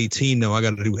like I'm 18 now, I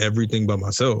got to do everything by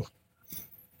myself.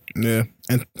 Yeah.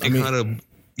 And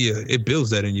it builds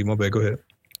that in you. My bad. Go ahead.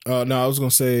 No, I was going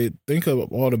to say, think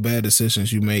of all the bad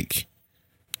decisions you make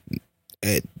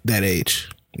at that age.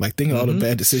 Like, think of all the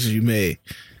bad decisions you made.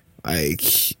 Like,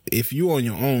 if you're on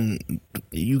your own,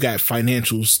 you got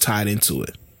financials tied into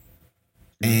it.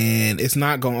 And it's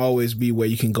not going to always be where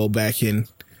you can go back and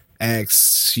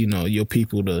ask, your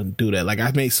people to do that. Like,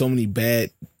 I've made so many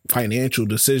bad financial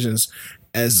decisions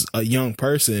as a young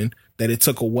person that it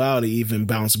took a while to even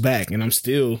bounce back. And I'm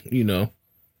still,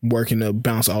 working to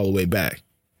bounce all the way back.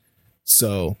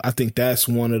 So I think that's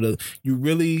one of you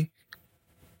really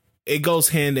it goes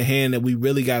hand in hand that we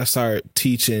really got to start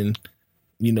teaching,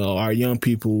 you know, our young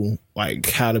people like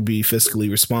how to be fiscally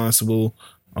responsible,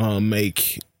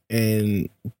 and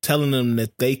telling them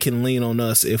that they can lean on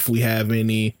us if they have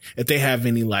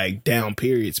any like down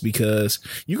periods, because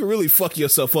you can really fuck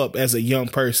yourself up as a young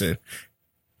person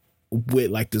with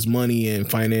like this money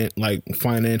and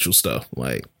financial stuff.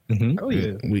 Like, oh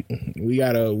yeah, we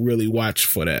gotta really watch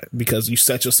for that, because you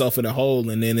set yourself in a hole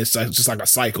and then it's just like a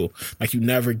cycle. Like you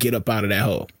never get up out of that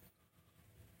hole.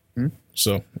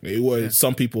 So it was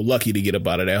some people lucky to get up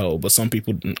out of that hole, but some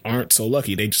people aren't so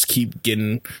lucky. They just keep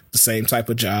getting the same type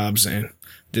of jobs and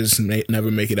just never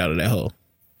make it out of that hole.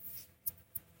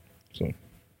 So,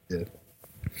 yeah.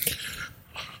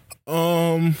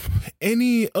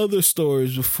 Any other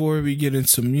stories before we get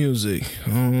into music?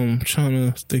 I'm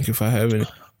trying to think if I have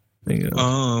anything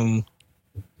else.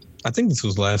 I think this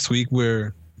was last week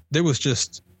where there was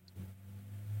just.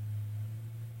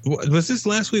 Was this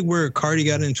last week where Cardi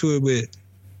got into it with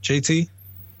JT?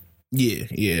 Yeah.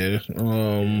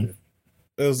 It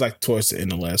was like towards the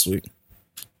end of last week.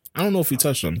 I don't know if we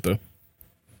touched on it though.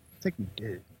 I think we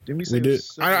did. Did we say we did?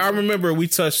 I remember we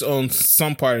touched on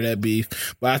some part of that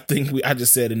beef, but I think I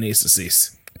just said it needs to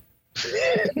cease.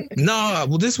 No,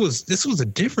 well, this was a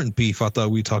different beef. I thought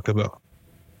we talked about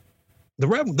the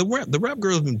rap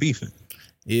girl's been beefing.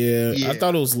 Yeah, I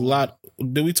thought it was a lot.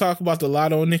 Did we talk about the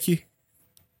Lotto Nicki?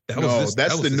 That's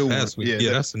the new one.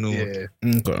 Yeah, that's the new one.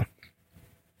 Okay.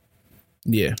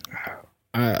 Yeah.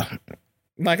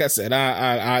 Like I said,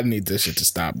 I need this shit to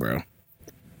stop, bro.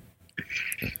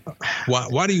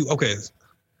 Why do you? Okay,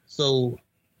 so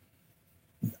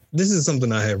this is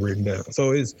something I have written down.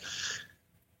 So it's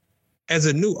as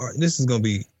a new art. This is gonna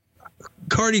be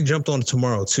Cardi jumped on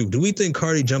Tomorrow too. Do we think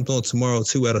Cardi jumped on Tomorrow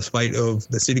too out of spite of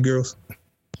the City Girls?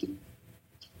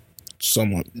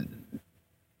 Somewhat.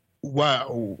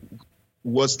 Wow,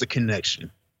 what's the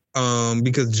connection?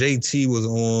 Because JT was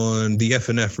on the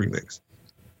FNF remix.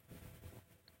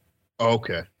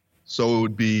 Okay, so it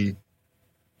would be.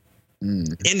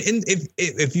 And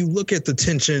if you look at the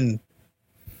tension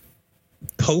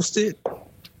posted,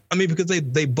 I mean, because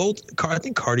they both. I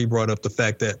think Cardi brought up the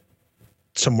fact that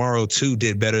Tomorrow 2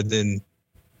 did better than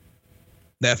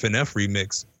the FNF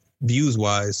remix, views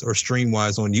wise or stream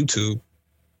wise on YouTube.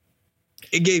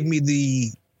 It gave me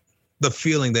the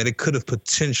feeling that it could have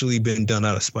potentially been done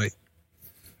out of spite.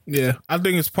 Yeah, I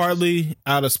think it's partly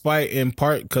out of spite, in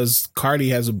part because Cardi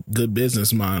has a good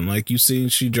business mind. Like you seen,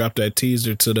 she dropped that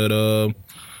teaser to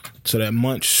that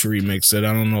Munch remix that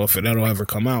I don't know if that'll ever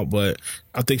come out, but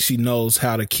I think she knows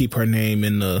how to keep her name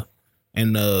in the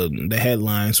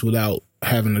headlines without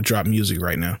having to drop music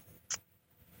right now.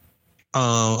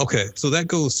 Okay, so that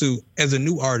goes to, as a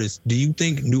new artist, do you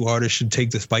think new artists should take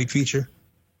the spite feature?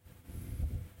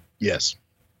 Yes,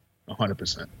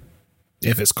 100%.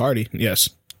 If it's Cardi, yes.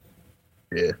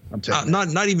 Yeah, I'm taking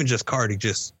not even just Cardi,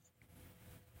 just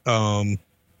an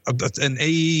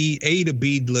A to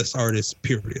B list artist.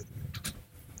 Period.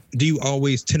 Do you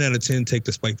always 10 out of 10 take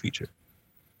the spite feature?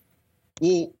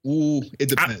 Ooh, it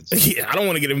depends. I don't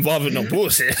want to get involved in no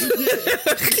bullshit. That's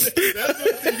what you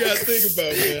gotta think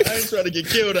about, man. I ain't trying to get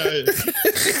killed out here.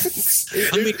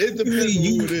 It depends on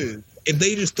who it is. If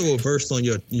they just throw a verse on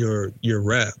your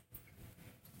rap,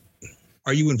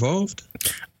 are you involved?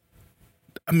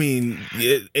 I mean,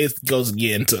 it goes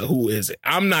again to who is it.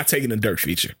 I'm not taking the Dirk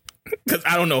feature because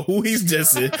I don't know who he's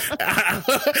dissing.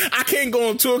 I can't go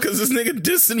on tour because this nigga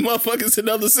dissing motherfuckers in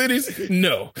other cities.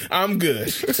 No, I'm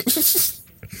good.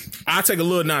 I'll take a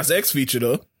Lil Nas X feature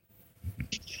though.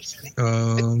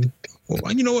 Well,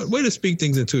 you know what? Way to speak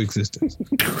things into existence.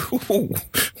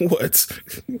 What?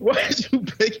 Why did you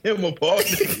pick him apart?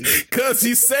 Because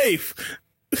he's safe.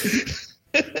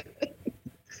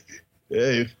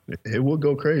 Hey, it will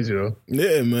go crazy though.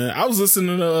 Yeah, man. I was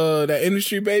listening to that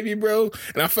Industry Baby, bro,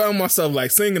 and I found myself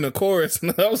like singing the chorus,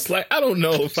 and I was like, I don't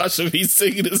know if I should be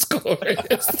singing this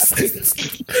chorus.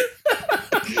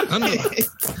 I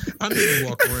need to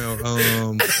walk around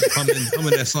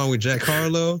humming that song with Jack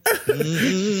Harlow.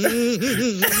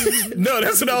 No,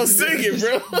 that's what I was singing,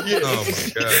 bro. Yeah. Oh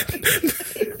my god.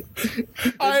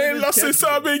 I ain't lost since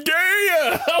I've been gay.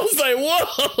 I was like, whoa.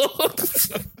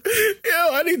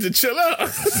 Yo, I need to chill out.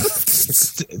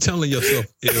 Telling yourself,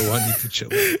 ew, I need to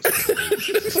chill out.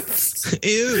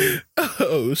 Ew.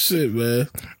 Oh, shit, man.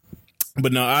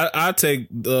 But no, I take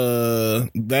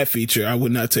that feature. I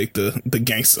would not take the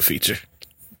gangster feature.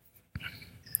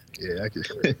 Yeah,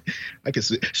 I can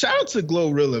see. Shout out to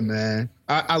Glorilla, man.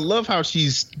 I love how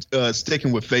she's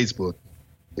sticking with Facebook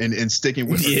and sticking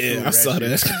with her. Yeah, I saw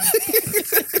that.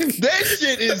 That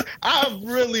shit is. I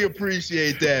really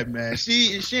appreciate that, man.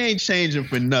 She ain't changing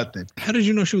for nothing. How did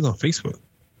you know she was on Facebook?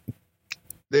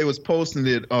 They was posting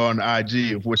it on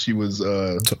IG of what she was,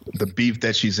 the beef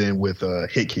that she's in with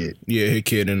Hit Kid. Yeah, Hit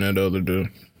Kid and that other dude.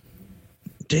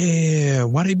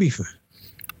 Damn, why they beefing?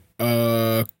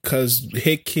 Cause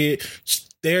Hit Kid,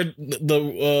 they're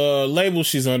the label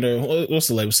she's under. What's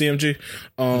the label? CMG.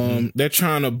 They're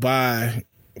trying to buy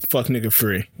Fuck Nigga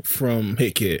Free from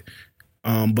Hit Kid.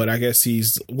 But I guess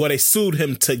they sued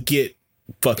him to get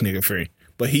Fuck Nigga Free.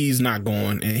 But he's not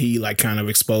going, and he like kind of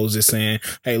exposed it, saying,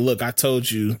 "Hey, look, I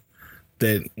told you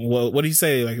that." Well, what did he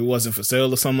say? Like it wasn't for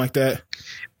sale or something like that.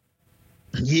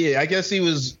 Yeah, I guess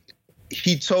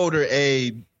he told her,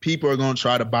 "Hey, people are gonna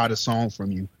try to buy the song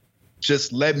from you.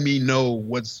 Just let me know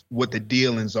what the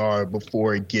dealings are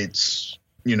before it gets,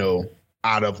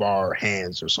 out of our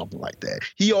hands or something like that."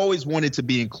 He always wanted to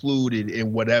be included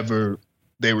in whatever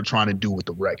they were trying to do with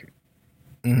the record.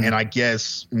 Mm-hmm. And I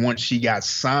guess once she got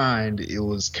signed, it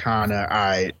was kind of,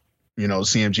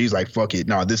 CMG's like, fuck it.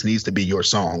 No, this needs to be your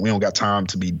song. We don't got time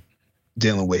to be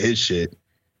dealing with his shit.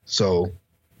 So,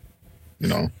 we're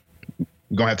going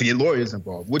to have to get lawyers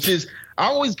involved, which is, I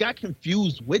always got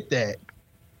confused with that.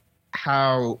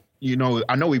 How,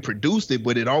 I know he produced it,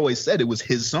 but it always said it was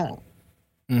his song.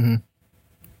 Mm-hmm.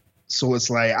 So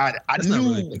it's like, I That's knew.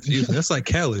 not really confusing. That's like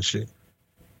Khaled shit.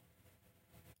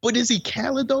 But is he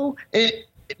Khaled though?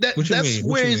 That's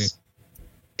where it's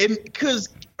because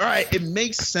all right, it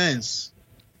makes sense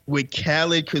with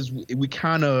Khaled because we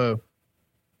kind of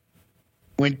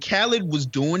when Khaled was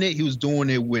doing it, he was doing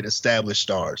it with established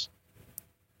stars.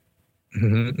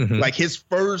 Mm-hmm, mm-hmm. Like his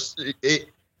first,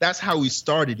 that's how he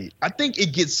started it. I think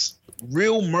it gets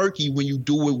real murky when you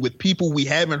do it with people we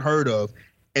haven't heard of,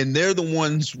 and they're the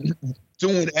ones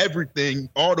doing everything,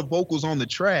 all the vocals on the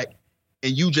track,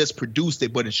 and you just produced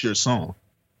it, but it's your song.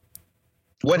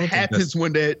 What happens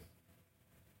when that?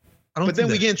 But then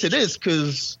we get into this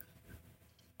because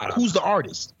who's the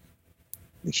artist?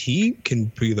 He can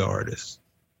be the artist.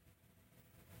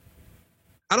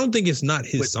 I don't think it's not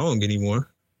his song anymore.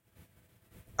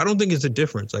 I don't think it's a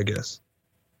difference, I guess.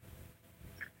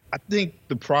 I think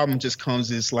the problem just comes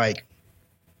is like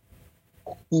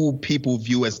who people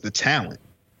view as the talent.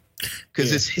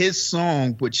 Because it's his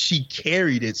song, but she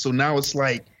carried it. So now it's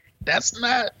like, that's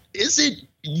not, is it?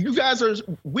 You guys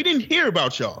we didn't hear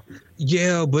about y'all.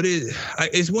 Yeah, but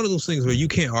it's one of those things where you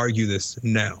can't argue this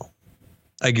now,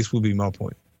 I guess would be my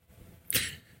point.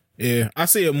 Yeah, I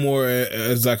see it more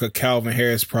as like a Calvin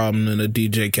Harris problem than a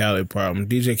DJ Khaled problem.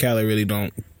 DJ Khaled really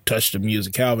don't touch the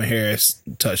music. Calvin Harris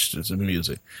touched the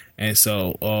music. And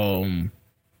so,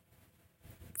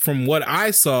 from what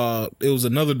I saw, it was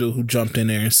another dude who jumped in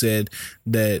there and said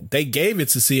that they gave it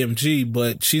to CMG,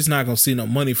 but she's not going to see no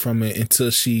money from it until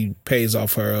she pays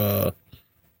off her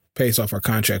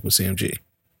contract with CMG.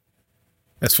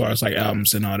 As far as like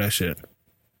albums and all that shit.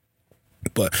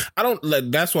 But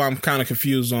that's why I'm kind of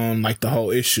confused on like the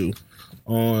whole issue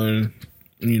on,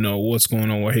 what's going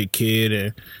on with Hit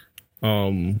Kid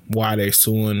and why they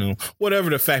suing them. Whatever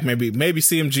the fact may be. Maybe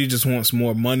CMG just wants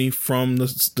more money from the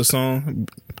song.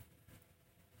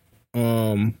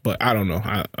 But I don't know.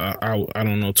 I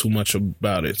don't know too much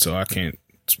about it, so I can't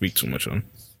speak too much on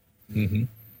it.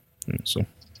 Mm-hmm. So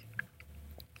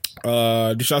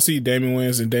did y'all see Damon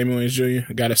Wayans and Damon Wayans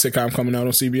Jr. got a sitcom coming out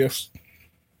on CBS?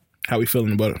 How we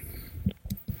feeling about it?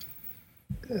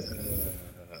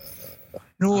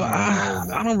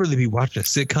 I don't really be watching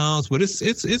sitcoms, but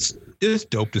it's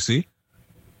dope to see.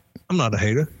 I'm not a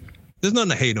hater. There's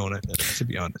nothing to hate on it, to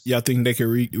be honest. Y'all think they could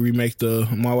remake the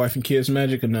My Wife and Kids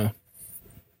Magic or no?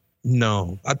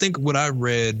 No. I think what I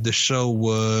read, the show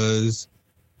was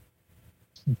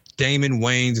Damon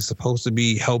Wayans is supposed to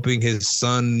be helping his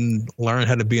son learn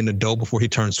how to be an adult before he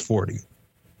turns 40.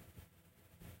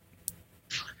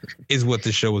 Is what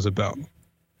the show was about.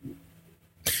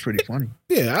 Pretty funny.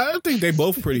 Yeah, I think they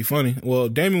both pretty funny. Well,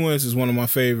 Damon Wayans is one of my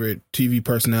favorite TV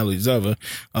personalities ever.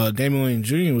 Damon Wayans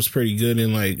Jr. was pretty good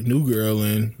in like New Girl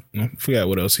and I forgot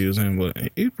what else he was in, but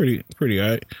he's pretty all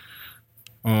right.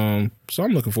 So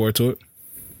I'm looking forward to it.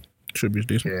 Should be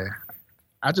decent. Yeah.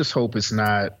 I just hope it's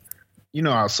not,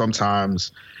 how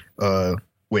sometimes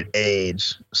with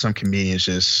age, some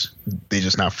comedians they're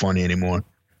just not funny anymore.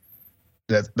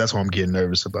 That's what I'm getting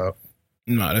nervous about.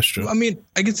 No, that's true. I mean,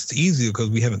 I guess it's easier because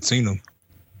we haven't seen them.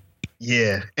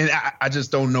 Yeah, and I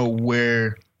just don't know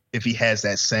if he has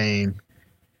that same,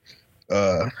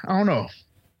 I don't know,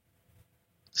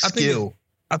 skill.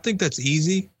 I think that's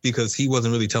easy because he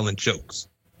wasn't really telling jokes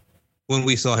when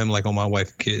we saw him like on My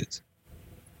Wife and Kids.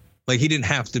 Like he didn't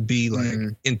have to be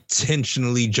like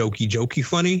intentionally jokey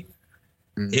funny.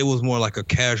 It was more like a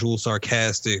casual,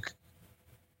 sarcastic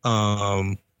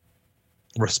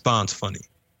response funny.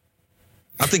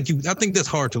 I think that's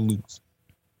hard to lose.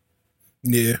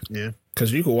 Yeah. Yeah.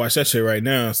 Because you can watch that shit right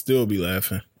now and still be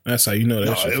laughing. That's how you know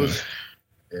that shit.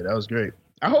 Yeah, that was great.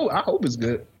 I hope it's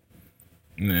good.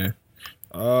 Yeah.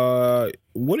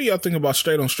 What do y'all think about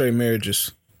straight on straight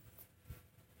marriages?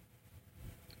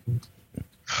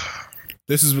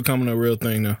 This is becoming a real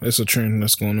thing now. It's a trend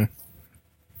that's going on.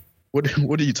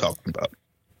 What are you talking about?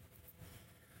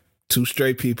 Two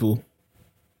straight people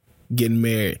getting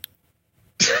married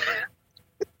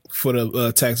for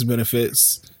the tax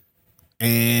benefits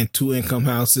and 2 income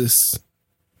houses.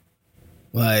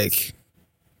 Like,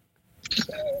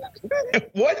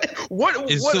 what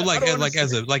is so like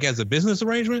as a business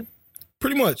arrangement?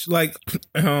 Pretty much. Like,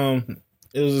 it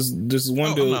was this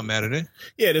one dude. I'm not mad at it.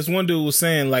 Yeah, this one dude was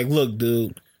saying, like, look,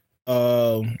 dude,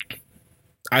 I'm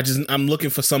looking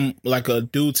for a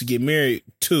dude to get married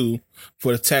to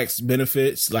for the tax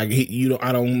benefits. Like,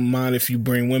 I don't mind if you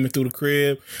bring women through the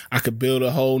crib. I could build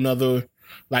a whole nother,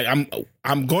 like,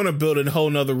 I'm gonna build a whole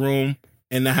nother room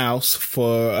in the house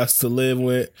for us to live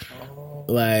with.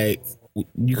 Like,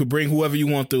 you could bring whoever you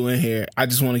want through in here. I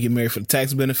just want to get married for the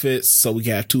tax benefits so we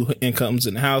can have 2 incomes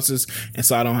in the houses, and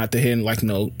so I don't have to hear like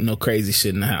no crazy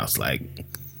shit in the house. Like,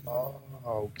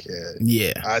 okay,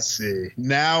 yeah, I see.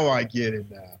 Now I get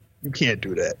it. Now you can't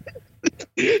do that.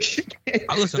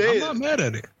 Listen, I'm not mad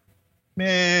at it,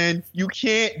 man. You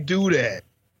can't do that.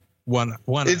 Why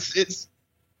not? It's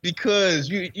because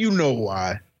you know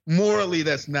why. Morally,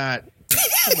 that's not.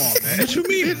 Come on, man. What you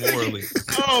mean morally?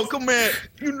 Oh, come on.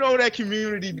 You know that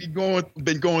community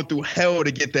been going through hell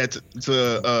to get that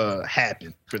to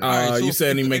happen. You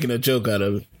saying he making a joke out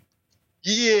of it?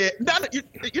 Yeah,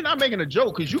 you're not making a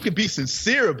joke because you can be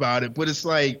sincere about it, but it's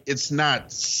like it's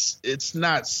not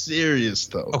serious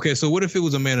though. Okay, so what if it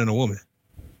was a man and a woman?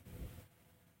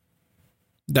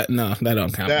 That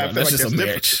don't count. That's just a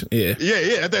marriage. Yeah.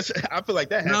 I feel like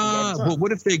that happens all the time. But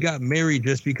what if they got married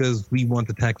just because we want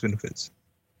the tax benefits?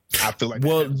 I feel like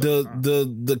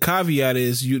the caveat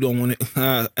is you don't want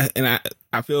to, and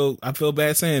I feel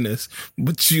bad saying this,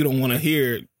 but you don't want to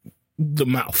hear the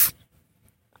mouth.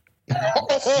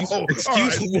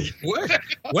 Excuse me.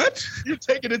 What? You're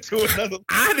taking it to another.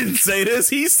 I didn't say this.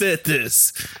 He said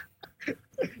this.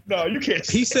 No, you can't.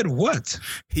 He said what?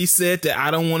 He said that I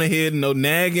don't want to hear no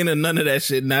nagging or none of that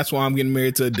shit, and that's why I'm getting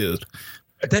married to a dude.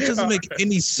 That doesn't make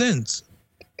any sense.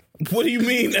 What do you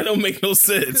mean that don't make no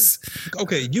sense?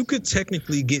 Okay, you could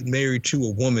technically get married to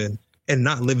a woman and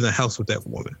not live in the house with that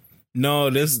woman. No,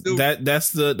 that's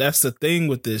the thing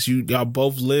with this. Y'all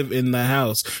both live in the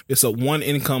house. It's a 1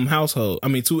 income household. I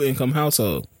mean 2 income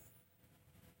household.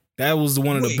 That was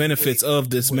one of the benefits of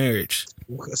this marriage.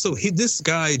 So this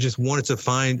guy just wanted to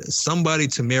find somebody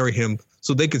to marry him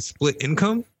so they could split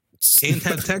income and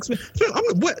have tax.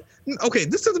 What? Okay,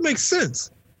 this doesn't make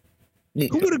sense. Who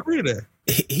would agree to that?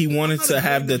 He wanted to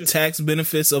have the tax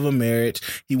benefits of a marriage.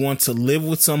 He wants to live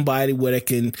with somebody where they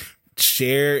can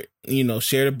share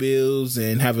the bills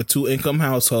and have a 2 income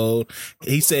household.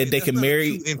 He said they can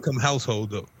marry 2 income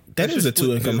household though. That is a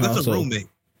 2 income household. That's a roommate.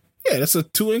 Yeah, that's a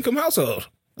 2 income household.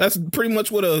 That's pretty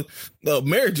much what a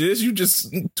marriage is. You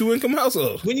just 2 income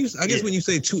household. When you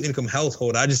say 2 income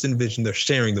household, I just envision they're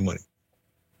sharing the money.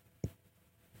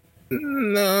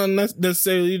 No, not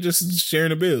necessarily. You're just sharing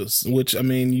the bills, which I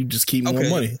mean, you just keep more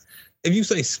money. If you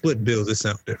say split bills, it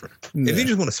sounds different. Yeah. If you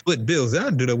just want to split bills,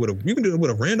 I'd do that you can do it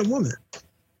with a random woman.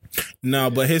 No,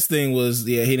 but his thing was,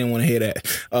 he didn't want to hear that.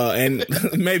 And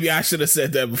maybe I should have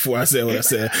said that before I said what I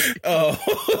said.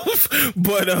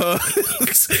 But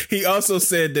he also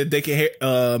said that they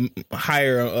can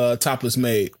hire a topless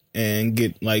maid and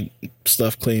get like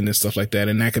stuff clean and stuff like that.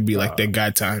 And that could be like their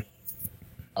guy time.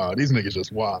 Oh, these niggas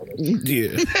just wild.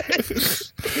 Yeah.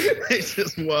 They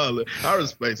just wild. I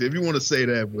respect it. If you want to say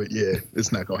that, but yeah,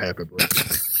 it's not going to happen, bro.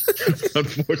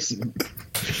 Unfortunately.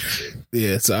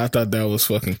 Yeah, so I thought that was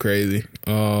fucking crazy.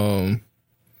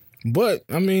 But,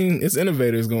 I mean, it's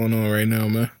innovators going on right now,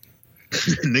 man.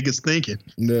 Niggas thinking.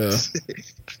 Yeah.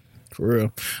 For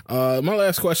real. My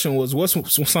last question was, what's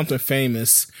something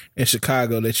famous in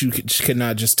Chicago that you could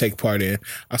not just take part in?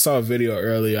 I saw a video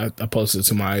earlier. I posted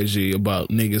to my IG about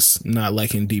niggas not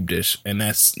liking deep dish, and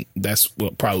that's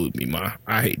what probably would be mine.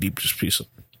 I hate deep dish pizza.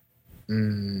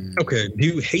 Okay, do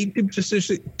you hate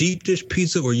deep dish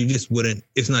pizza, or you just wouldn't?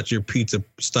 It's not your pizza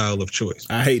style of choice.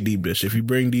 I hate deep dish. If you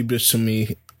bring deep dish to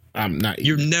me, I'm not.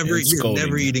 You're never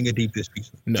eating a deep dish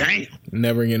pizza. No, damn.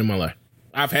 Never again in my life.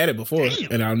 I've had it before,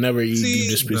 and I'll never eat deep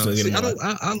dish pizza again in my life.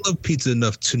 I love pizza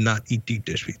enough to not eat deep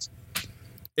dish pizza.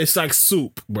 It's like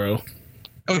soup, bro.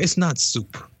 Oh, it's not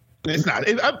soup. It's not.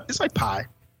 It's like pie.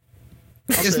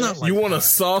 It's not. You want a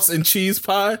sauce and cheese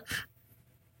pie?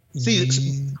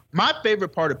 See, my favorite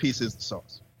part of pizza is the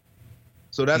sauce.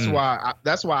 So that's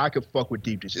why I could fuck with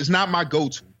deep dish. It's not my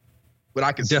go-to, but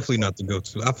I can definitely not the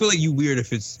go-to. I feel like you weird if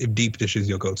deep dish is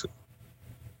your go-to.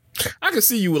 I can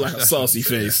see you with like a saucy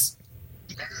face.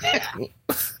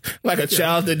 Like a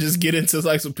child that just get into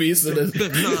like some pizza. Listen,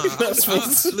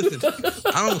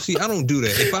 I don't do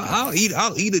that. If I'll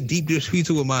eat a deep dish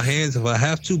pizza with my hands if I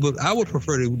have to, but I would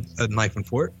prefer a knife and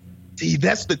fork. See,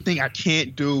 that's the thing I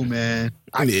can't do, man.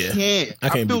 I can't.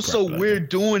 I feel so weird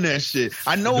doing that shit.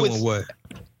 I know doing it's what?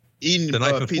 Eating the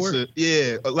knife and pizza. fork?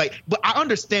 Yeah, but I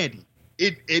understand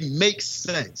it. It makes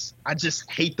sense. I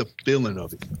just hate the feeling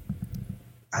of it.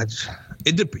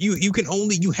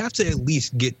 You have to at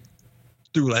least get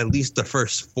through at least the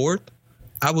first fourth,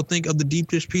 I would think, of the deep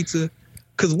dish pizza,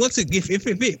 because once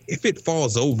if it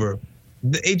falls over,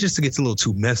 it just gets a little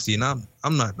too messy, and I'm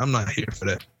not here for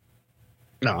that.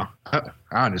 No,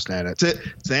 I understand that.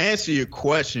 To answer your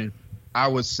question, I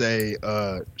would say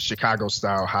Chicago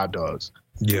style hot dogs.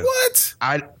 Yeah. What?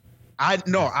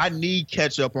 I need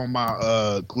ketchup on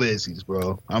my glizzies,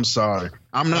 bro. I'm sorry.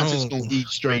 I'm not just gonna eat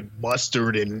straight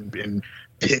mustard and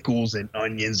pickles and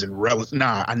onions and relish.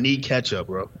 Nah, I need ketchup,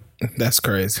 bro. That's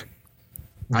crazy.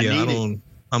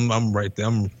 I'm right there. I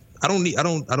don't eat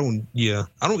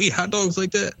hot dogs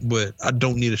like that, but I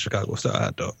don't need a Chicago style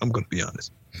hot dog. I'm gonna be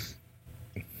honest.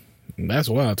 That's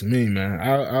wild to me, man.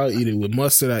 I'll eat it with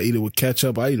mustard. I eat it with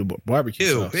ketchup. I eat it with barbecue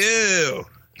sauce. Ew.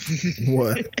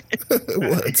 What?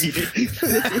 What?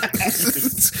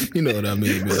 You know what I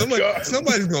mean, man.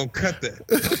 Somebody's gonna cut that.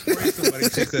 I'm afraid somebody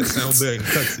takes that sound bag and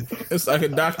cuts it. It's like a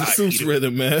Dr. Seuss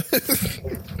rhythm, man.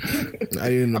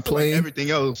 I eat in the plane. Like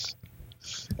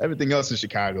everything else in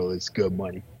Chicago is good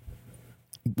money.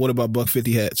 What about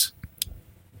 $1.50 hats?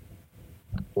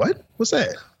 What? What's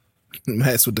that?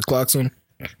 Hats with the clocks on.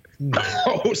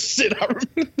 Oh shit! I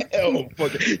remember. Oh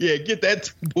fuck it. Yeah, get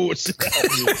that bullshit out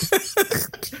of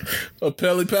here.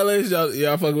 Pele Peles?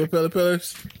 Y'all fuck with Pele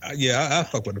Peles? Yeah, I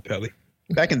fuck with a Pele.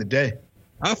 Back in the day.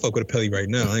 I fuck with a Pele right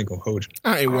now. I ain't gonna hold you.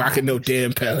 I ain't rocking no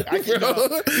damn Pele,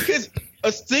 bro. Because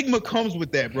a stigma comes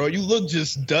with that, bro. You look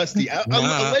just dusty.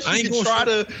 Unless you can try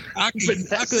to. I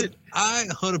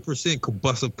 100% could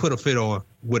put a fit on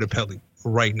with a Pele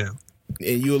right now.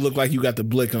 And you'll look like you got the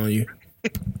blick on you.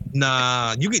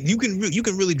 Nah, you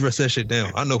can really dress that shit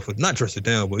down. I know not dress it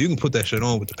down, but you can put that shit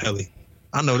on with the Pele.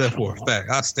 I know that for a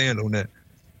fact. I stand on that.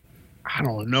 I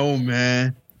don't know,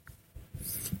 man.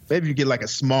 Maybe you get like a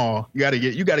small. You gotta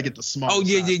get the small. Oh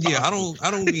yeah. I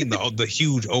don't need the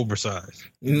huge oversized.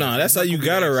 Nah, that's how you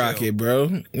gotta rock it,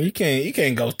 bro. You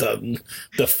can't go the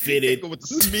fitted with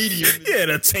the medium. Yeah,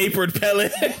 the tapered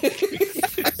pellet.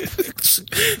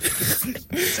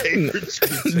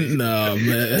 Nah,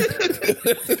 man.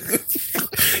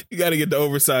 You gotta get the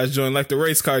oversized joint, like the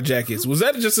race car jackets. Was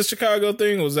that just a Chicago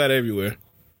thing, or was that everywhere?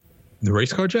 The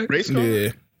race car jacket? Race car?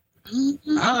 Yeah.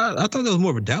 I thought that was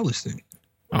more of a Dallas thing.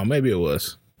 Oh, maybe it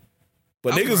was.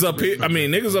 But niggas up here,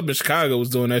 niggas up in Chicago was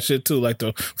doing that shit too, like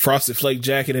the Frosted Flake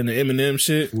jacket and the Eminem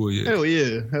shit. Well, yeah. Hell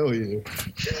yeah.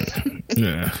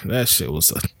 Yeah, that shit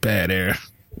was a bad era.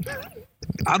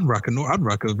 I'd rock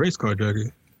a race car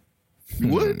jacket.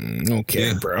 What? Okay,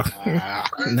 yeah. Bro.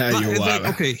 Now you're wild.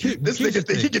 Like, okay, this nigga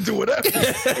think he can do whatever.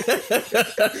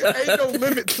 Ain't no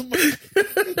limit to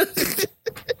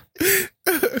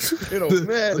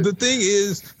the thing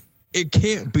is, it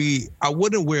can't be. I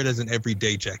wouldn't wear it as an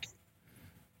everyday jacket.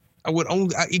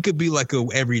 It could be like a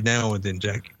every now and then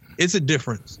jacket. It's a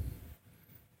difference.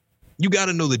 You got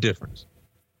to know the difference.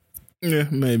 Yeah,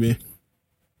 maybe.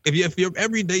 If your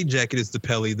everyday jacket is the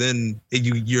Pele, then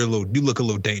you look a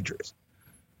little dangerous.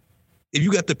 If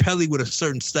you got the Pele with a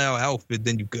certain style outfit,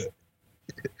 then you good.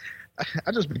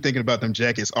 I just be thinking about them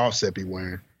jackets Offset be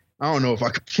wearing. I don't know if I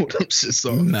could pull them shits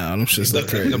off. Nah, them shits look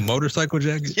crazy. The motorcycle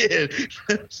jacket? Yeah.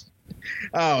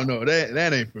 I don't know.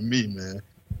 That ain't for me, man.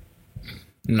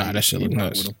 Nah, that shit look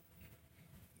nuts.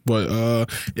 But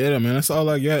yeah, man, that's all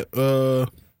I got.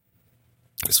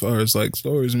 As far as like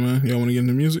stories, man. Y'all want to get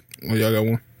into music? Or y'all got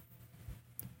one?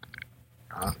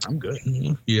 I'm good.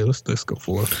 Yeah, let's go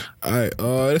for it. All right.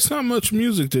 It's not much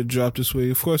music that dropped this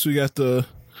week. Of course, we got the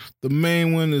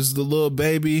main one is the Lil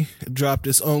Baby dropped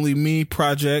this Only Me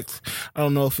project. I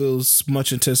don't know if it was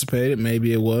much anticipated.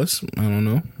 Maybe it was. I don't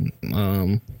know.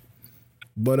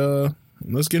 But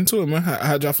let's get into it, man.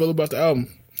 How'd y'all feel about the album?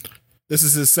 This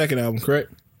is his second album,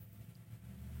 correct?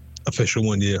 Official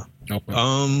one, yeah. Okay.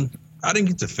 I didn't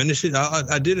get to finish it.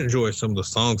 I did enjoy some of the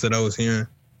songs that I was hearing.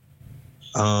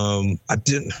 I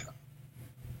didn't.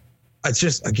 I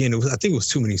just again, I think it was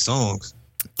too many songs.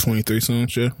 23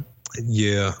 songs, yeah.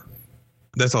 Yeah,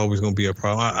 that's always gonna be a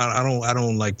problem. I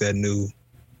don't like that new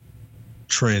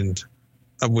trend.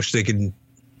 I wish they could.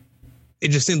 It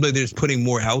just seems like they're just putting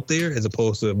more out there as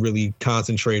opposed to really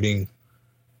concentrating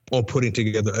on putting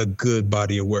together a good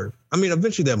body of work. I mean,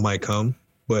 eventually that might come,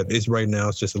 but it's right now.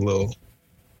 It's just a little.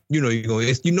 When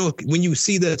you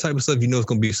see that type of stuff, it's going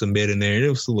to be some mid in there, and it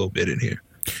was a little bit in here.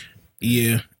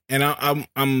 Yeah, and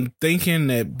I'm thinking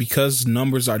that because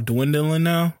numbers are dwindling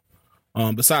now.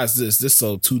 Besides this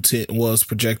sold 210, was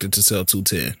projected to sell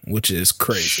 210, which is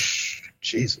crazy.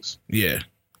 Jesus. Yeah,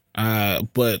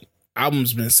 but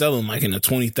albums been selling like in the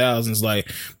 20,000s. Like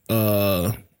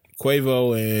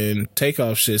Quavo and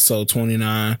Takeoff shit sold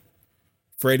 29.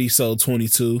 Freddie sold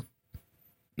 22.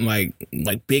 Like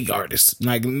big artists,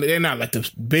 like they're not like the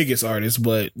biggest artists,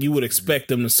 but you would expect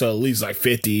them to sell at least like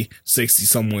 50, 60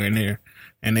 somewhere in there,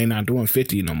 and they're not doing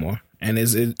 50 no more. And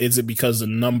is it because the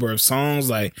number of songs,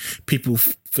 like people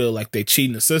feel like they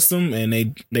cheating the system and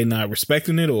they not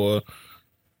respecting it, or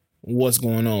what's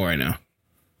going on right now?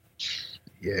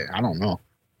 Yeah, I don't know.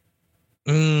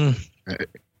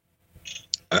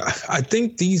 I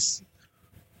think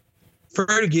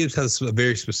Freddie Gibbs has a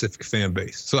very specific fan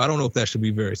base, so I don't know if that should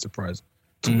be very surprising.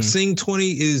 Seeing 20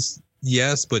 is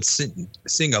yes, but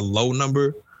seeing a low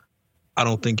number, I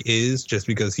don't think is, just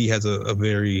because he has a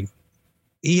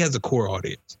core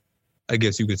audience, I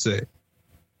guess you could say.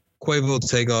 Quavo,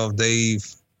 Takeoff, they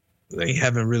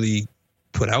haven't really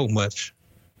put out much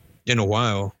in a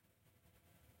while.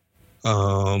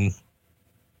 So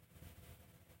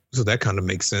that kind of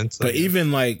makes sense. But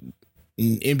even like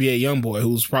NBA Youngboy,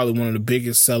 who's probably one of the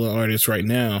biggest selling artists right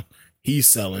now, he's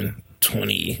selling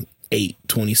 28,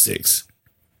 26.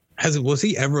 Was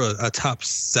he ever a top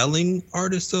selling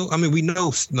artist though? I mean, we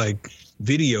know like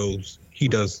videos, he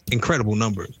does incredible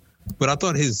numbers, but I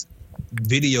thought his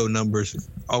video numbers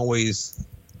always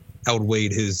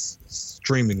outweighed his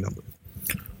streaming numbers.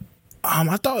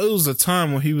 I thought it was a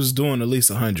time when he was doing at least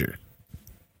 100.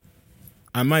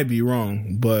 I might be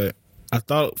wrong, but I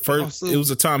thought it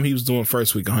was a time he was doing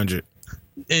first week 100.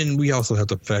 And we also have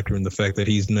to factor in the fact that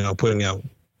he's now putting out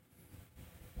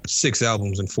 6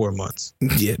 albums in 4 months.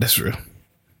 Yeah, that's real.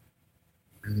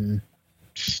 Mm-hmm.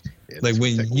 Yeah, like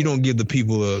when you don't give the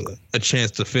people a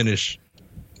chance to finish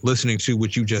listening to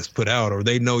what you just put out, or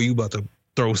they know you about to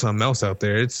throw something else out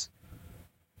there,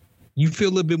 you feel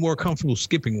a little bit more comfortable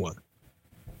skipping one.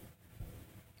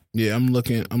 Yeah, I'm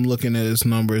looking at his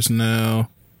numbers now.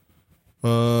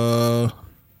 And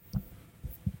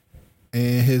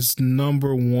his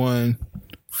number one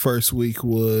first week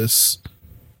was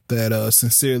that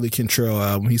Sincerely Control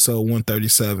album. He sold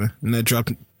 137, and that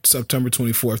dropped September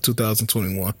 24th,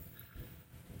 2021.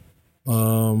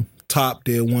 Top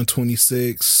did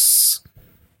 126.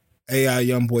 AI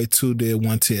Youngboy 2 did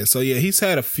 110. So yeah, he's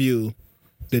had a few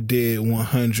that did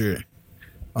 100.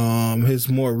 His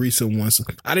more recent ones,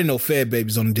 I didn't know Fed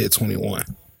Babies only did 21.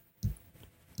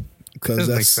 Because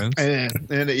that makes sense.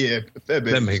 And yeah, Fed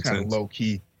Babies kind of low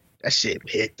key. That shit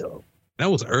hit though. That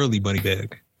was early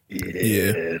Moneybag.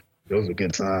 Yeah. Those were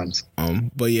good times.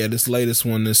 But yeah, this latest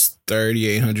one, this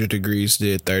 3800 Degrees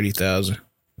did 30,000.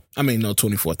 I mean, no,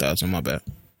 24,000. My bad.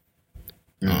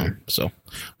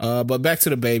 But back to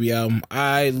the Baby album.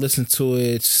 I listened to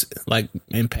it like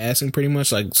in passing, pretty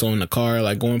much, like so in the car,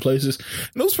 like going places.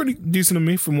 And it was pretty decent to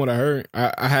me from what I heard.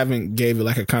 I haven't gave it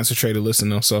like a concentrated listen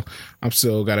though, so I'm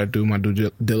still gotta do my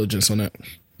due diligence on that.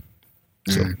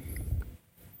 So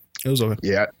it was okay.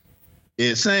 Yeah,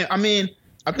 it's same. I mean,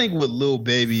 I think with Lil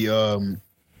Baby, to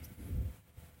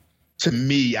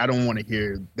me, I don't want to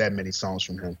hear that many songs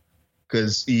from him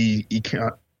because he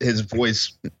can't. His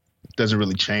voice doesn't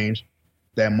really change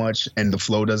that much, and the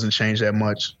flow doesn't change that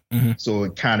much. So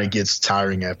it kind of gets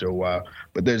tiring after a while.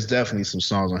 But there's definitely some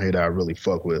songs on here that I really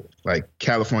fuck with. Like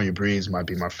California Breeze might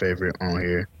be my favorite on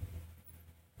here.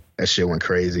 That shit went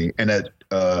crazy. And that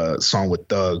song with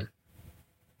Thug.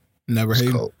 Never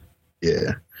Hate.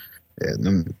 Yeah. Yeah,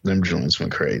 them joints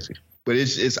went crazy. But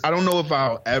it's I don't know if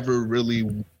I'll ever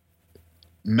really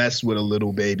mess with a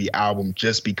Lil Baby album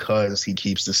just because he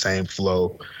keeps the same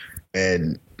flow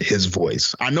and his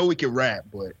voice. I know he can rap,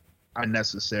 but I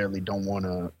necessarily don't want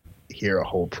to hear a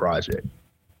whole project.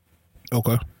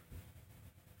 Okay.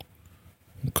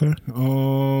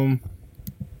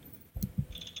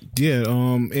 Yeah.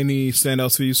 Any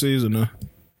standouts for you, C's, or no?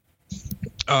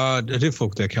 I did fuck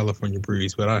with that California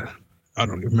Breeze, but I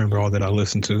don't even remember all that I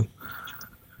listened to.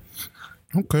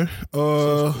 Okay.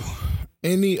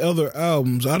 Any other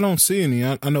albums? I don't see any.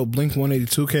 I know Blink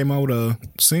 182 came out with a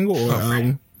single or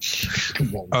album.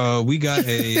 We got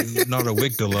a Nardo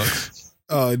Wick Deluxe.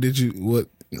 Oh, did you? What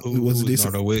was it?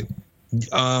 Decent? Nardo Wick.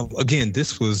 Again,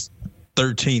 this was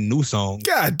 13 new songs.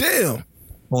 God damn.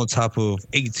 On top of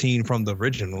 18 from the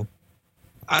original.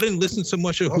 I didn't listen to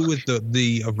much of who was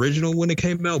the original when it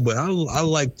came out, but I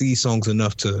like these songs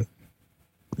enough to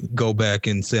go back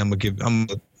and say I'm gonna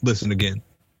listen again.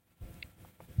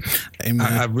 Hey,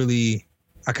 man.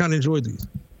 I kind of enjoyed these.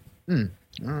 All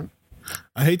right.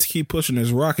 I hate to keep pushing this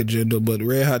rock agenda, but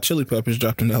Red Hot Chili Peppers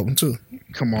dropped an album too.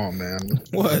 Come on, man.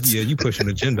 What? Yeah, you pushing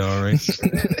agenda, all right.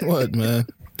 What, man?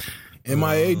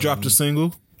 MIA dropped a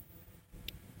single.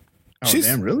 Oh,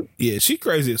 damn, really? Yeah, she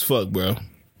crazy as fuck, bro.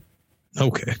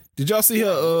 Okay. Did y'all see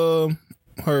her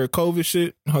COVID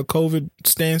shit? Her COVID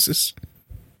stances?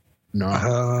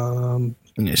 No.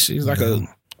 Yeah, she's like a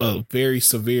very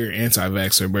severe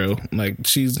anti-vaxxer, bro. Like,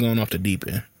 she's going off the deep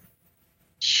end.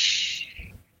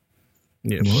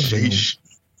 Yeah,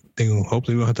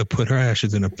 hopefully we don't have to put her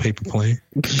ashes in a paper plane.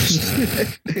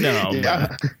 No, yeah,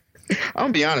 I'm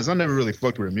gonna be honest. I never really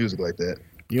fucked with her music like that.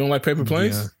 You don't like Paper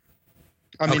Planes? Yeah.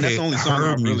 I mean, that's the only song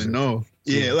I really know.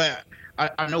 Yeah, Yeah. like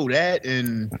I know that,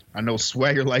 and I know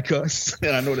Swagger Like Us,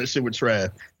 and I know that shit with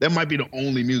Trav. That might be the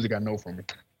only music I know from her.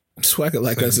 Swagger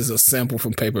Like Us is a sample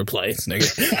from Paper Planes,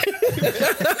 nigga.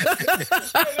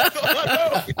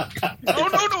 I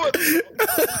don't know no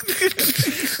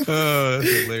That's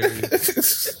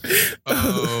hilarious.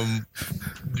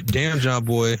 Damn John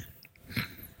Boy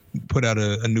put out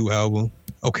a new album.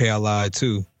 Okay, I Lied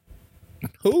Too.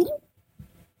 Who?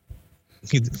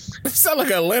 Sound like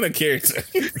an Atlanta character.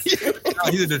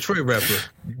 He's a Detroit rapper.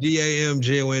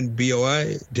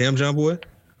 DAMJONBOI. Damn John Boy.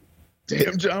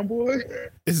 Damn John Boy.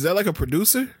 Is that like a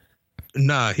producer?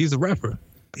 Nah, he's a rapper.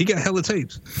 He got hella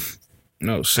tapes.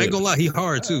 No shit. I ain't gonna lie, he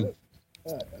hard too.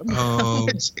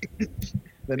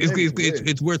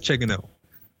 It's worth checking out.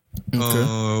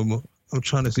 Okay. I'm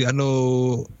trying to see. I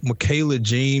know Michaela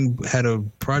Jean had a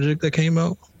project that came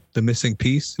out, The Missing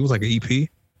Piece. It was like an EP.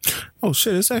 Oh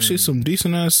shit, it's actually some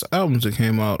decent ass albums that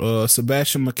came out.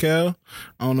 Sebastian McKell.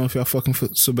 I don't know if y'all fucking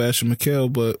with Sebastian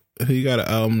McKell, but he got an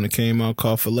album that came out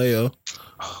called Phileo.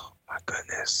 Oh my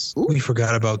goodness. Ooh. We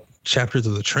forgot about Chapters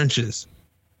of the Trenches.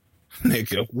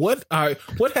 Nigga, what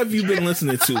have you been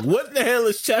listening to? What the hell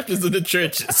is Chapters of the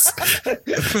Trenches?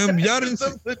 Fam, y'all didn't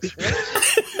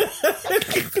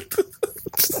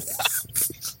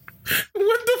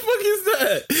What the fuck is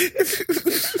that?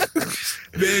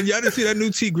 Man, y'all didn't see that new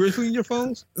T Grizzly in your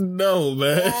phones? No,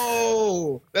 man.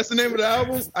 Oh, that's the name of the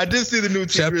album? I did see the new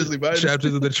T Grizzly, but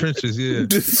Chapters of the Trenches, yeah.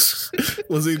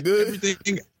 Was he good?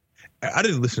 Everything, I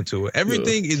didn't listen to it.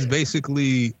 Everything is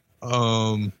basically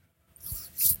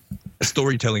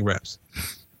storytelling raps.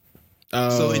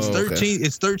 So it's 13. Okay.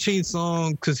 It's 13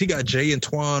 songs because he got Jay and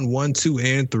Twan 1, 2,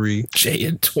 and 3. Jay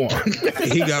and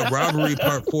Twan. He got Robbery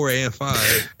Part 4 and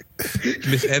 5.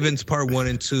 Miss Evans Part 1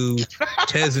 and 2.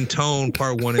 Tez and Tone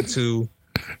Part 1 and 2.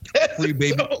 Free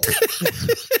Baby.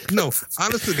 No,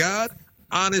 honest to God.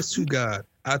 I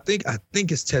think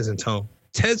it's Tez and Tone.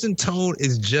 Tez and Tone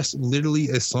is just literally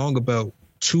a song about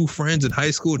two friends in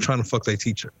high school trying to fuck their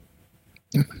teacher.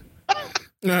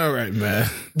 All right, man.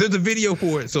 There's a video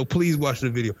for it, so please watch the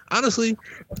video. Honestly,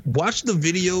 watch the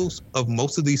videos of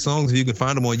most of these songs if you can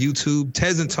find them on YouTube.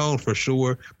 Tez and Tone for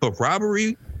sure, but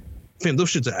Robbery, fam, those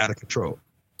shits are out of control.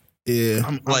 Yeah,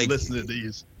 I'm listening to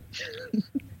these.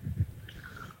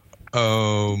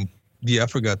 Yeah, I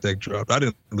forgot that dropped. I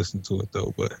didn't listen to it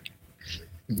though, but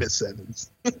Miss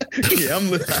Evans. Yeah,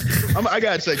 I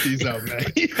gotta check these out, man.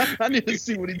 I need to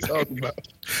see what he's talking about.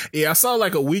 Yeah, I saw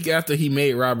like a week after he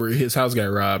made Robbery, his house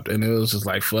got robbed, and it was just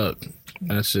like, fuck.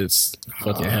 That shit's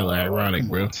fucking hella ironic,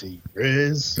 bro.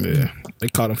 Riz. Yeah. They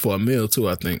caught him for a meal too,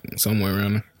 I think, somewhere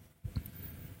around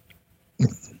there.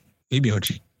 He be on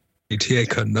GTA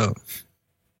cutting up.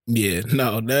 Yeah,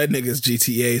 no, that nigga's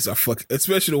GTAs are fucking,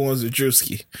 especially the ones with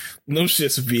Drewski. Them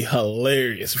shits would be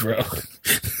hilarious, bro.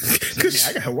 Yeah,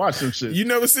 I gotta watch them shit. You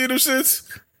never seen them shits?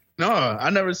 No, I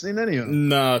never seen any of them.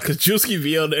 Nah, cause Drewski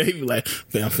be on there, he be like,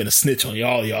 man, I'm finna snitch on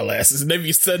y'all asses. And they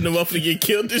be setting them up to get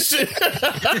killed and shit. Bro,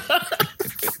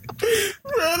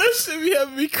 that shit be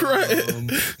having me crying.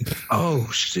 Oh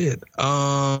shit.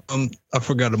 I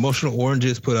forgot. Emotional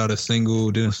Oranges put out a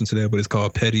single. Didn't listen to that, but it's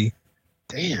called Petty.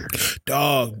 Damn.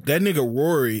 Dog, that nigga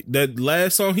Rory, that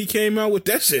last song he came out with,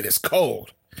 that shit is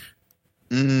cold.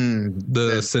 The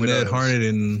Sinead Harnett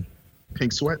and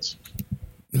Pink Sweats.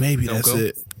 Maybe that's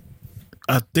it.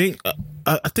 I think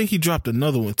he dropped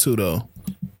another one too, though.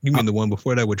 You mean the one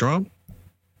before that with Drum?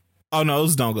 Oh no, it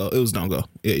was Don't Go.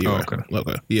 Yeah, you're right.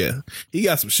 Okay. Yeah, he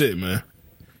got some shit, man.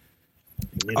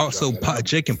 Also,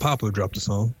 Jake and Papa dropped a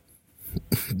song.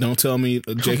 Don't tell me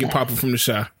Jake and Papa from the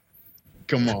Shy.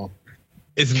 Come on.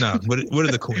 It's not. What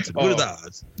are the coincidences? What are the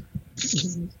odds?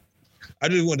 I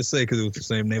didn't want to say because it was the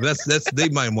same name. That's they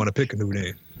might want to pick a new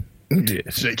name. Yeah.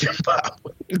 Jake and Papa.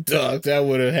 Dog, that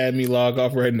would have had me log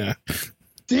off right now.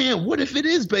 Damn, what if it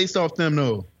is based off them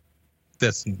though?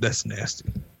 That's nasty.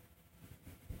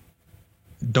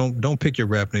 Don't pick your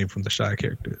rap name from the Shy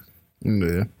characters.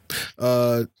 Yeah.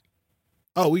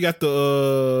 We got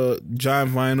the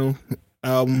John Vinyl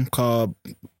album called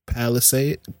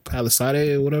Palisade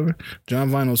or whatever. John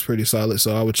Vinyl's pretty solid,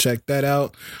 so I would check that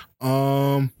out.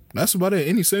 That's about it.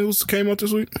 Any singles that came out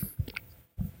this week?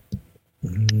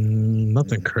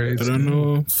 Nothing crazy. I don't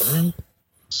know.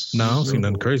 No, I don't see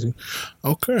nothing crazy.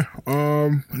 Okay.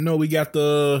 No, we got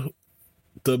the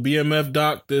BMF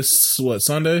doc this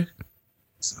Sunday?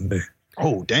 Sunday.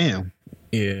 Oh, damn.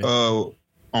 Yeah.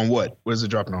 On what? Where's it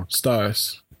dropping on?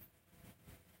 Stars.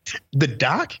 The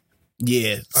doc?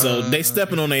 Yeah. So they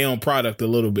stepping on their own product a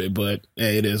little bit, but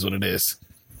hey, it is what it is.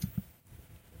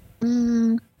 I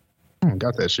don't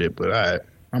got that shit, but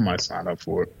I might sign up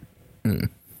for it.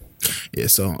 Yeah.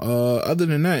 So other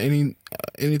than that,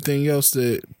 anything else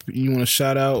that you want to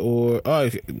shout out, or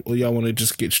y'all want to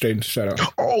just get straight into shout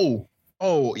out?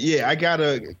 Oh yeah, I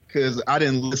gotta, because I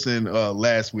didn't listen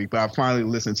last week, but I finally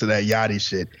listened to that Yachty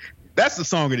shit. That's the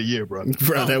song of the year, bro.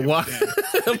 Bro, that walk,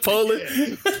 Poland.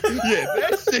 Yeah,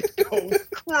 that shit goes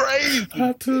crazy.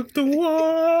 I took the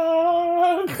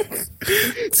walk.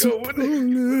 Yo, when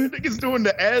niggas doing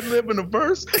the ad lib in the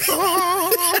verse.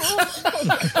 Oh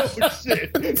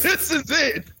shit, this is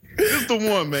it. This is the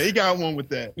one, man. He got one with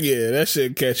that. Yeah, that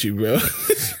shit catchy, bro.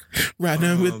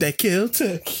 Riding with that kill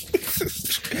turkey.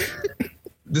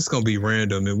 This is going to be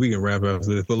random and we can wrap up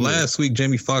this. But last week,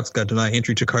 Jamie Foxx got denied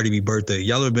entry to Cardi B birthday.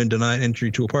 Y'all ever been denied entry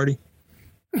to a party?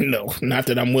 No, not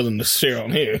that I'm willing to share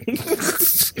on here.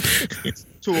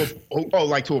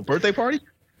 To a birthday party?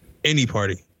 Any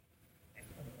party.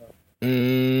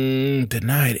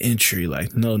 Denied entry.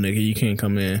 Like, no, nigga, you can't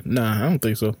come in. Nah, I don't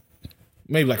think so.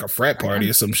 Maybe like a frat party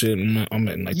or some shit. I'm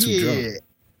like too drunk.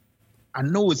 I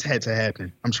know it's had to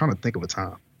happen. I'm trying to think of a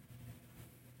time.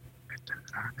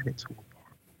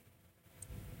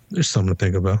 There's something to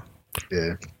think about.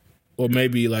 Yeah. Or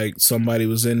maybe like somebody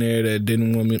was in there that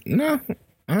didn't want me. No,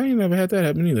 I ain't never had that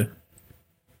happen either.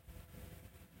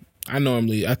 I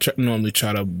normally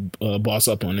try to boss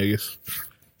up on niggas.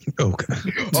 Okay.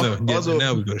 So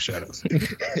now we go to shout outs.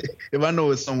 If I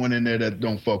know it's someone in there that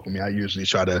don't fuck with me, I usually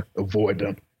try to avoid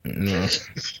them. No.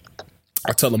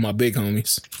 I tell them my big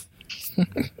homies.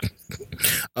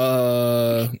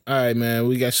 All right, man.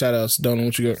 We got shout outs. Don't know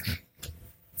what you got.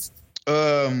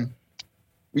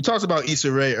 We talked about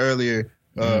Issa Rae earlier.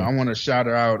 I want to shout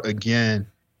her out again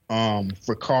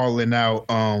for calling out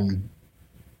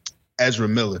Ezra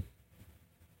Miller.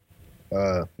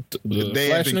 They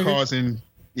have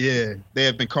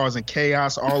been causing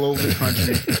chaos all over the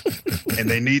country, and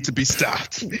they need to be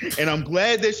stopped. And I'm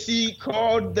glad that she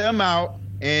called them out,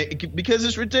 and because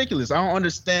it's ridiculous. I don't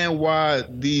understand why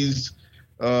these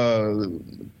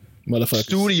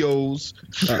studios,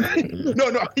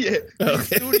 these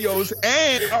studios,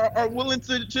 and are willing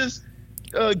to just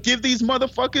give these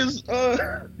motherfuckers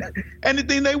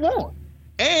anything they want.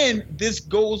 And this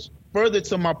goes further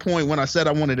to my point when I said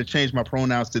I wanted to change my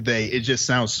pronouns today. It just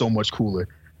sounds so much cooler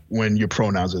when your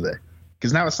pronouns are there,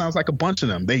 because now it sounds like a bunch of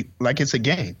them. They like it's a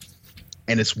game,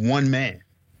 and it's one man.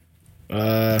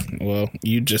 Well,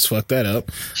 you just fucked that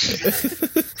up.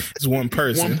 It's one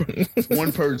person.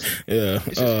 One person. Yeah,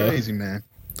 it's just crazy, man.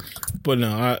 But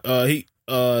no,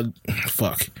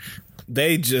 fuck.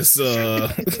 They just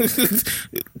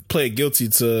pled guilty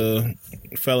to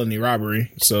felony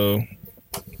robbery, so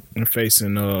they're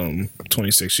facing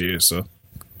 26 years. So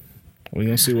we're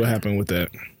gonna see what happened with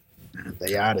that.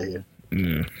 They out of here.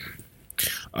 Yeah.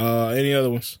 Any other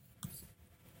ones?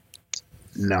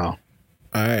 No.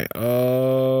 All right.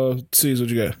 C's, what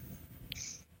you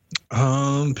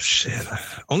got? Shit.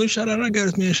 Only shout out I got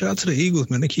is, man, shout out to the Eagles,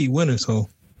 man. They keep winning, so.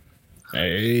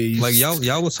 Hey. Like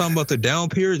y'all was talking about the down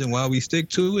period, and while we stick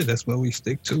to it, that's why we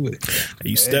stick to it.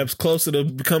 You steps closer to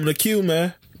becoming a Q,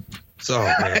 man. So,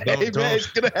 man, don't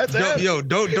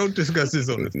discuss this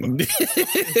on this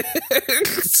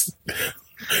podcast.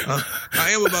 I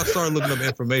am about to start looking up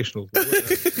informational.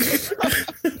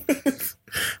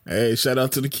 Hey, shout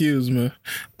out to the Qs, man.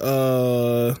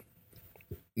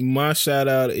 My shout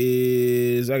out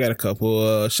is, I got a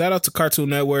couple. Shout out to Cartoon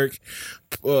Network.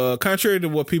 Contrary to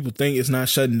what people think, it's not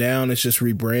shutting down. It's just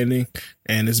rebranding,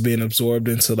 and it's being absorbed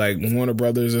into like Warner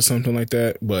Brothers or something like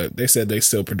that. But they said they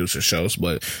still produce shows.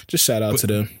 But just shout out to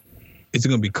them. Is it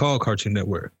going to be called Cartoon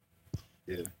Network?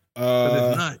 Yeah.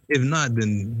 If not,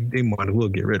 then they might as well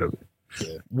get rid of it.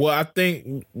 Yeah. Well, I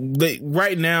think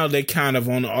right now they kind of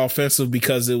on the offensive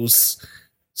because it was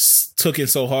took it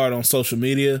so hard on social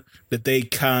media that they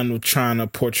kind of trying to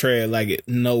portray it like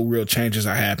no real changes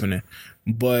are happening.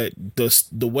 But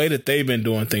the way that they've been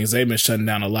doing things, they've been shutting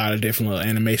down a lot of different little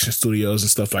animation studios and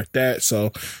stuff like that.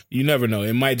 So you never know.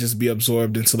 It might just be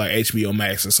absorbed into like HBO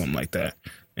Max or something like that.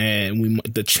 And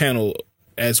the channel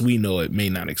as we know it may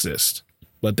not exist.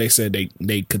 But they said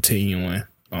they continuing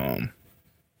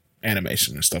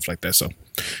animation and stuff like that. So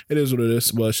it is what it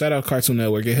is. But shout out Cartoon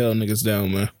Network. It held niggas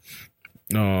down, man.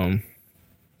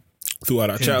 Throughout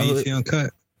our childhood. BET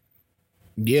Uncut.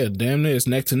 Yeah, damn near. It's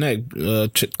neck to neck.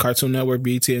 Cartoon Network,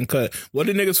 BET Uncut. What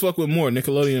did niggas fuck with more,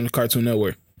 Nickelodeon or Cartoon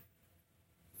Network?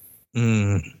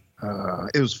 It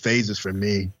was Phases for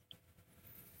me.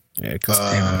 Yeah, because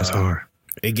that's hard.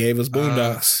 It gave us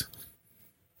Boondocks.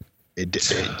 It did.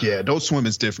 Yeah, Adult Swim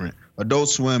is different. Adult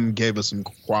Swim gave us some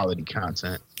quality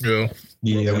content. Yeah.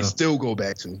 That we still go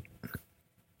back to.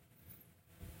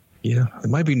 Yeah, it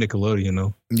might be Nickelodeon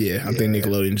though. Yeah, I think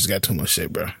Nickelodeon just got too much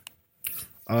shit, bro.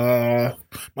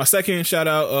 My second shout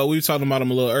out, we were talking about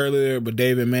him a little earlier, but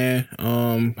David, man,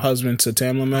 husband to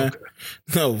Tamla, man. Okay.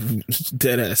 No,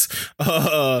 dead ass.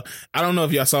 I don't know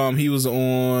if y'all saw him. He was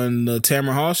on the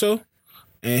Tamara Hall show,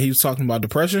 and he was talking about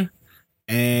depression.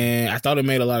 And I thought it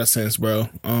made a lot of sense, bro.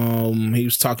 He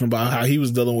was talking about how he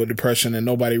was dealing with depression and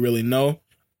nobody really knew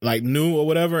or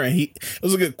whatever. And it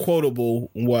was a good quotable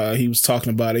while he was talking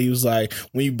about it. He was like,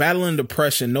 when you're battling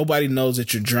depression, nobody knows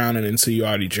that you're drowning until you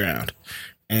already drowned.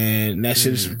 And that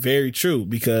shit is very true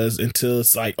because until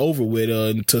it's like over with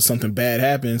or until something bad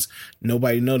happens,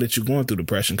 nobody know that you're going through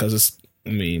depression because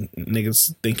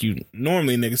niggas think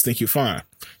you're fine.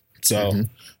 So,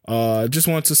 just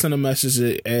want to send a message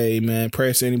that, hey, man,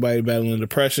 prayers to anybody battling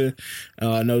depression.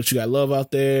 Know that you got love out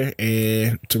there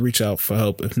and to reach out for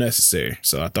help if necessary.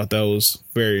 So I thought that was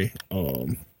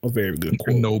a very good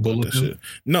quote. Noble shit.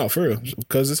 No, for real.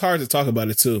 Because it's hard to talk about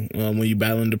it too. When you're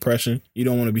battling depression, you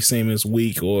don't want to be seen as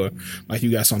weak or like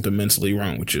you got something mentally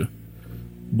wrong with you.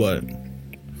 But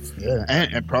yeah,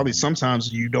 and probably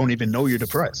sometimes you don't even know you're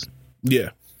depressed. Yeah.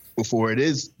 Before it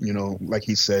is, like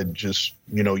he said, just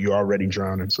you're already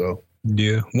drowning. So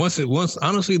yeah, once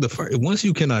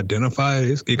you can identify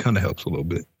it, it kind of helps a little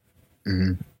bit.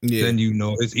 Mm-hmm. Yeah, then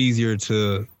it's easier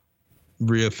to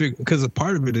figure because a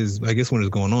part of it is, I guess, when it's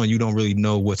going on, you don't really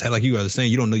know what's like you guys are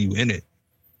saying, you don't know you in it.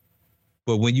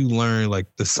 But when you learn like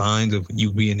the signs of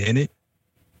you being in it,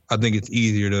 I think it's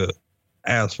easier to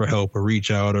ask for help or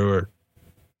reach out or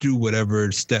do whatever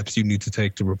steps you need to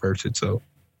take to reverse it. So.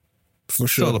 For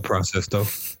sure. It's all a process, though.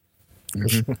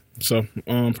 Mm-hmm. So,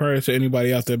 prayer to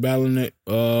anybody out there battling it.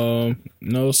 No,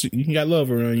 you got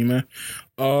love around you, man.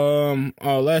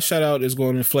 Our last shout out is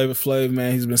going to Flavor Flav,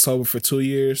 man. He's been sober for 2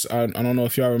 years. I don't know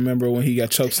if y'all remember when he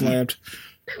got choke slammed.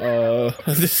 Do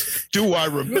I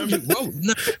remember?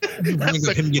 You bring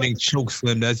up him getting choke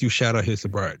slammed as you shout out his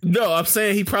sobriety. No, I'm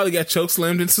saying he probably got choke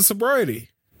slammed into sobriety.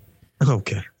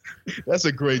 Okay. That's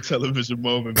a great television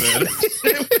moment, man.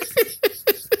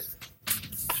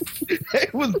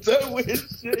 It was done with his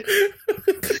shit.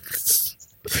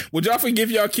 Would y'all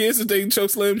forgive y'all kids if they choke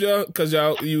slammed y'all because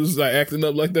you was like acting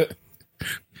up like that?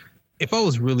 If I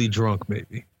was really drunk,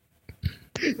 maybe.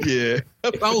 Yeah.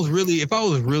 If I was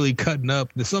really cutting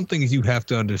up, there's some things you have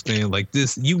to understand. Like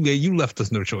this, you left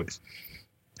us no choice.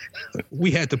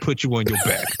 We had to put you on your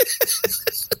back.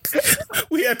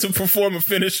 We had to perform a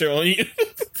finisher on you.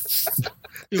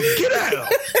 Get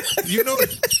out!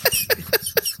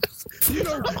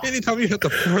 Anytime you have to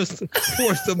force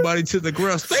somebody to the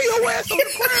ground, stay your ass on the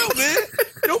ground, man.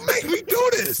 Don't make me do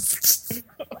this.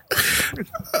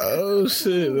 Oh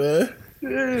shit, man.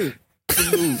 Yeah.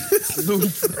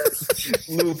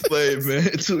 Lil Flav,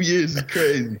 man. 2 years is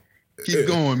crazy. Keep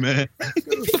going, man.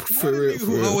 For real.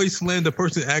 Who always slam the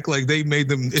person act like they made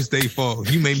them, it's their fault.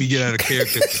 You made me get out of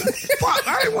character. Fuck,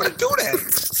 I didn't want to do that.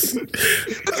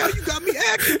 Look how you got me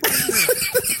acting.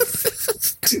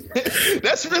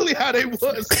 That's really how they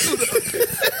was.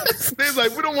 They're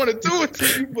like, we don't want to do it to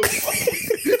you, but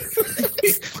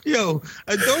yo,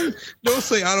 don't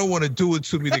say I don't want to do it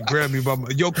to me to grab me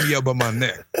yoke me up by my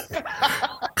neck.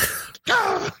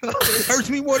 It hurts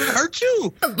me more than it hurts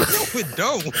you. No, it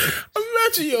don't.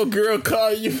 Imagine your girl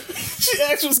call you. She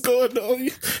asks what's going on.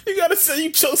 You gotta say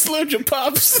you choke slammed your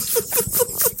pops.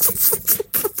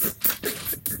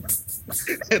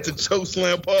 Had to choke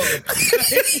slam Paul.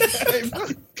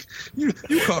 You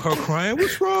caught her crying.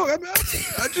 What's wrong?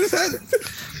 I just had.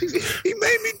 He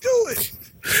made me do it.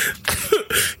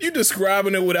 You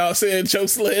describing it without saying choke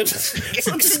slammed.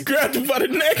 So just grabbed him by the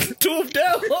neck and threw him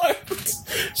down hard.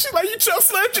 She's like, you choke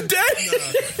slammed your daddy?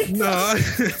 No,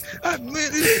 man,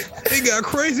 it got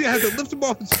crazy. I had to lift him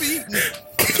off his feet.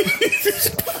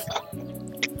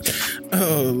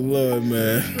 Oh Lord,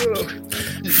 man.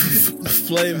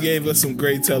 Flame gave us some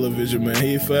great television, man.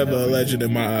 He forever a legend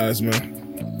in my eyes, man.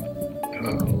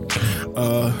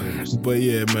 But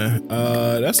yeah, man.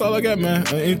 That's all I got, man.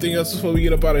 Anything else before we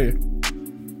get up out of here?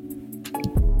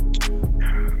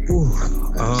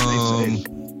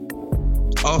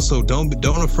 Also, don't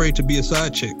afraid to be a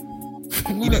side chick.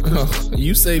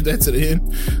 You saved that to the end.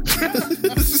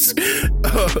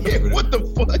 Yeah, what the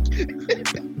fuck?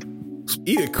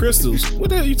 Eating crystals. What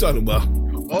the hell are you talking about?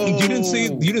 Oh, You didn't see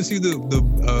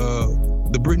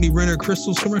the Brittany Renner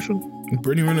crystals commercial?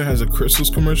 Brittany Renner has a crystals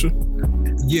commercial?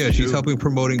 Yeah, she's helping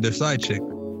promoting their side chick.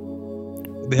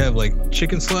 They have like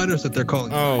chicken sliders that they're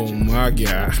calling. Oh my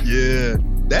god. Yeah,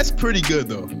 that's pretty good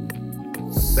though.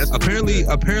 That's Apparently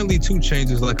 2 Chainz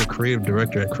is like a creative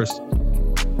director at Crystal.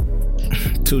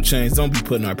 2 Chainz, don't be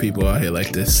putting our people out here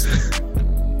like this.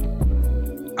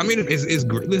 I mean, it's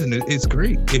great. Listen, it's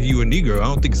great if you a Negro. I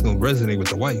don't think it's gonna resonate with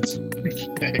the whites.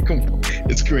 Hey, come on.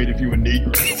 It's great if you a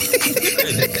Negro.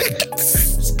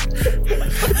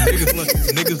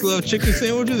 niggas love chicken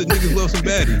sandwiches and niggas love some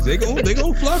baddies. They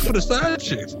gon' flock for the side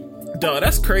chicks. Dog,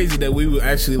 that's crazy that we were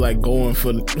actually like going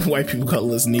for white people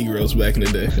calling us Negroes back in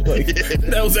the day. Like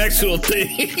that was actual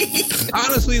thing.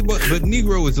 Honestly, but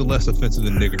Negro is less offensive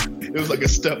than nigger. It was like a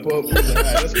step up. It was like, all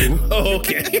right, that's cool. Oh,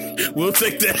 okay. We'll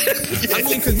take that. I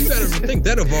mean, because you gotta think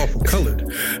that evolved from colored.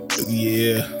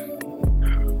 Yeah.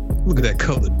 Look at that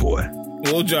colored boy.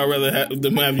 What would y'all rather have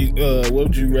them have you? What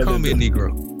would you rather? Call me a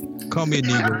Negro. Call me a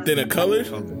Negro. Than a colored?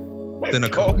 Then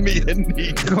Call me a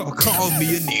Negro. Call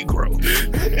me a Negro.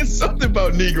 It's something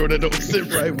about Negro that don't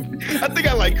sit right with me. I think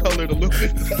I like colored a little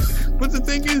bit. But the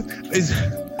thing is,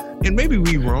 and maybe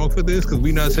we wrong for this because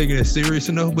we're not taking it serious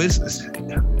enough, but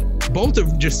both of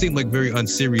them just seem like very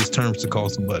unserious terms to call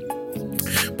somebody.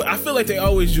 But I feel like they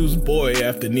always use boy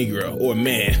after Negro or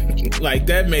man. Like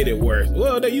that made it worse.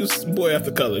 Well, they use boy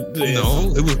after colored.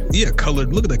 No, it was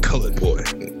colored. Look at that colored boy.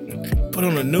 But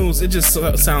on the news, it just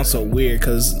sounds so weird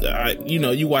because,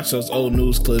 you watch those old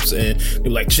news clips and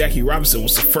they're like, Jackie Robinson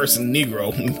was the first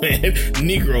Negro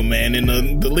man in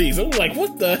the leagues. I'm like,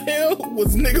 what the hell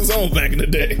was niggas on back in the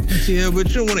day? Yeah, but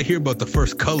you don't want to hear about the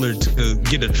first colored to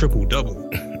get a triple double.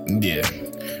 Yeah.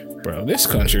 Bro, this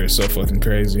country is so fucking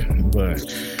crazy. But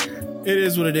it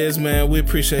is what it is, man. We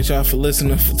appreciate y'all for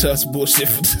listening to us bullshit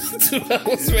for 2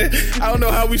 hours, man. I don't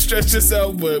know how we stretched this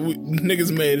out, but niggas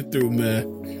made it through,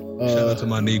 man. Shout out to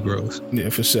my Negroes. Yeah,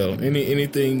 for sure.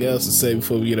 Anything else to say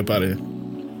before we get up out of here?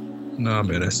 Nah,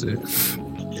 man, that's it.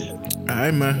 All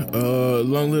right, man.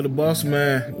 Long live the boss,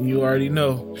 man. You already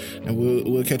know. And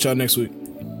we'll catch y'all next week.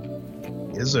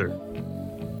 Yes, sir.